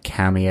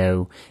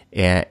cameo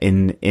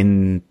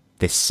in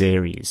this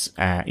series.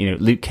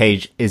 Luke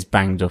Cage is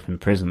banged up in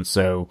prison,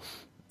 so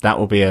that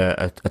will be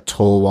a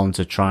tall one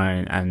to try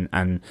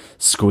and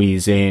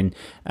squeeze in.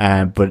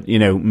 But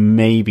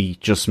maybe,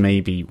 just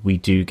maybe, we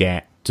do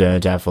get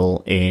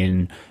Daredevil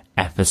in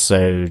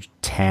episode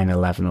 10,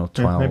 11 or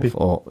 12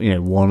 or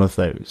one of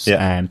those,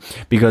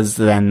 because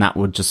then that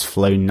would just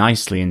flow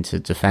nicely into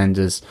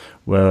Defenders,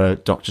 where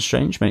Doctor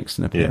Strange makes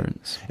an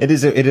appearance. It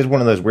is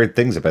one of those weird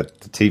things about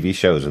the TV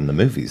shows and the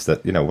movies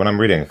that when I'm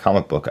reading a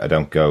comic book, I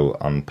don't go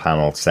on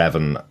panel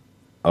 7,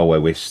 oh, I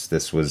wish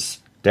this was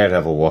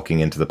Daredevil walking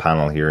into the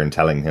panel here and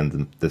telling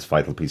him this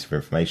vital piece of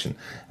information.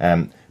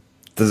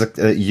 There's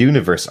a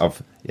universe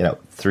of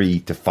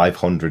 300 to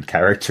 500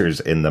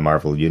 characters in the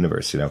Marvel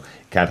universe.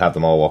 Can't have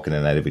them all walking in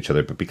and out of each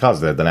other, but because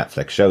they're the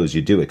Netflix shows,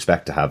 you do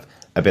expect to have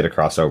a bit of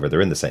crossover.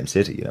 They're in the same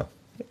city.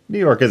 New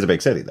York is a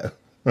big city, though.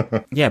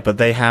 Yeah, but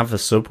they have a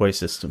subway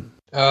system.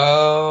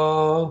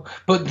 Oh,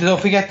 but don't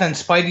forget then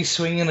Spidey's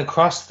swinging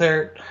across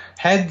their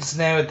heads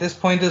now at this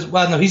point as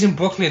well. No, he's in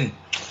Brooklyn.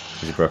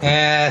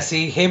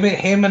 See,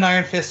 him and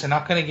Iron Fist are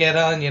not going to get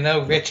on.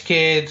 Rich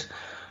kid,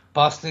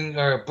 Boston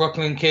or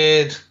Brooklyn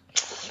kid.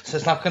 So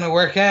it's not going to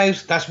work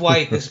out. That's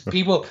why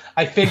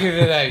I figured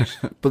it out.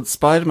 But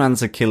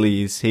Spider-Man's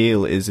Achilles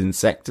heel is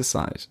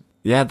insecticide.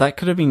 Yeah, that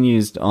could have been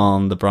used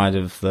on the Bride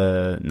of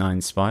the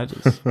Nine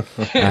Spiders.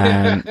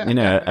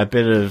 A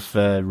bit of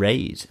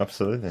raid.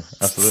 Absolutely.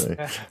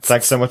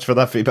 Thanks so much for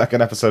that feedback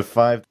on episode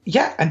 5.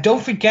 Yeah, and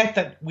don't forget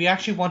that we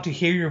actually want to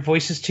hear your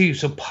voices too.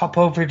 So pop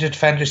over to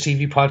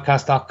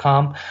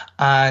DefendersTVPodcast.com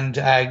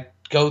and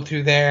go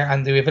through there,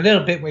 and we have a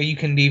little bit where you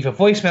can leave a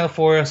voicemail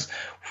for us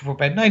for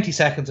about 90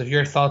 seconds of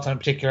your thoughts on a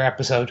particular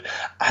episode.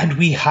 And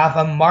we have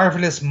a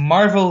marvelous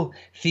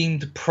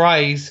Marvel-themed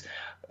prize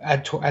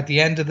at the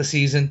end of the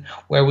season,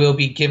 where we'll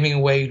be giving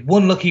away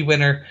one lucky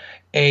winner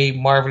a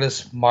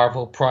marvelous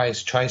Marvel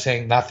prize. Try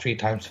saying that 3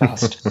 times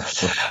fast.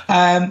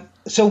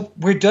 So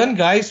we're done,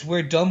 guys.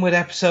 We're done with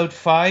episode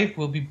 5.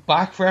 We'll be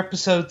back for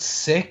episode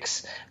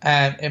 6.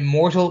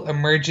 Immortal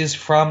emerges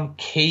from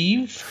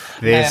cave.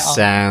 This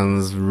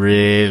sounds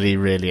really,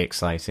 really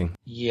exciting.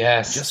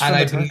 Yes, and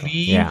I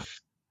believe,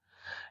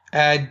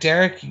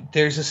 Derek,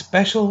 there's a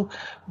special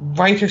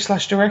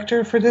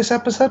writer/director for this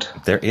episode.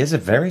 There is a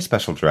very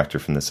special director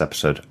from this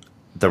episode.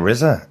 The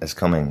RZA is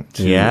coming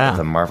to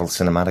the Marvel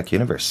Cinematic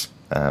Universe,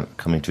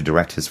 coming to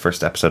direct his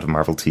first episode of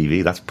Marvel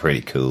TV. That's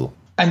pretty cool.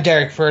 And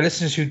Derek, for our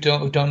listeners who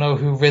don't know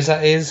who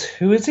RZA is,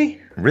 who is he?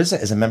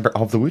 RZA is a member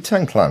of the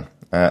Wu-Tang Clan,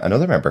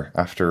 another member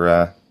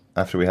after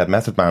we had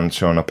Method Man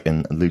showing up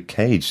in Luke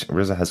Cage.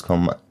 RZA has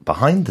come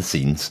behind the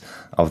scenes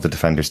of the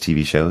Defenders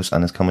TV shows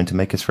and is coming to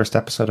make his first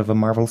episode of a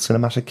Marvel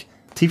Cinematic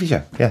TV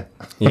show.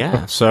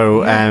 Yeah.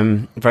 So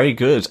very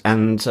good.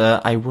 And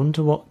I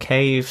wonder what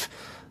cave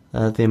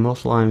the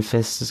Immortal Iron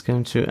Fist is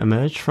going to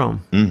emerge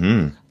from.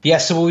 Mm-hmm. Yeah,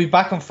 so we'll be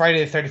back on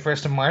Friday the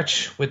 31st of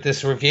March with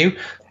this review.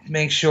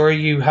 Make sure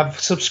you have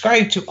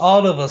subscribed to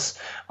all of us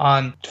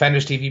on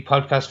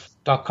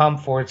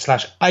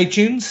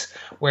DefendersTVPodcast.com/iTunes,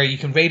 where you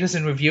can rate us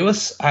and review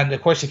us. And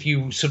of course, if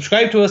you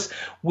subscribe to us,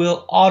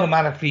 we'll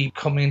automatically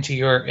come into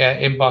your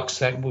inbox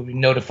that will be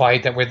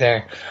notified that we're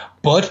there.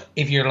 But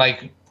if you're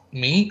like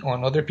me or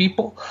on other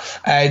people,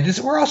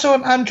 we're also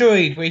on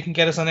Android, where you can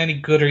get us on any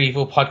good or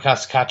evil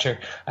podcast catcher,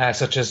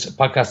 such as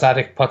Podcast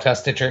Addict, Podcast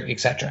Stitcher,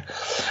 etc.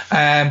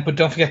 But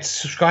don't forget to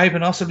subscribe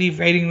and also leave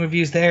rating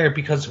reviews there,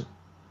 because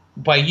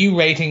by you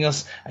rating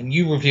us and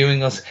you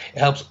reviewing us, it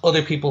helps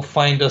other people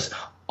find us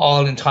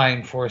all in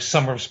time for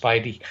Summer of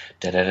Spidey.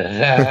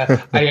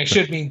 I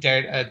should mean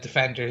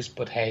Defenders,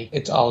 but hey,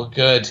 it's all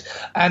good.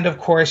 And of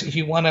course, if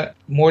you want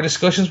more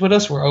discussions with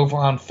us, we're over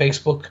on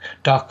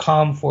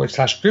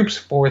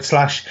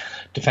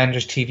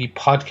Facebook.com/groups/Defenders TV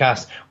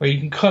Podcast, where you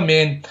can come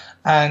in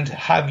and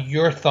have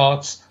your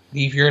thoughts.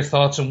 Leave your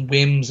thoughts and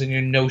whims and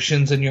your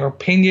notions and your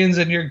opinions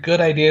and your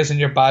good ideas and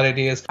your bad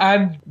ideas.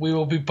 And we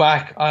will be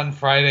back on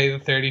Friday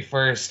the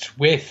 31st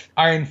with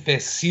Iron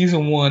Fist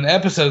Season 1,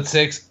 Episode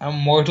 6,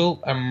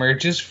 Immortal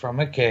Emerges from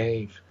a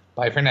Cave.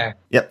 Bye for now.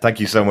 Yep, thank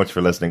you so much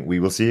for listening. We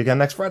will see you again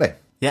next Friday.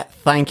 Yeah,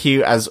 thank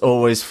you as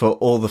always for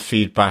all the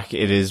feedback.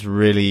 It is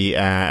really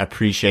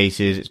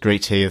appreciated. It's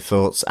great to hear your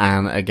thoughts.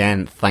 And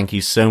again, thank you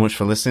so much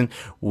for listening.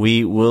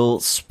 We will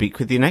speak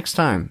with you next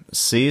time.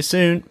 See you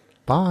soon.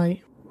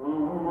 Bye.